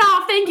 Drop it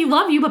off. Thank you.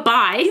 Love you. But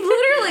bye.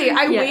 Literally,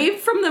 I Yeah. waved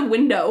from the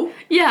window.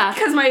 Yeah.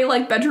 Because my,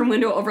 like, bedroom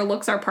window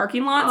overlooks our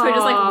parking lot. So I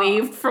just, like, Aw.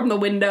 waved from the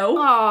window.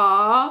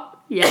 Aww.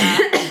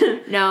 Yeah.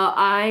 No,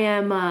 I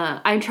am,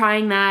 I'm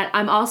trying that.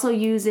 I'm also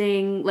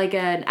using, like,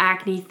 an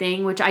acne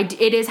thing, which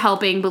it is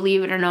helping,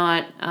 believe it or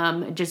not.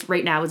 Just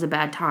right now is a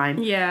bad time.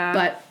 Yeah.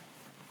 But,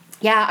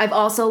 yeah, I've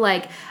also,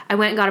 like, I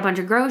went and got a bunch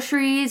of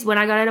groceries. When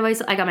I got out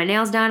of I got my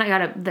nails done. I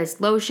got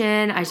this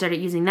lotion. I started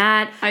using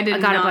that. I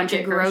did got not a bunch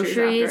get of groceries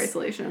groceries. after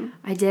isolation.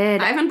 I did.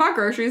 I haven't bought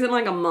groceries in,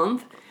 like, a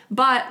month.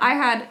 But I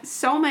had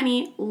so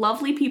many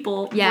lovely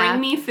people Yeah.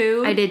 bring me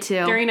food. I did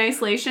too. During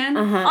isolation.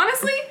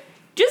 Honestly,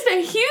 just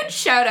a huge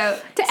shout out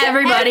To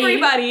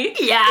everybody.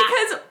 Yeah.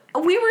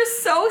 Because we were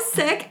so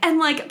sick and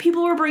like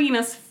people were bringing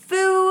us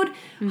food,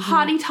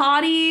 hottie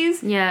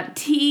toddies, Yeah.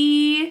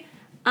 tea,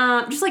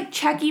 just like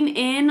checking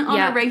in on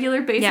Yeah. a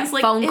regular basis. Yeah,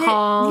 Like phone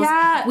calls.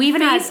 Yeah. We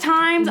even had-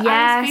 FaceTimes. I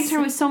Yes. was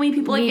FaceTime with so many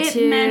people. Like Me it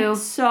too. meant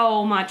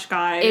so much,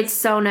 guys. It's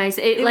so nice.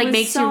 It like was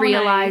makes so you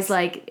realize nice.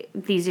 like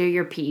these are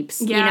your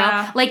peeps. You Yeah.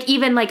 know? Like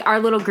even like our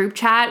little group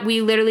chat,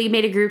 we literally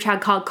made a group chat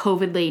called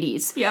COVID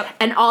Ladies. Yep.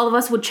 And all of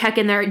us would check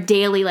in there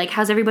daily, like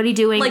how's everybody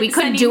doing? Like, we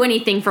couldn't sending- do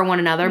anything for one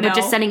another, but No.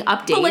 just sending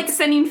updates. But like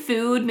sending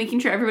food,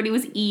 making sure everybody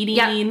was eating,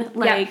 Yeah.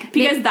 like Yeah.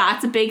 because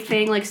that's a big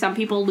thing. Like some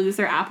people lose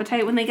their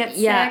appetite when they get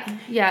yeah. sick.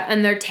 Yeah.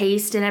 And their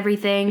taste and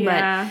everything.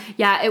 Yeah. But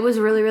yeah, it was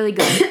really, really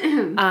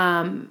good.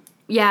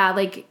 yeah,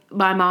 like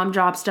my mom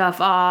dropped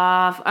stuff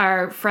off.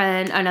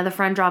 Another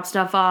friend dropped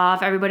stuff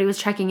off. Everybody was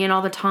checking in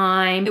all the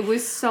time. It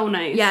was so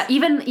nice. Yeah,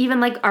 even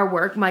like our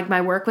work, like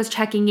my work was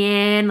checking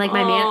in. Like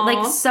my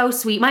like so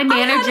sweet. My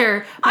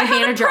manager had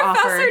a professor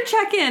offered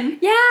check in.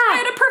 Yeah,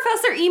 I had a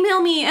professor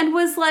email me and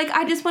was like,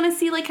 I just want to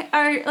see like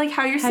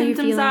how your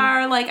symptoms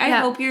are. Like, I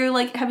hope you're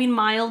like having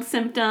mild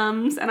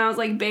symptoms. And I was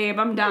like, babe,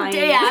 I'm dying.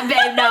 Yeah,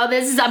 babe, no,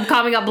 I'm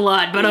coming up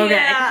blood, but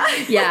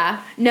okay.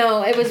 Yeah.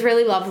 No, it was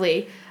really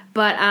lovely.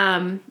 But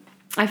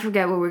I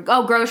forget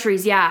what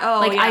groceries, yeah.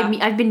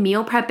 I've been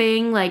meal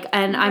prepping, like,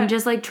 and I'm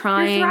just like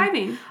trying. You're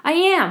thriving. I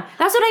am.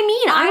 That's what I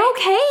mean. I'm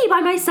okay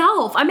by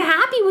myself. I'm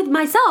happy with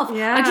myself.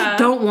 Yeah. I just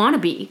don't want to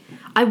be.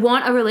 I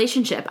want a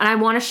relationship, and I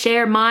want to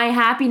share my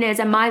happiness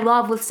and my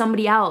love with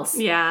somebody else.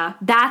 Yeah.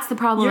 That's the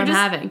problem I'm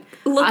having.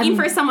 Looking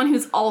for someone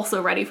who's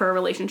also ready for a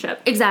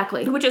relationship.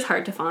 Exactly. Which is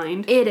hard to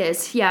find. It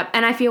is, yeah.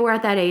 And I feel we're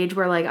at that age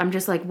where, like, I'm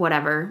just like,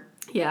 whatever.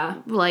 Yeah.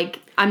 Like,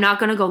 I'm not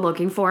going to go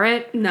looking for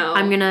it. No.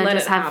 I'm going to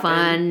just have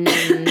fun.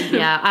 And,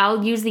 yeah,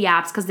 I'll use the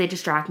apps because they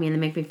distract me and they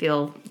make me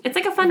feel It's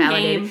like a fun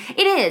validated. game.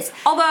 It is.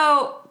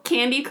 Although,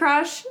 Candy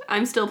Crush,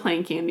 I'm still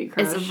playing Candy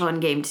Crush. It's a fun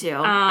game, too.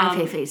 I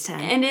pay FaceTime.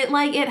 And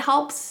it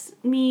helps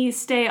me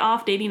stay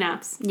off dating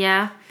apps.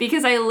 Yeah.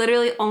 Because I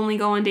literally only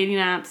go on dating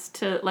apps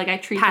to, like, I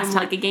treat them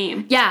like a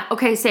game. Yeah,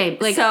 okay, same.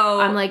 Like, so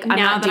I'm like, I'm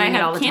now not that I doing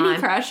it all have the Candy time.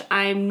 Crush,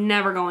 I'm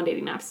never going on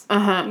dating apps.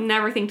 Uh-huh.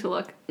 Never think to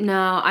look.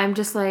 No, I'm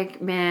just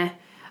like, meh.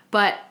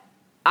 But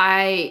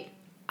I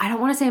don't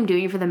want to say I'm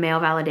doing it for the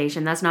male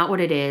validation. That's not what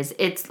it is.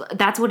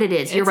 That's what it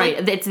is. You're right.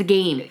 Like, it's the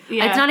game.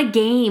 Yeah. It's not a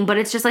game, but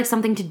it's just like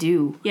something to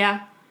do.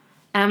 Yeah.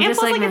 And I'm And just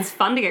plus, like, it's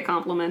fun to get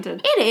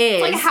complimented. it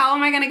is. Like, how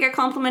am I going to get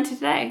complimented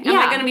today? Am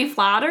I going to be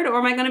flattered or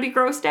am I going to be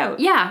grossed out?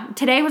 Yeah,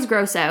 today was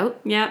gross out.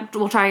 Yep.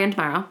 We'll try again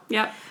tomorrow.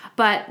 Yep.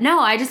 But no,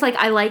 I just like,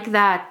 I like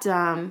that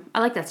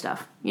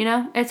stuff. You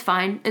know, it's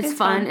fine. It's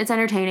fun. It's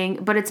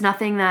entertaining, but it's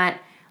nothing that,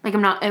 like,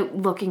 I'm not out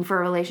looking for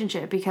a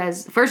relationship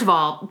because, first of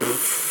all,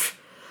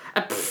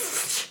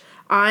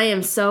 I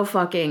am so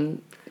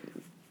fucking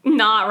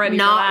Not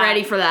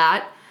ready for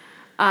that.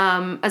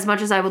 As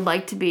much as I would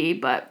like to be,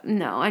 but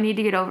no, I need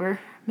to get over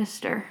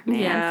Mr.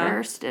 Man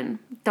first, and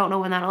don't know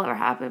when that'll ever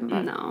happen,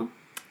 but no.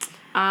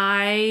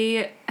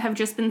 I have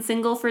just been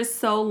single for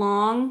so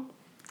long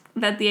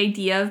that the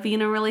idea of being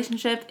in a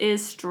relationship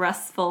is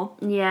stressful.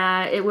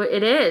 yeah,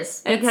 it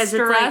is. It's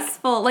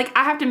stressful. Like,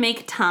 I have to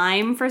make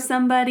time for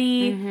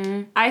somebody.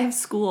 Mm-hmm. I have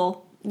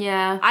school.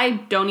 Yeah. I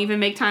don't even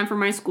make time for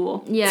my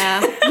school.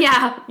 Yeah.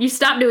 Yeah. You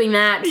stop doing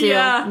that too.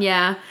 Yeah.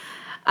 Yeah.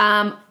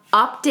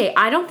 Update.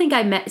 I don't think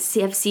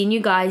have seen you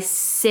guys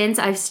since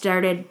I've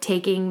started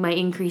taking my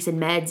increase in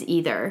meds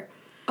either.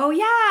 Oh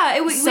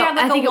yeah, we had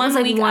like I think a it was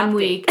like 1 1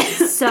 week. week.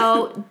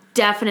 So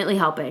definitely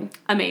helping.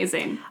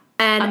 Amazing.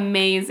 And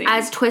amazing.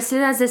 As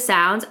twisted as this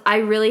sounds, I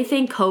really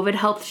think COVID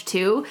helped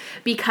too,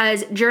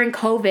 because during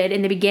COVID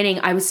in the beginning,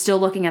 I was still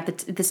looking at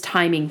this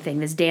timing thing,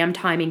 this damn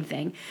timing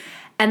thing.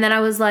 And then I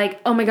was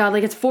like, oh my God,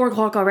 like it's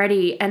 4:00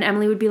 already. And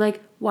Emily would be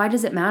like, why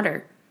does it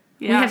matter?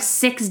 Yeah. We have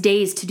 6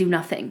 days to do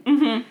nothing.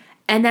 Mm-hmm.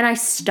 And then I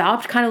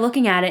stopped kind of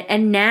looking at it.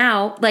 And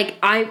now, like,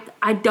 I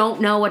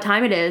don't know what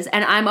time it is.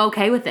 And I'm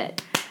okay with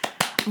it.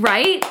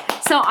 Right?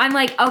 So I'm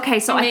like, okay,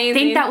 so amazing. I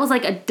think that was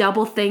like a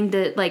double thing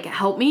to like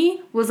help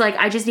me. Was like,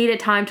 I just needed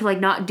time to like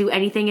not do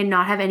anything and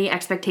not have any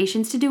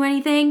expectations to do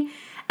anything.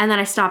 And then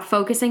I stopped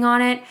focusing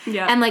on it.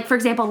 Yeah. And like, for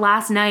example,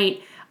 last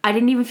night, I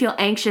didn't even feel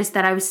anxious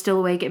that I was still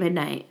awake at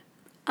midnight.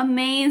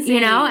 Amazing.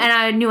 You know? And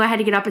I knew I had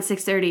to get up at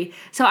 6:30.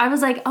 So I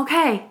was like,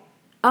 okay.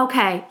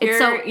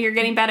 You're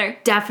getting better.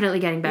 Definitely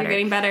getting better. You're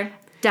getting better.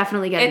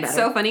 Definitely getting better. It's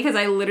so funny because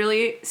I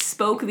literally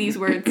spoke these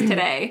words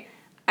today.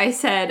 I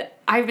said,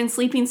 I've been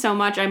sleeping so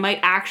much, I might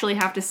actually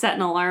have to set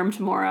an alarm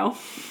tomorrow.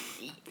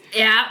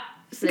 Yeah.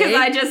 Because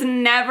I just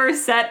never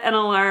set an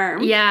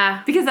alarm.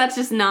 Yeah. Because that's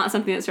just not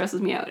something that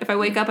stresses me out. If I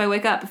wake up, I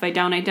wake up. If I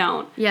don't, I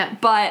don't. Yeah.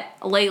 But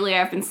lately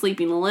I've been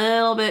sleeping a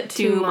little bit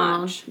too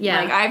much.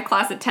 Yeah. Like, I have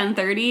class at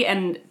 10:30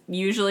 and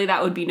usually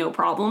that would be no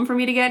problem for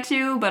me to get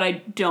to, but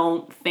I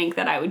don't think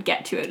that I would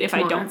get to it if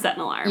I don't set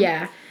an alarm.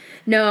 Yeah.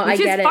 No, I get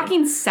it. Which is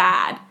fucking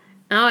sad.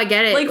 Oh, I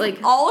get it. Like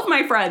all of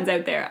my friends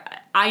out there,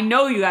 I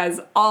know you guys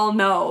all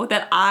know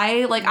that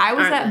I was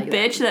that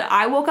bitch that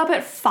I woke up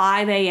at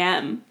 5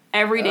 a.m.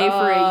 every day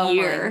for a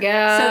year so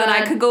that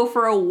I could go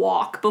for a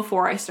walk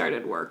before I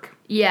started work.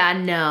 Yeah,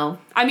 no.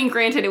 I mean,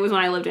 granted, it was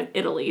when I lived in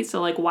Italy,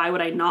 so like, why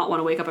would I not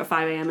want to wake up at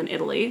 5 a.m. in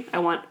Italy? I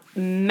want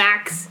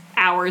max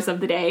hours of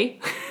the day.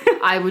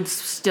 I would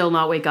still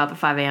not wake up at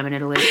 5 a.m. in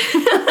Italy.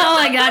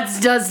 Like, that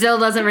still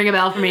doesn't ring a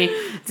bell for me.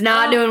 It's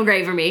not doing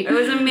great for me. It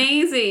was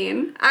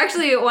amazing.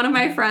 Actually, one of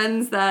my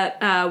friends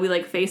that we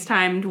like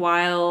FaceTimed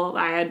while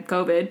I had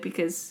COVID,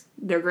 because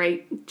they're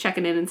great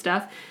checking in and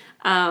stuff,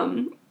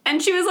 and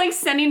she was like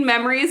sending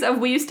memories of,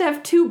 we used to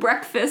have 2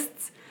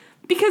 breakfasts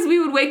because we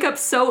would wake up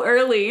so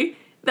early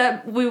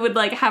that we would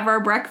like have our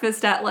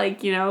breakfast at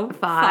like,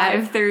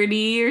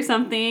 5:30 or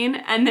something,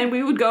 and then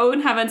we would go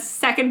and have a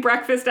second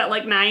breakfast at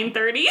like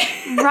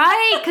 9:30.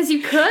 Right, because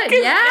you could.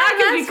 Yeah,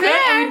 because we could,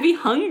 and we'd be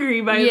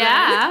hungry by then.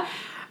 Yeah.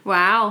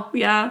 Wow.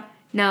 Yeah.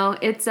 No,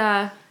 it's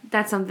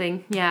that's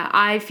something. Yeah,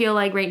 I feel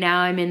like right now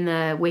I'm in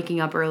the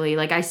waking up early.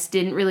 Like I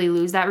didn't really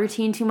lose that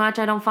routine too much,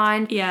 I don't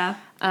find. Yeah.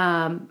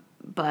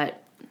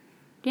 But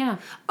yeah.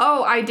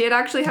 Oh, I did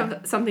actually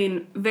have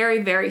something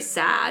very, very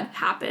sad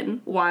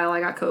happen while I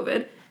got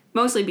COVID.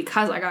 Mostly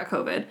because I got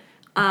COVID.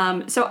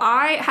 So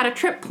I had a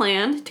trip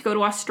planned to go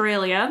to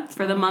Australia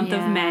for the month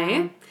of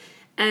May.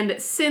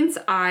 And since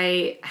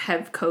I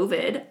have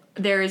COVID,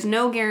 there is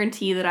no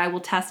guarantee that I will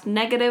test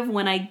negative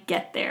when I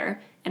get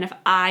there. And if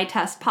I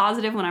test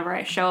positive whenever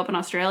I show up in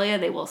Australia,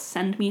 they will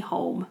send me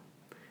home.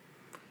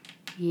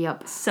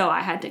 Yep. So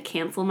I had to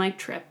cancel my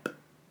trip.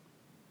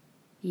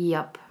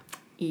 Yep.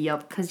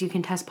 Because you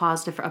can test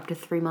positive for up to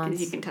 3 months.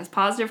 Because you can test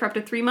positive for up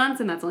to 3 months,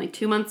 and that's only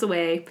 2 months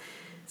away.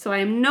 So I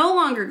am no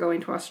longer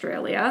going to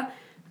Australia.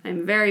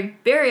 I'm very,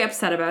 very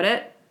upset about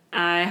it.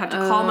 I had to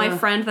call my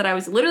friend that I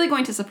was literally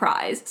going to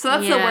surprise. So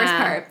that's the worst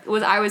part,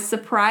 was I was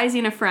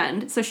surprising a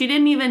friend. So she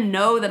didn't even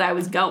know that I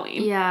was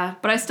going. Yeah.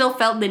 But I still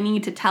felt the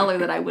need to tell her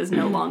that I was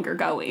no longer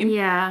going.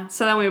 Yeah.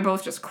 So then we were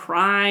both just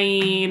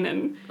crying,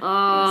 and it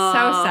was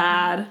so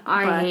sad.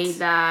 I hate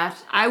that.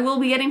 I will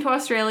be getting to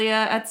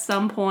Australia at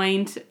some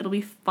point. It'll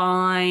be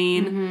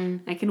fine.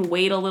 Mm-hmm. I can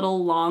wait a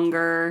little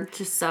longer. It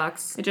just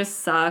sucks. It just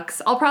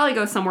sucks. I'll probably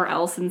go somewhere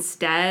else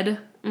instead.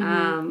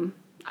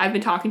 I've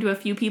been talking to a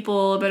few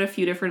people about a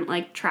few different,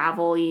 like,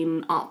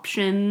 traveling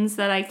options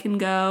that I can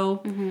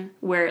go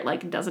where it,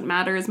 like, doesn't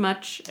matter as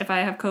much if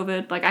I have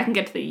COVID. Like, I can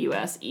get to the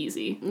U.S.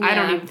 easy. Yeah. I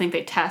don't even think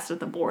they test at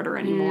the border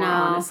anymore,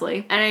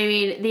 honestly. And I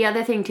mean, the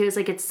other thing, too, is,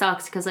 like, it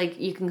sucks because, like,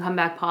 you can come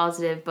back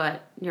positive,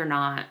 but you're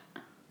not.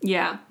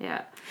 Yeah.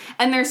 Yeah.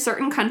 And there's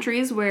certain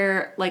countries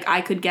where, like, I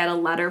could get a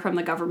letter from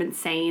the government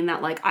saying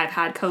that, like, I've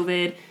had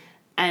COVID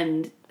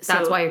and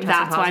That's why you're testing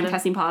that's why I'm positive?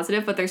 testing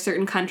positive, but there's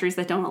certain countries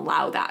that don't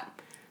allow that.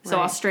 So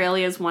Right.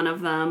 Australia is one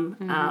of them.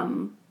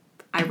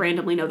 I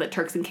randomly know that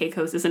Turks and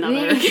Caicos is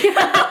another.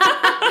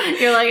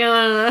 You're like,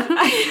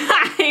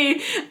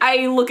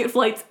 I look at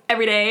flights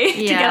every day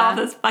to get off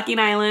this fucking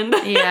island.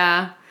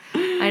 Yeah.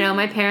 I know.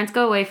 My parents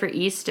go away for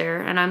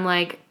Easter, and I'm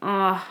like,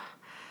 oh,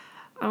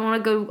 I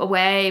want to go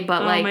away,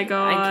 but, like, my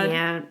God. I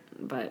can't.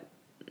 But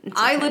it's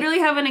I okay. literally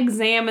have an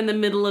exam in the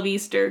middle of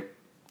Easter.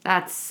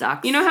 That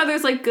sucks. You know how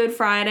there's, like, Good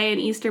Friday and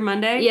Easter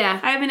Monday?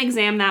 Yeah. I have an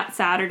exam that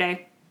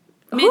Saturday.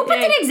 Who puts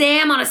an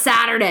exam on a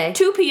Saturday?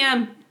 2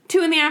 p.m.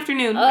 2 in the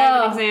afternoon. I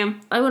have an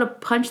exam. I would have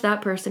punched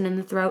that person in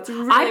the throat.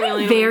 really, I've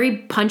really been very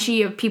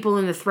punchy of people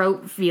in the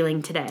throat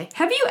feeling today.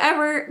 Have you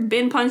ever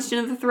been punched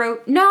in the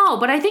throat? No,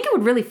 but I think it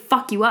would really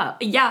fuck you up.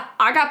 Yeah,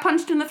 I got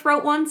punched in the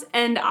throat once,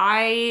 and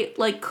I,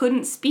 like,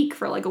 couldn't speak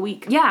for, like, a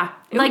week. Yeah.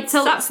 It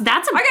So sucks.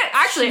 that's a...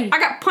 I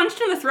got punched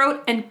in the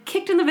throat and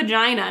kicked in the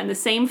vagina in the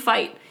same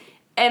fight.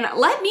 And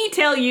let me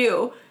tell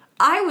you,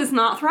 I was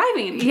not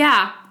thriving.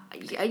 Yeah.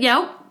 You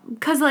know,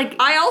 because, like...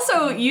 I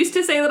also used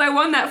to say that I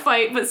won that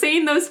fight, but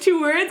saying those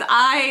 2 words,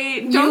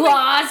 I don't You think-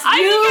 lost. I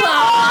You think I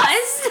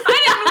lost. I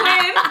didn't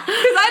win,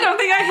 because I don't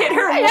think I hit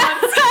her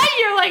once.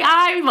 You're like,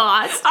 I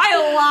lost.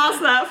 I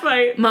lost that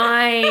fight.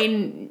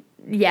 Mine...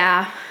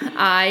 Yeah.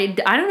 I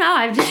don't know.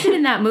 I've just been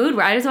in that mood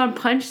where I just want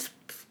to punch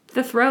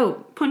the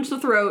throat. Punch the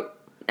throat.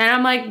 And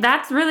I'm like,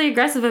 that's really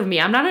aggressive of me.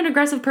 I'm not an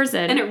aggressive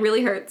person. And it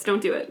really hurts.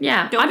 Don't do it.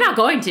 Yeah. Don't I'm not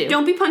going to.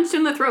 Don't be punched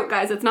in the throat,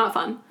 guys. It's not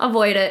fun.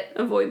 Avoid it.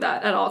 Avoid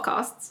that at all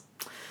costs.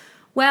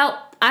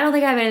 Well, I don't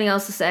think I have anything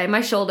else to say.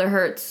 My shoulder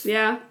hurts.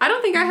 Yeah. I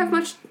don't think I have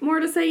much more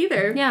to say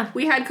either. Yeah.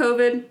 We had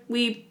COVID.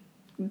 We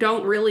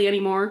don't really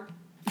anymore.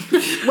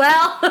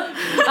 Well,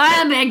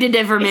 I beg to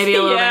differ maybe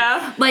a little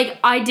Yeah. bit. Like,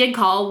 I did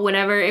call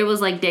whenever it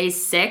was, like, day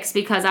 6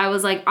 because I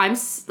was like,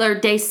 or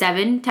day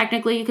 7,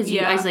 technically, because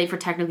you Yeah. isolate for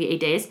technically 8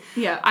 days.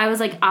 Yeah. I was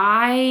like,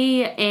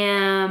 I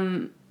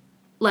am,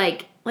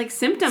 like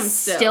symptoms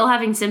still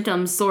having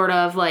symptoms, sort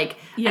of, like,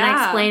 and I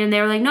Yeah. explained, and they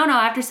were like, no,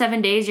 after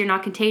 7 days, you're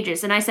not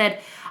contagious. And I said,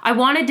 I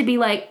wanted to be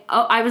like,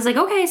 oh, I was like,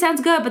 okay,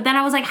 sounds good, but then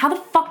I was like, how the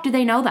fuck do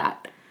they know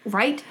that?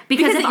 Right?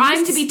 Because if it I'm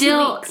used to be 2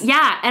 still, weeks.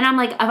 yeah, and I'm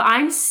like, if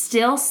I'm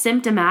still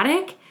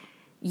symptomatic,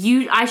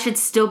 I should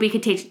still be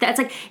contagious. That's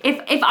like,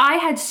 if I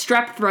had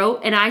strep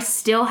throat and I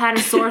still had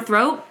a sore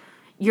throat,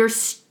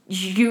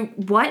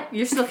 what?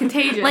 You're still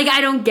contagious. Like, I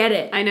don't get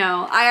it. I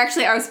know. I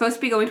was supposed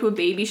to be going to a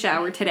baby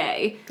shower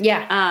today.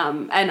 Yeah.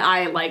 And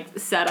I, like,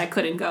 said I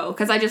couldn't go.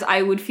 Because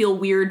I would feel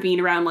weird being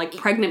around, like,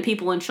 pregnant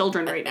people and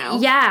children right now.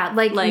 Yeah,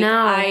 like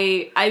no.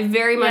 I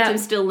very much Yeah. am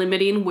still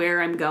limiting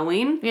where I'm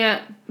going.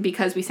 Yeah.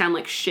 Because we sound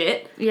like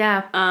shit.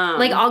 Yeah.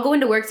 Like, I'll go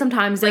into work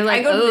sometimes, they're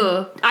like,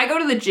 ugh. I go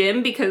to the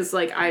gym because,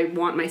 like, I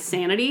want my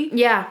sanity.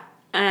 Yeah.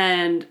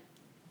 And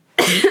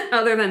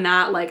other than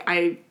that, like,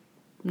 I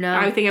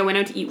think I went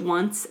out to eat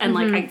once, and,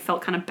 like, I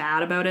felt kind of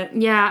bad about it.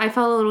 Yeah, I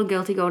felt a little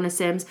guilty going to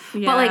Sims.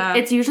 Yeah. But, like,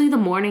 it's usually the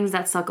mornings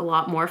that suck a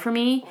lot more for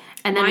me.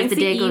 And then Mine's as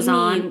the day the goes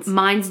evenings.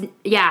 on,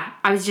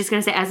 I was just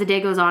going to say, as the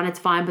day goes on, it's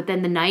fine. But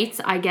then the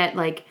nights, I get,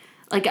 like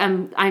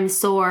I'm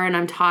sore and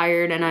I'm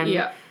tired and I'm...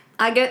 Yeah.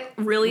 I get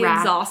really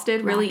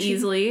exhausted really ratchy?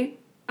 easily.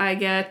 I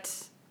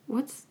get...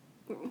 What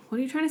What are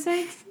you trying to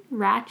say?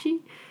 Ratchy?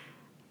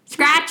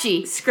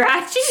 Scratchy.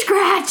 Scratchy?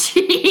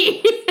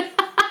 Scratchy.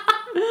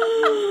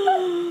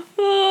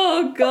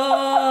 Oh,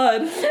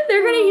 God.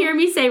 They're gonna hear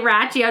me say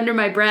Ratchy under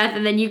my breath,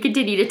 and then you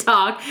continue to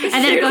talk, and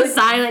then it goes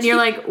silent, and you're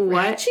like,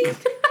 what?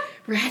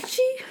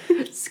 Ratchy?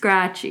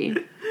 Scratchy.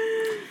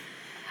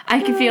 I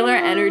can feel our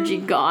energy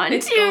gone.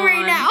 It's too gone.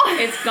 right now.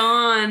 It's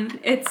gone.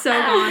 It's so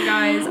gone,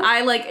 guys.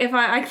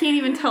 I can't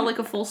even tell like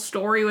a full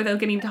story without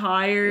getting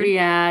tired.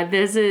 Yeah,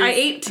 this is. I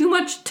ate too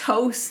much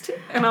toast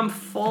and I'm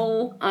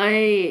full.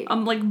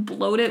 I'm like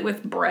bloated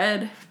with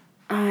bread.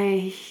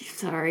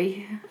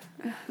 Sorry.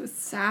 It's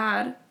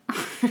sad.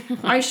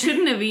 I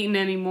shouldn't have eaten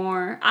any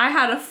more. I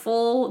had a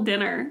full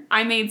dinner.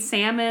 I made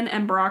salmon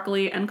and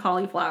broccoli and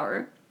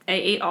cauliflower. I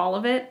ate all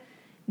of it.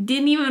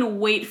 Didn't even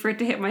wait for it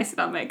to hit my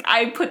stomach.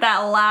 I put that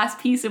last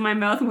piece in my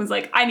mouth and was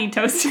like, I need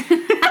toast. And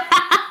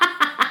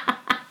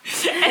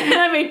then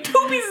I made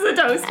 2 pieces of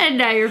toast. And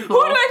now you're full.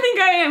 Who do I think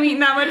I am eating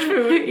that much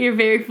food? You're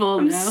very full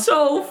I'm now.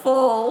 so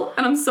full.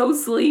 And I'm so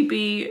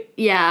sleepy.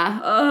 Yeah.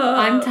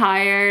 I'm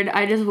tired.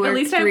 I just worked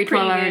least I have 3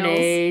 pretty 12-hour nails.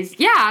 days.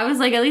 Yeah, I was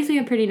like, at least we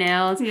have pretty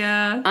nails.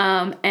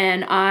 Yeah.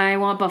 And I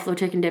want buffalo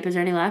chicken dip. Is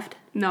there any left?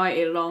 No, I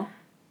ate it all.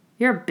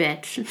 You're a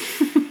bitch.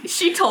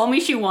 She told me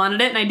she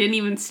wanted it and I didn't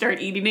even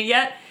start eating it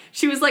yet.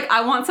 She was like,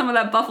 I want some of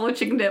that buffalo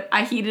chicken dip.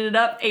 I heated it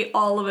up, ate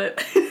all of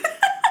it.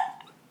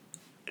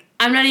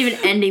 I'm not even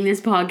ending this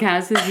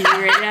podcast with you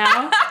right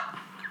now.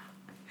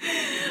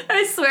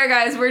 I swear,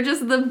 guys, we're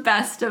just the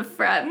best of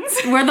friends.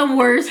 We're the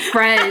worst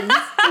friends.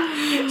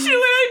 She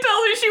literally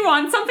told me she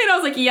wants something. I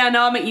was like, yeah,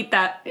 no, I'm gonna eat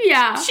that.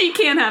 Yeah. She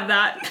can't have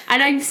that.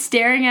 And I'm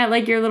staring at,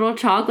 like, your little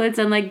chocolates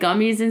and, like,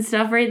 gummies and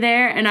stuff right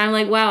there. And I'm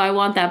like, wow, I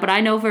want that. But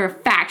I know for a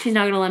fact she's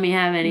not going to let me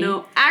have any.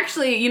 No.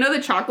 Actually, you know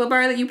the chocolate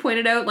bar that you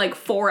pointed out, like,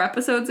 4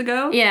 episodes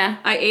ago? Yeah.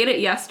 I ate it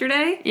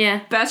yesterday.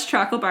 Yeah. Best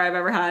chocolate bar I've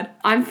ever had.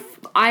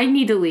 I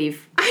need to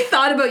leave. I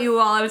thought about you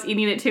while I was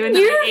eating it, too, and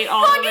then You're I ate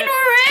all of fucking it.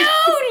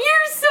 rude!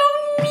 You're so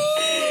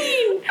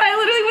mean! I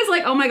literally was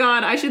like, oh my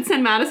god, I should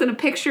send Madison a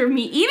picture of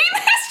me eating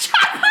this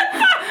chocolate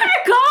bar.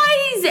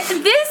 Guys,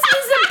 this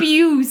is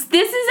abuse.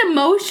 This is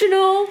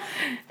emotional.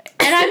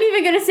 And I'm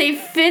even going to say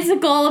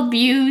physical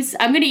abuse.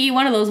 I'm going to eat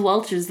one of those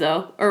Welchers,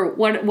 though. Or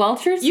what?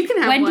 Welchers? You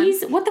can have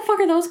Wendy's? What the fuck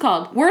are those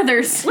called?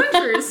 Werther's.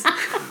 Winters.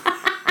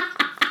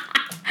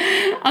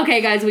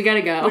 Okay, guys, we got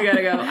to go. We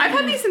gotta go. I've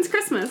had these since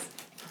Christmas.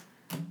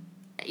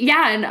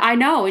 Yeah, and I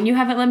know, and you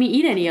haven't let me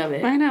eat any of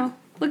it. I know.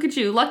 Look at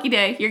you. Lucky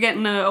day. You're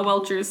getting a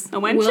Welchers. A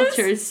Wenchers?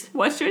 Welchers.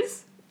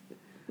 Welchers?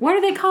 What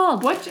are they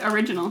called? What?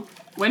 Original.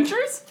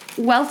 Wenchers?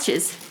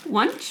 Welch's.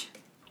 Lunch?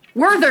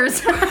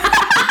 Werther's.